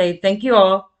want to say thank you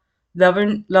all. Love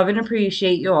and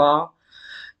appreciate you all.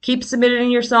 Keep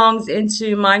submitting your songs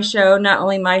into my show, not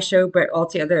only my show, but all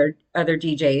the other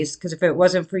DJs. Because if it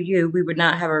wasn't for you, we would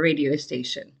not have a radio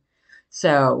station.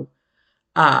 So,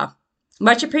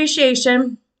 much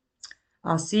appreciation.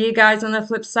 I'll see you guys on the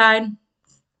flip side.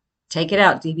 Take it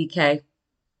out, DBK.